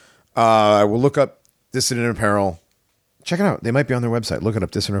anyways, I will look up Dissident Apparel. Check it out. They might be on their website. Look it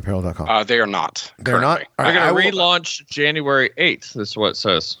up, dissidentapparel.com. They are not. They're not? currently. All They're right, going to relaunch January 8th. This is what it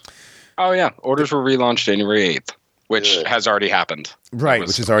says. Oh, yeah. Orders were relaunched January 8th, which Good. has already happened. Right, That was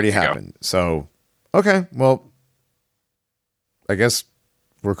which has already a week ago. happened. So, okay, well, I guess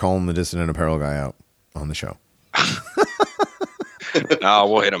we're calling the Dissident Apparel guy out on the show. No,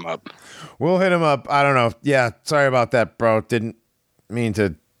 we'll hit him up. We'll hit him up. I don't know. Yeah, sorry about that, bro. Didn't mean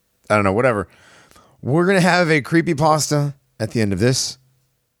to. I don't know. Whatever. We're going to have a creepypasta at the end of this.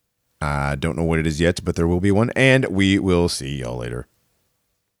 I don't know what it is yet, but there will be one. And we will see y'all later.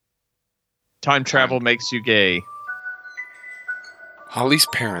 Time travel makes you gay. Holly's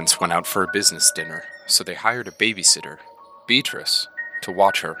parents went out for a business dinner, so they hired a babysitter, Beatrice, to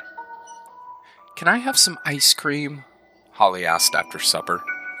watch her. "Can I have some ice cream?" Holly asked after supper.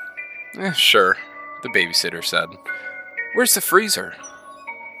 Sure, the babysitter said. "Where's the freezer?"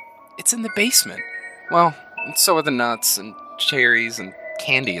 "It's in the basement." "Well, so are the nuts and cherries and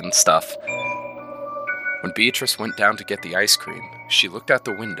candy and stuff." When Beatrice went down to get the ice cream, she looked out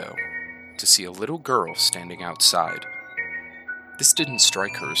the window to see a little girl standing outside. This didn't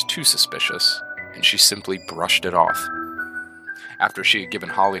strike her as too suspicious, and she simply brushed it off. After she had given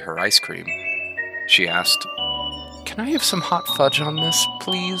Holly her ice cream, she asked, "Can I have some hot fudge on this,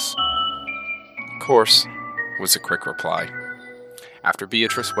 please?" "Of course," was the quick reply. After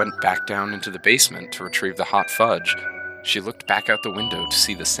Beatrice went back down into the basement to retrieve the hot fudge, she looked back out the window to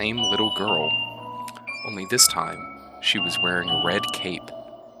see the same little girl. Only this time, she was wearing a red cape.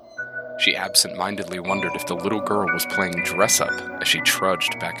 She absent-mindedly wondered if the little girl was playing dress-up as she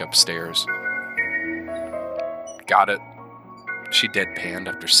trudged back upstairs. "Got it," she deadpanned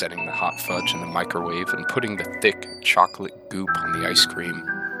after setting the hot fudge in the microwave and putting the thick chocolate goop on the ice cream.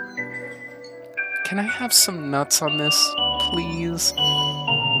 "Can I have some nuts on this, please?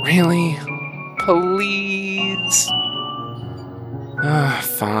 Really? Please?"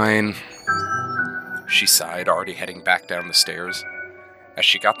 Fine," she sighed, already heading back down the stairs. As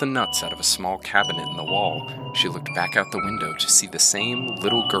she got the nuts out of a small cabinet in the wall, she looked back out the window to see the same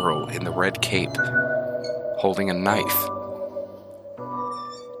little girl in the red cape, holding a knife.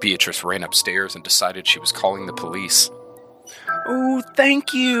 Beatrice ran upstairs and decided she was calling the police. "Oh,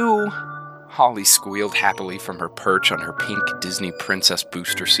 thank you," Holly squealed happily from her perch on her pink Disney princess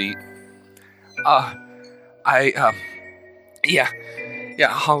booster seat. Yeah,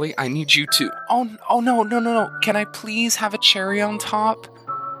 Holly, I need you to... Oh, no. Can I please have a cherry on top?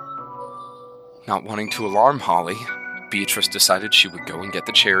 Not wanting to alarm Holly, Beatrice decided she would go and get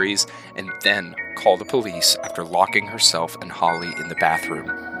the cherries and then call the police after locking herself and Holly in the bathroom.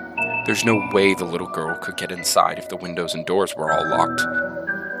 There's no way the little girl could get inside if the windows and doors were all locked.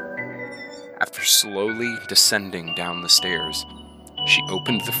 After slowly descending down the stairs, she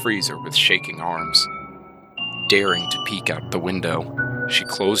opened the freezer with shaking arms. Daring to peek out the window, she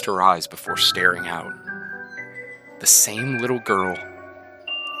closed her eyes before staring out. The same little girl,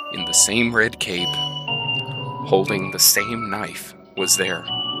 in the same red cape, holding the same knife, was there.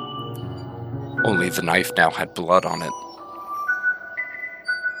 Only the knife now had blood on it.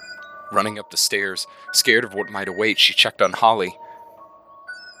 Running up the stairs, scared of what might await, she checked on Holly.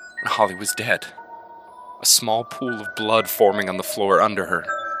 And Holly was dead. A small pool of blood forming on the floor under her.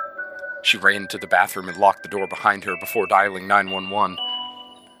 She ran to the bathroom and locked the door behind her before dialing 911.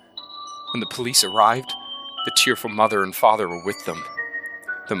 When the police arrived, the tearful mother and father were with them.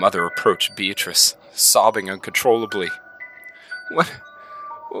 The mother approached Beatrice, sobbing uncontrollably. What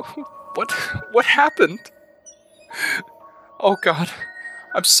happened? Oh, God.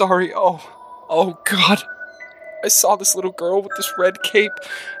 I'm sorry. Oh, God. I saw this little girl with this red cape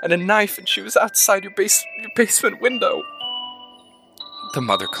and a knife, and she was outside your basement window. The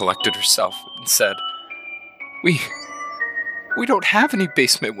mother collected herself and said, We don't have any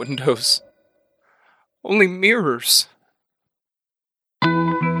basement windows. Only mirrors.